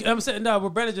mind. I'm saying no.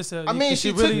 What Brandon just said. I mean,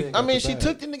 she took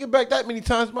the nigga back that many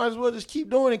times. Might as well just keep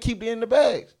doing and keep it in the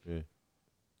bags. Yeah.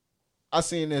 I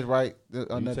seen this right.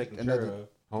 Home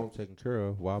taken care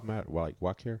of.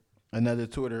 Why care? Another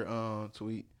Twitter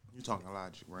tweet. You talking a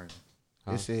lot, Brandon?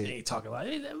 It said, "Ain't talking like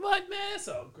what, man? It's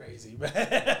so crazy, man.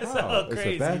 It's so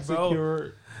crazy, bro."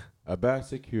 Secured, a bag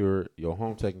secured, your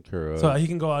home taken care of. So he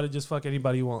can go out and just fuck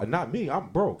anybody you want. Not me. I'm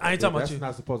broke. I ain't talking about you. That's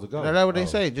not supposed to go. That's what they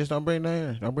say. Just don't bring no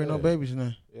hair. Don't bring no babies in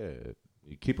there. Yeah,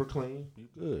 you keep her clean. You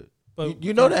good. But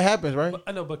you know that happens, right?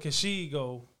 I know, but can she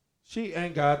go? She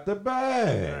ain't got the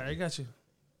bag. All right, I got you.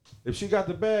 If she got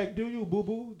the bag, do you, boo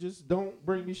boo? Just don't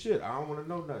bring me shit. I don't want to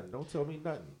know nothing. Don't tell me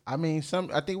nothing. I mean,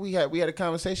 I think we had a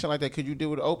conversation like that. Could you deal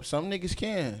with open? Some niggas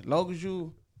can, long as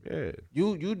you. Yeah.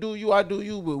 You do you, I do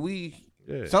you, but we.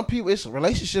 Yeah. Some people, it's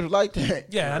relationships like that.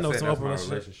 Yeah, I know some open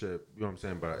relationship. You know what I'm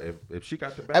saying? But if she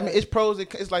got the bag, I mean, it's pros.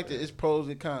 It's like it's pros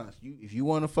and cons. If you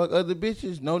want to fuck other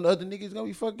bitches, no other niggas gonna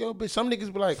be fuck your bitch. Some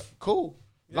niggas be like, cool.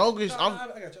 Long as I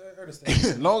got you. I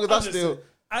understand. Long as I still.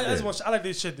 I just want. I like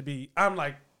this shit to be.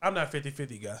 I'm not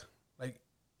 50-50 guy. Like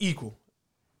equal.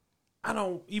 I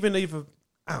don't even if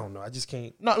I don't know. I just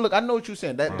can't. No, look, I know what you're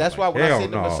saying. That's why when I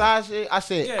said the massage shit, I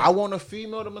said I want a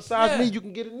female to massage me. You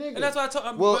can get a nigga. And that's why I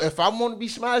told. Well, if I want to be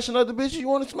smashing other bitches, you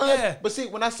want to smash. Yeah. But see,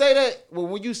 when I say that,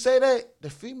 when you say that, the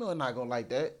female not gonna like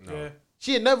that. No. Yeah.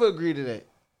 She'd never agree to that.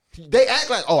 They act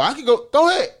like, oh, I can go. Go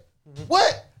ahead. Mm-hmm.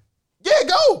 What? Yeah,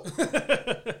 go.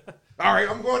 All right,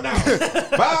 I'm going now.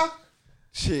 Bye.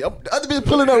 Shit, the other bitch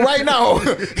pulling up right now.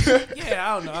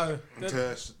 Yeah, I don't know.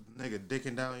 Nigga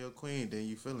dicking down your queen, then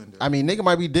you feeling that. I mean, nigga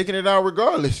might be dicking it out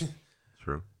regardless.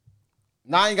 True.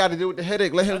 Now I ain't got to deal with the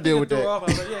headache. Let him deal with that. I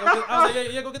was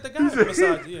like, go get the guy for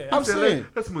massage. Yeah, I'm saying,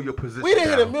 let's move your position. We didn't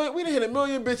hit a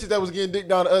million bitches that was getting dicked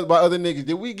down to us by other niggas.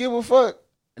 Did we give a fuck?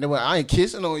 And then I ain't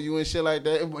kissing on you and shit like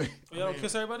that. Y'all don't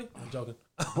kiss everybody? I'm joking.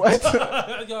 What?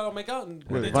 Y'all don't make out?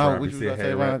 Ron, what you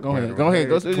say, Ron? Go ahead.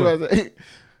 Go see what you about to say.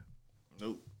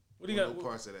 Nope. What do you got? No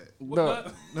parts of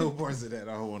that. No parts of that.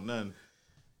 I don't want none.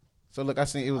 So look, I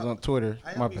seen it was on Twitter.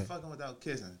 I ain't be fucking without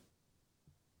kissing.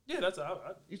 Yeah, that's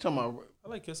you talking about? I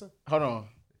like kissing. Hold on.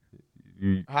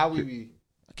 How we be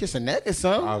kissing neck or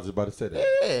something? I was about to say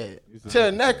that. Yeah,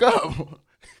 tear the neck up.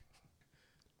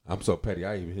 I'm so petty.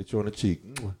 I even hit you on the cheek.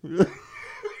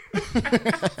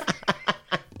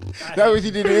 That what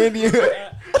you did in India?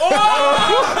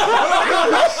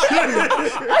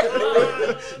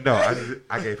 No,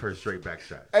 I gave her a straight back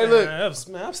shot. Hey, look,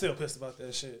 man, I'm still pissed about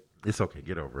that shit. It's okay.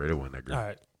 Get over it. It wasn't that good. All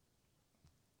right.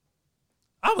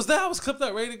 I was there. I was clipped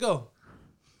up, ready to go.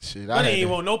 Shit, I didn't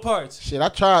even want no parts. Shit, I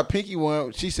tried Pinky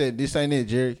one. She said, "This ain't it,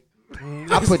 Jerry."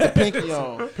 I put the Pinky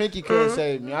on. Pinky couldn't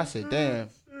save me. I said, "Damn."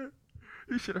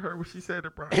 You should have heard what she said.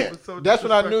 It was so that's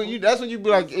when I knew you. That's when you be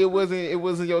like, "It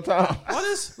wasn't your time." Why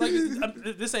this? Like,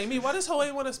 this ain't me. Why this hoe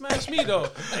ain't want to smash me though?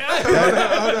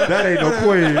 that ain't no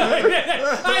queen.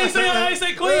 I ain't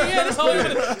say queen. Yeah, this hoe.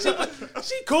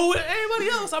 She cool with everybody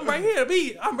else. I'm right here.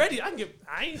 I'm ready. I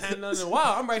ain't had nothing in a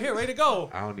while. I'm right here, ready to go.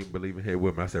 I don't even believe in head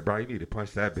women. I said, bro, you need to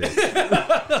punch that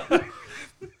bitch.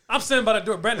 I'm sitting by the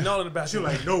door, Brandon all in the bathroom.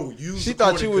 She like, no, you. She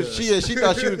thought she was. She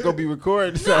thought she was gonna be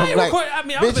recording. So I I'm like,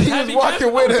 bitch, he was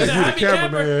walking with us. You the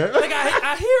cameraman. Like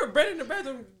I hear Brandon in the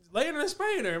bathroom laying in the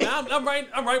spraying her. Man, I'm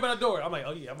right by the door. I'm like,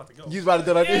 oh yeah, I'm about to go. You was about to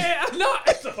do like this? Yeah, no,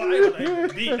 it's a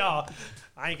fire. No,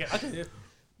 I ain't got. Okay,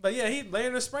 but yeah, he laying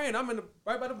in the spraying. I'm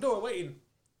right by the door waiting.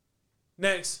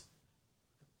 Next,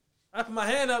 I put my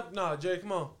hand up. Nah, Jerry,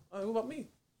 come on. What about me?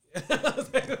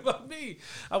 About me.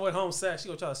 I went home sad. She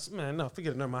gonna try to, man, no,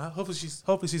 forget it. Never mind. Hopefully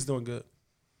she's doing good.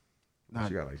 Nah,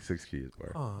 she got like 6 kids, bro.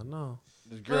 Oh no,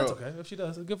 this girl. That's okay. If she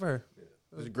does, it's good for her.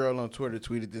 This girl on Twitter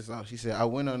tweeted this out. She said, "I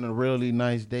went on a really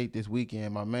nice date this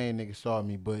weekend. My main nigga saw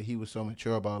me, but he was so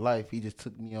mature about life. He just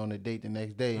took me on a date the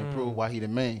next day and proved why he the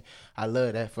man. I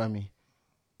love that for me."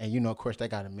 And of course, that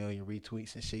got 1 million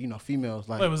retweets and shit. Females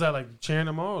like. Wait, was that like cheering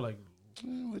them on? Or like,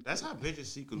 that's how bitches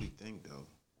secretly think, though.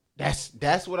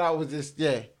 That's what I was just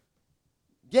yeah.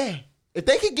 If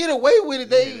they could get away with it,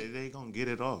 they gonna get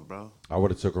it off, bro. I would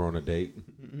have took her on a date.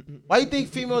 Why you think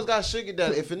females got sugar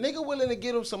daddy? If a nigga willing to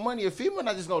give them some money, a female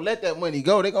not just gonna let that money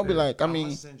go. They gonna be like, I'm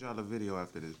gonna send y'all a video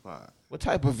after this pod. What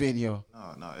type of video?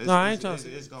 No,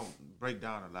 it's gonna break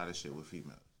down a lot of shit with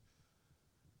females.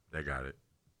 They got it.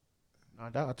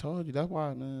 I told you that's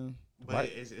why, man. But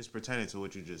it's pertaining to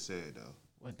what you just said, though.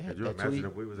 Could you imagine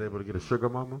if we was able to get a sugar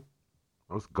mama?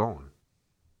 I was going.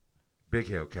 Big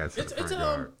Hellcats in the front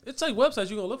yard. It's like websites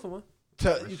you gonna look for one.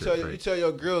 You tell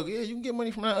your girl, yeah, you can get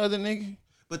money from that other nigga.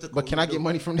 But can I get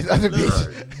money from this other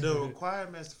bitch? The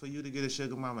requirements for you to get a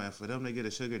sugar mama and for them to get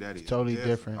a sugar daddy is totally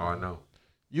different. Oh, I know.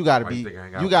 You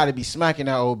gotta be smacking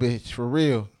that old bitch for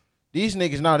real. These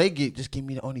niggas now just give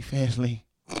me the OnlyFans link.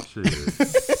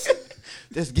 Shit.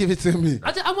 Just give it to me.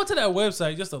 I went to that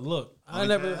website just to look. I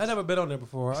never been on there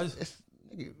before.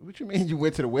 What you mean you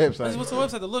went to the website? I just went to the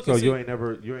website to look. So you ain't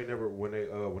never when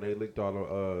they leaked all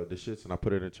the shits and I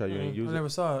put it in the chat, you ain't use it? I never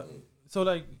saw it. So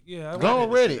like, yeah, go on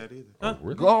Reddit. Huh?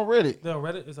 Really? Go on Reddit. No,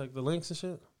 Reddit is like the links and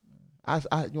shit.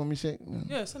 You want me to say?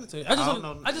 Yeah, send it to you. I just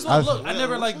want to look. I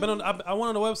never been on. I went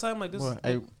on the website. I'm like this.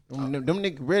 Hey, them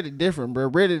niggas Reddit different, bro.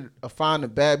 Reddit find a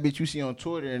bad bitch you see on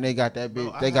Twitter and they got that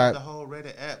bitch. They got the whole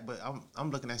Reddit app, but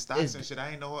I'm looking at stocks and shit. I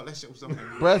ain't know all that shit was something.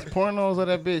 Breast pornos of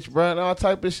that bitch, bro. All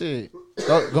type of shit.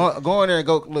 Go in there and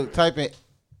go look. Type in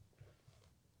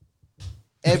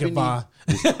Ebony.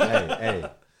 Hey.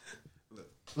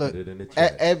 Look,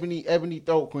 Ebony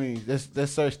Throat Queens.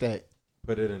 Let's search that.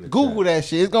 Put it in the Google chat. that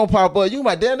shit. It's gonna pop up. You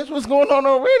my damn, this what's going on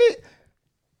Reddit?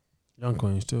 Young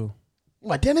Queens too. You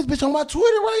my damn, this bitch on my Twitter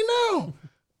right now.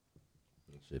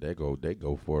 Shit, they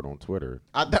go for it on Twitter.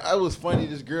 It was funny.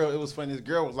 This girl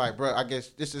was like, bro, I guess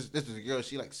this is a girl.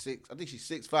 She like 6. I think she's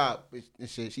 6'5" and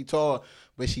shit. She tall,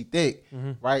 but she thick,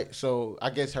 right? So I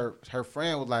guess her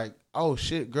friend was like, oh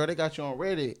shit, girl, they got you on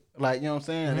Reddit, like, you know what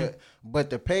I'm saying? But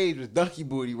the page was Ducky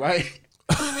Booty, right?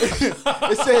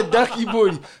 It said Ducky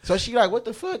Booty. So she like, what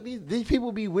the fuck? These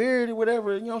people be weird or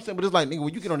whatever, you know what I'm saying? But it's like, nigga,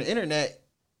 when you get on the internet,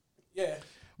 yeah.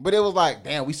 But it was like,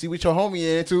 damn, we see what your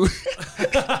homie into.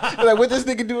 Like, what this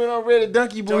nigga doing on Reddit,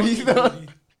 Ducky Booty?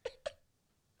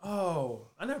 Oh,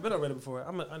 I never been on Reddit before.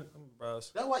 I'm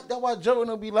browse. That's why Joe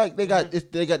and them be like,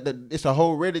 it's a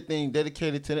whole Reddit thing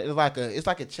dedicated to it. It's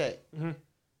like a chat. Mm-hmm.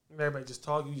 Everybody just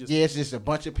talk. It's just a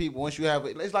bunch of people. Once you have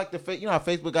it, it's like you know how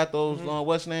Facebook got those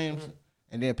what's names,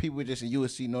 and then people just you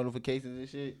would see notifications and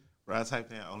shit. Bro, I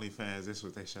typed in OnlyFans. This is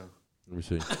what they show. Let me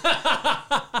see.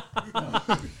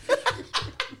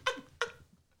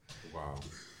 Wow.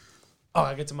 Oh,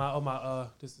 I get to my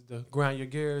this is the grind your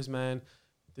gears, man.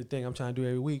 The thing I'm trying to do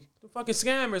every week. The fucking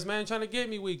scammers, man, trying to get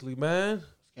me weekly, man.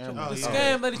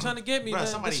 Scam lady trying to get me, bro, man.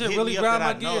 Somebody that shit hit really me up grind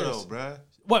that my I know, gears. though, bro.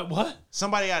 What?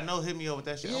 Somebody I know hit me up with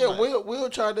that shit. Yeah, we'll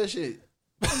try that shit.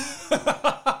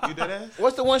 You did that?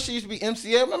 What's the one she used to be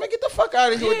MCM? Man, get the fuck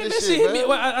out of here with this she shit, hit man. me.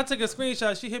 Well, I took a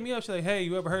screenshot. She hit me up. She's like, "Hey,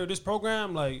 you ever heard of this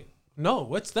program?" Like, no,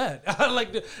 what's that? I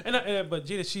like, but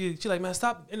Gina, she like, man,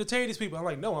 stop entertaining these people. I'm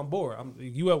like, no, I'm bored.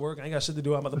 You at work. I ain't got shit to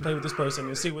do. I'm about to play with this person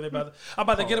and see what I'm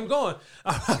about to get them going.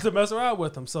 I'm about to mess around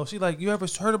with them. So she like, you ever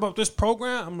heard about this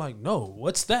program? I'm like, no,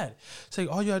 what's that? She's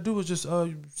like, all you gotta do is just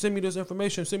send me this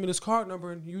information, send me this card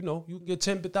number, and you can get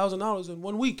 $10,000 in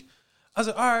 1 week. I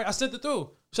said, all right, I sent it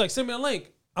through. She's like, send me a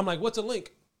link. I'm like, what's a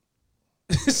link?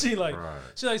 she like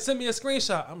send me a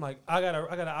screenshot. I'm like, I got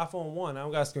an iPhone 1. I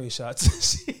don't got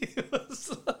screenshots. She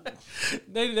was like,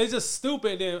 they just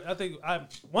stupid. Then I think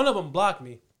one of them blocked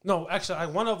me. No, actually,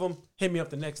 one of them hit me up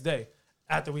the next day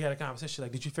after we had a conversation.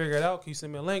 Like, did you figure it out? Can you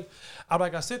send me a link? I'm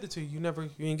like, I sent it to you. You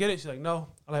didn't get it. She's like, no.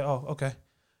 I'm like, oh, okay.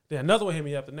 Then another one hit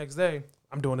me up the next day.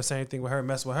 I'm doing the same thing with her,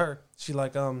 mess with her. She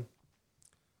like,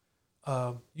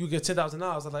 you get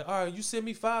 $10,000. I'm like, all right, you send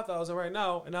me $5,000 right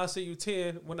now, and I'll send you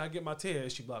 10 when I get my 10.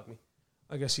 She blocked me.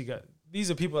 I guess she got. These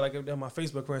are people like on my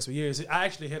Facebook friends for years. I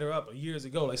actually hit her up years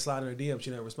ago, like sliding her DM. She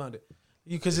never responded.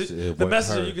 Because the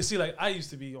messenger, you can see, like, I used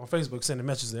to be on Facebook sending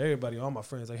messages to everybody, all my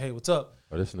friends, like, hey, what's up?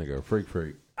 Oh, this nigga a freak.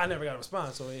 I never got a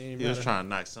response, so it ain't He was matter. trying to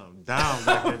knock something down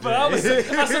back then. But I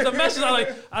sent the message,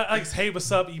 I hey,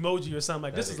 what's up, emoji or something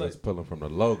like this. Is like pulling from the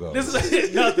logo. This is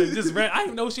like nothing. Just ran. I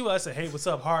didn't know she was. I said, hey, what's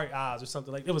up, hard eyes or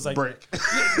something like. It was like brick.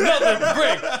 Nothing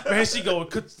brick. Man, she go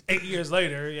 8 years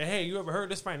later. Hey, you ever heard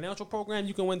of this financial program?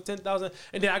 You can win $10,000.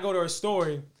 And then I go to her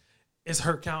story. It's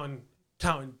her counting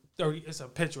 30. It's a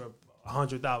picture of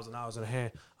 $100,000 in her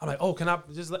hand. I'm like, oh, can I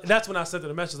just? That's when I sent her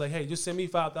the message like, hey, just send me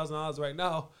 $5,000 right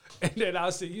now, and then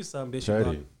I'll send you something.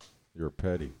 Petty. You're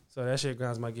petty. So that shit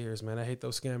grinds my gears, man. I hate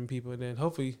those scamming people, and then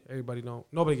hopefully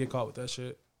nobody get caught with that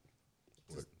shit.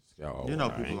 You know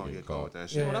people gonna get caught with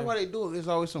that shit. Yeah, well, that's why they do it. There's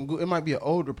always some good. It might be an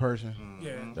older person.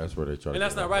 Yeah, that's where they try. And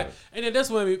that's not right. And then that's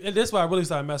why I really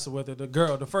started messing with it. The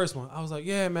girl, the first one, I was like,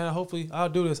 yeah, man. Hopefully, I'll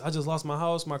do this. I just lost my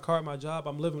house, my car, my job.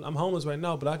 I'm homeless right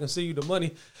now, but I can send you the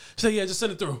money. She said, yeah, just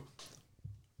send it through.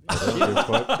 They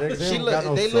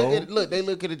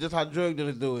look at it just how drug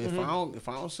dealers do it. If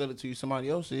I don't sell it to you, somebody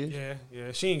else is.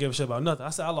 Yeah. She ain't give a shit about nothing. I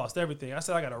said I lost everything. I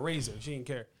said I got a razor. She didn't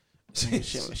care.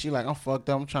 She like, I'm fucked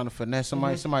up. I'm trying to finesse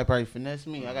somebody. Somebody probably finesse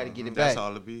me. I got to get it back. That's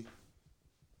all it be.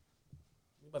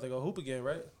 We about to go hoop again,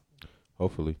 right?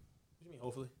 Hopefully. What you mean,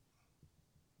 hopefully?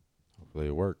 Hopefully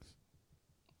it works.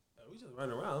 We just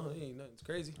running around. It ain't nothing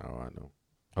crazy. Oh, I know.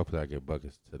 Hopefully I get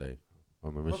buckets today.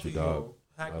 I'm going to miss you, dog.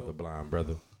 The blind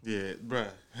brother. Yeah, bruh.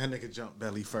 That nigga jump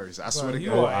belly first. I swear to you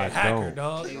God. are a hacker,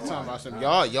 dog. You talking about some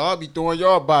y'all be throwing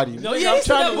y'all body. No, yeah, I'm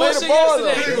trying to lay the ball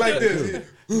up. Like this.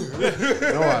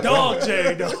 Dog,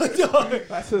 Jay,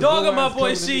 dog of my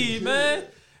boy Sheed, man.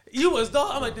 You was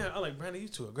dog. I'm like, damn. I'm like, Brandon, you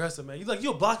too aggressive, man. You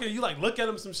blocking. You like look at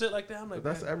him some shit like that. I'm like,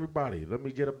 that's everybody. Let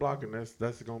me get a block, and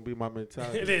that's gonna be my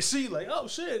mentality. And then she like, oh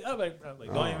shit. I'm like,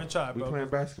 don't even try, bro. We playing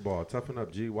basketball. Toughen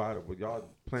up, G. Why y'all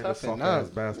playing this Toughen soft up. ass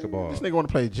basketball? This nigga want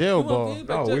to play jail ball.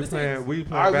 No, we playing we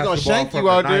basketball gonna shank from you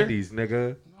out the there. 90s,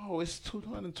 nigga. No, it's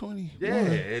 220. Yeah,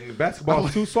 and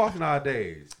basketball's too soft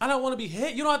nowadays. I don't want to be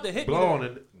hit. You don't have to hit Blow me. on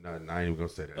it. No, I ain't even gonna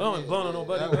say that. I don't want to blow on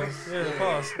nobody. Yeah,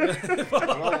 pause. Blow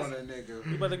on that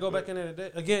nigga. You better go back in there today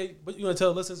again. But you gonna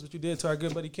tell listeners what you did to our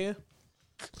good buddy Ken?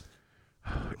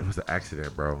 It was an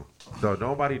accident, bro. So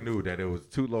nobody knew that it was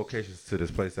 2 locations to this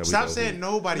place that we Stop saying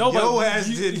nobody. Your ass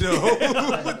did know.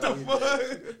 What the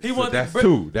fuck? He wanted. That's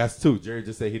 2. That's 2. Jerry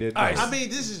just said he didn't know. I mean,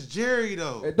 this is Jerry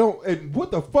though. And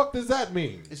what the fuck does that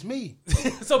mean? It's me.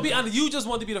 So be honest, you just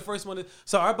wanted to be the first one.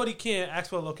 So our buddy Ken asked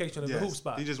for a location of the hoop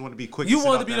spot. He just wanted to be quick. You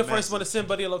wanted to be the first one to send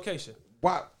buddy a location.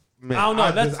 Why? Man, I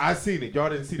don't know. I seen it. Y'all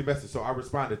didn't see the message, so I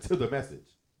responded to the message.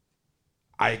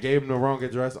 I gave him the wrong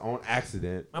address on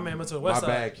accident. My man went to the west side.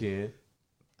 My bad, Ken.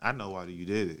 I know why you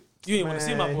did it. You didn't want to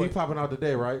see my boy. He popping out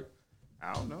today, right?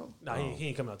 I don't know. Nah, he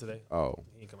ain't coming out today. Oh.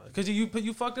 He ain't coming out. Because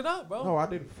you fucked it up, bro. No, I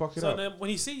didn't fuck it so up. then when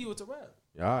he see you, it's a wrap.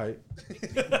 All right.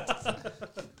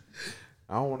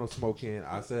 I don't want no smoke in.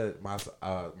 I said my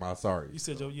sorry. You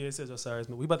said your sorry.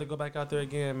 We about to go back out there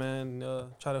again, man.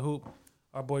 Try to hoop.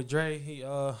 Our boy Dre, he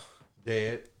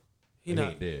dead. He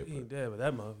ain't dead. He ain't dead, but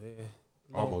that motherfucker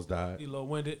almost died. He low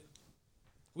winded.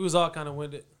 We was all kind of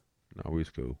winded. No, we was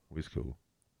cool.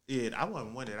 Yeah, I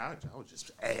wasn't winded. I was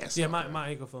just ass. Yeah, my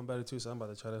ankle feeling better too, so I'm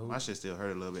about to try to hoop. My shit still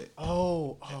hurt a little bit.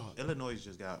 Oh. Illinois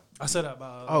just got. I said that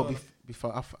about.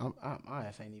 Before my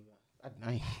ass ain't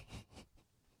even.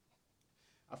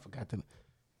 I forgot to.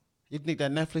 You think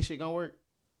that Netflix shit gonna work?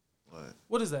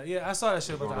 What is that? Yeah, I saw that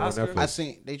shit about the Oscar. I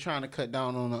seen they trying to cut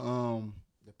down on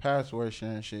the password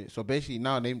sharing shit. So basically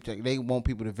now they want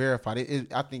people to verify.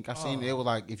 I think I seen it was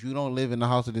like if you don't live in the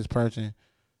house of this person,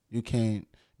 you can't.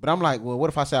 But I'm like, well, what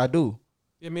if I say I do?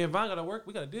 Yeah, me and Von gotta work.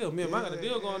 We got a deal. Me and Von got a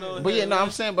deal going on. But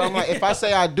I'm saying, but I'm like, if I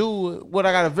say I do, what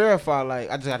I gotta verify? Like,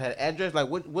 I just gotta have an address. Like,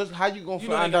 how you gonna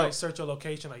find out? Like, search your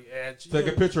location, like, take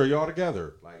a picture of y'all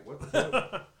together. Like, what the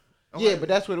fuck? Yeah, but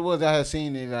that's what it was. I had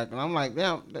seen it. Like, and I'm like,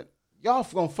 damn, y'all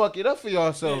gonna fuck it up for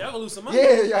y'all. So y'all gonna lose some money.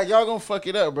 Yeah, y'all gonna fuck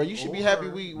it up, bro. You should be happy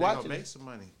we watching. Make some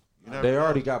money. They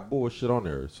already got bullshit on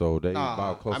there, so they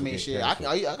about close. I mean, to shit. I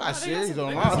got series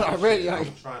on mine already.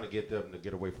 I'm trying to get them to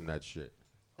get away from that shit.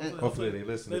 Hopefully they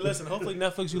listen. They listen. Hopefully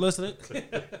Netflix, you listening.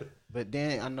 But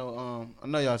then I know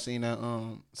y'all seen that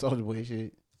Soulja Boy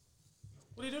shit.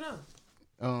 What do you do now?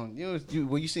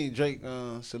 When you seen Drake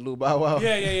salute Bow Wow.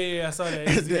 Yeah. I saw that.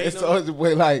 Soulja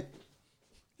Boy like.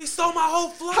 He stole my whole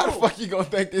flow. How the fuck you gonna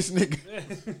thank this nigga?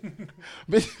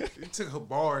 He took her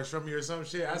bars from me or some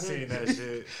shit. I seen that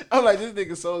shit. I'm like, this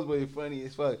nigga Soulja Boy funny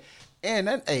as fuck. And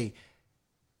that,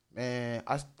 man,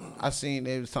 I seen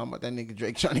they was talking about that nigga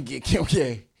Drake trying to get Kim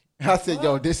K. I said,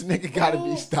 yo, this nigga gotta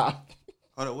be stopped.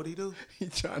 Hold on, what'd he do? He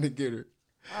trying to get her.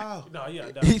 Oh. No,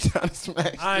 yeah. He trying to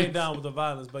smash. I ain't down with the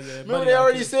violence, but yeah. Remember they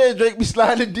already said Drake be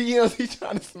sliding the DMs. He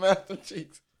trying to smash them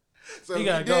cheeks. So he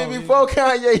did before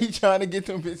Kanye. He trying to get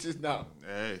them bitches now.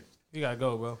 Hey, you gotta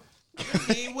go, bro.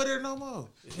 He ain't with her no more.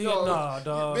 Nah,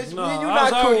 dog. Bitch, nah, you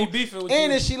not cool. Beefing with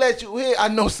and you. if she let you hit, I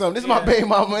know something. This is my baby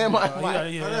mama and my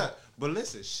wife. Yeah. But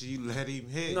listen, she let him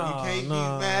hit. Nah, you can't be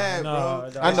mad,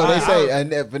 bro. I know they say,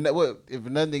 and if another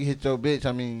nigga hit your bitch,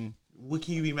 I mean, what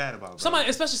can you be mad about? Bro? Somebody,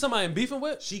 especially somebody I'm beefing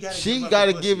with, she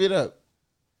gotta give it up.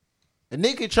 A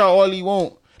nigga can try all he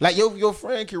want. Like your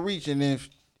friend can reach, and if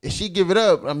she give it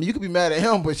up, I mean, you could be mad at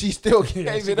him, but she still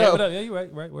gave it up. Yeah, you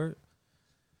right, word.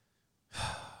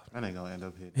 That ain't gonna end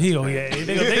up hitting.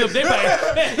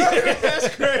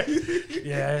 That's crazy.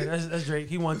 Yeah, that's Drake.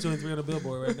 He won 2 and 3 on the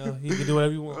Billboard right now. He can do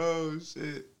whatever he wants. Oh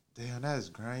shit, damn, that's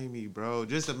grimy, bro.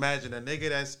 Just imagine a nigga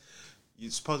that's you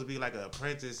supposed to be like an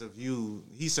apprentice of you.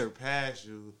 He surpassed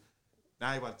you.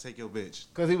 Now he about to take your bitch.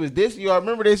 Cause he was this. I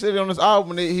remember they said on this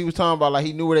album he was talking about like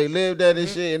he knew where they lived at and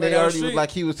shit, and they already was like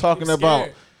he was talking about.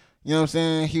 You know what I'm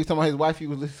saying? He was talking about his wife. He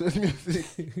was listening to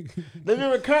music.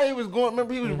 Remember Kanye was going.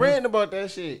 Remember he was ranting about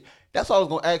that shit. That's what I was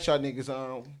gonna ask y'all niggas.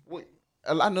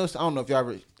 I don't know if y'all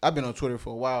ever. I've been on Twitter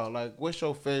for a while. Like, what's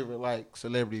your favorite like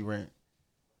celebrity rant?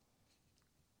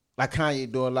 Like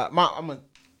Kanye doing a lot.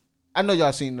 I know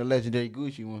y'all seen the legendary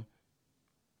Gucci one.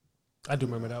 I do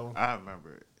remember that one. I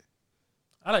remember it.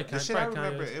 I like Kanye. The shit I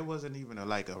remember, it wasn't even a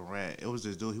rant. It was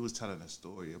this dude. He was telling a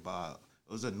story about.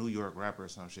 It was a New York rapper or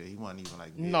some shit. He wasn't even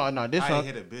like. No, this one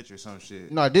hit a bitch or some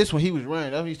shit. No, this one he was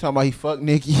running. That's what he's talking about. He fucked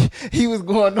Nicki. He was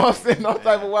going off saying all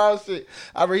type of wild shit.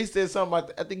 I mean, he said something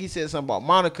about. I think he said something about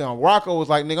Monica. And Rocco was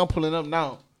like, "Nigga, I'm pulling up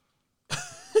now."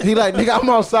 He like, "Nigga, I'm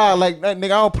outside." Like, "Nigga, I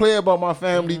don't play about my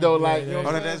family though." Like, you know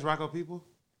what that's Rocco people.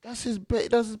 That's his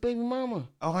baby mama.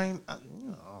 Oh, I ain't.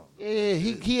 Yeah,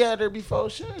 he had her before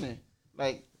Shannon.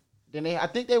 Like, then I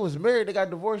think they was married. They got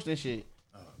divorced and shit.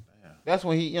 That's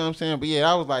when he, you know what I'm saying? But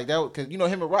yeah, I was like, that was, cause you know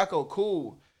him and Rocco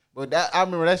cool. But that I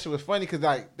remember that shit was funny cause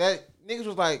like that niggas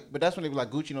was like, but that's when they was like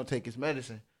Gucci don't take his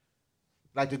medicine.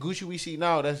 Like the Gucci we see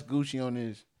now, that's Gucci on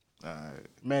his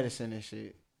medicine and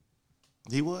shit.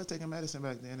 He was taking medicine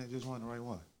back then, it just wasn't the right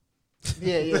one.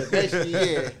 Yeah, basically,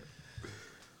 yeah.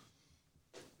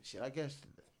 Shit, I guess.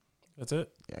 That's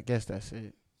it. Yeah, I guess that's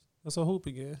it. That's a hoop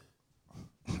again.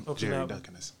 Jerry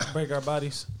ducking us. Break our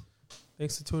bodies.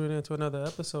 Thanks for tuning in to another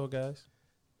episode, guys.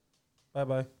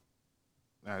 Bye-bye.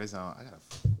 Nah, this I gotta.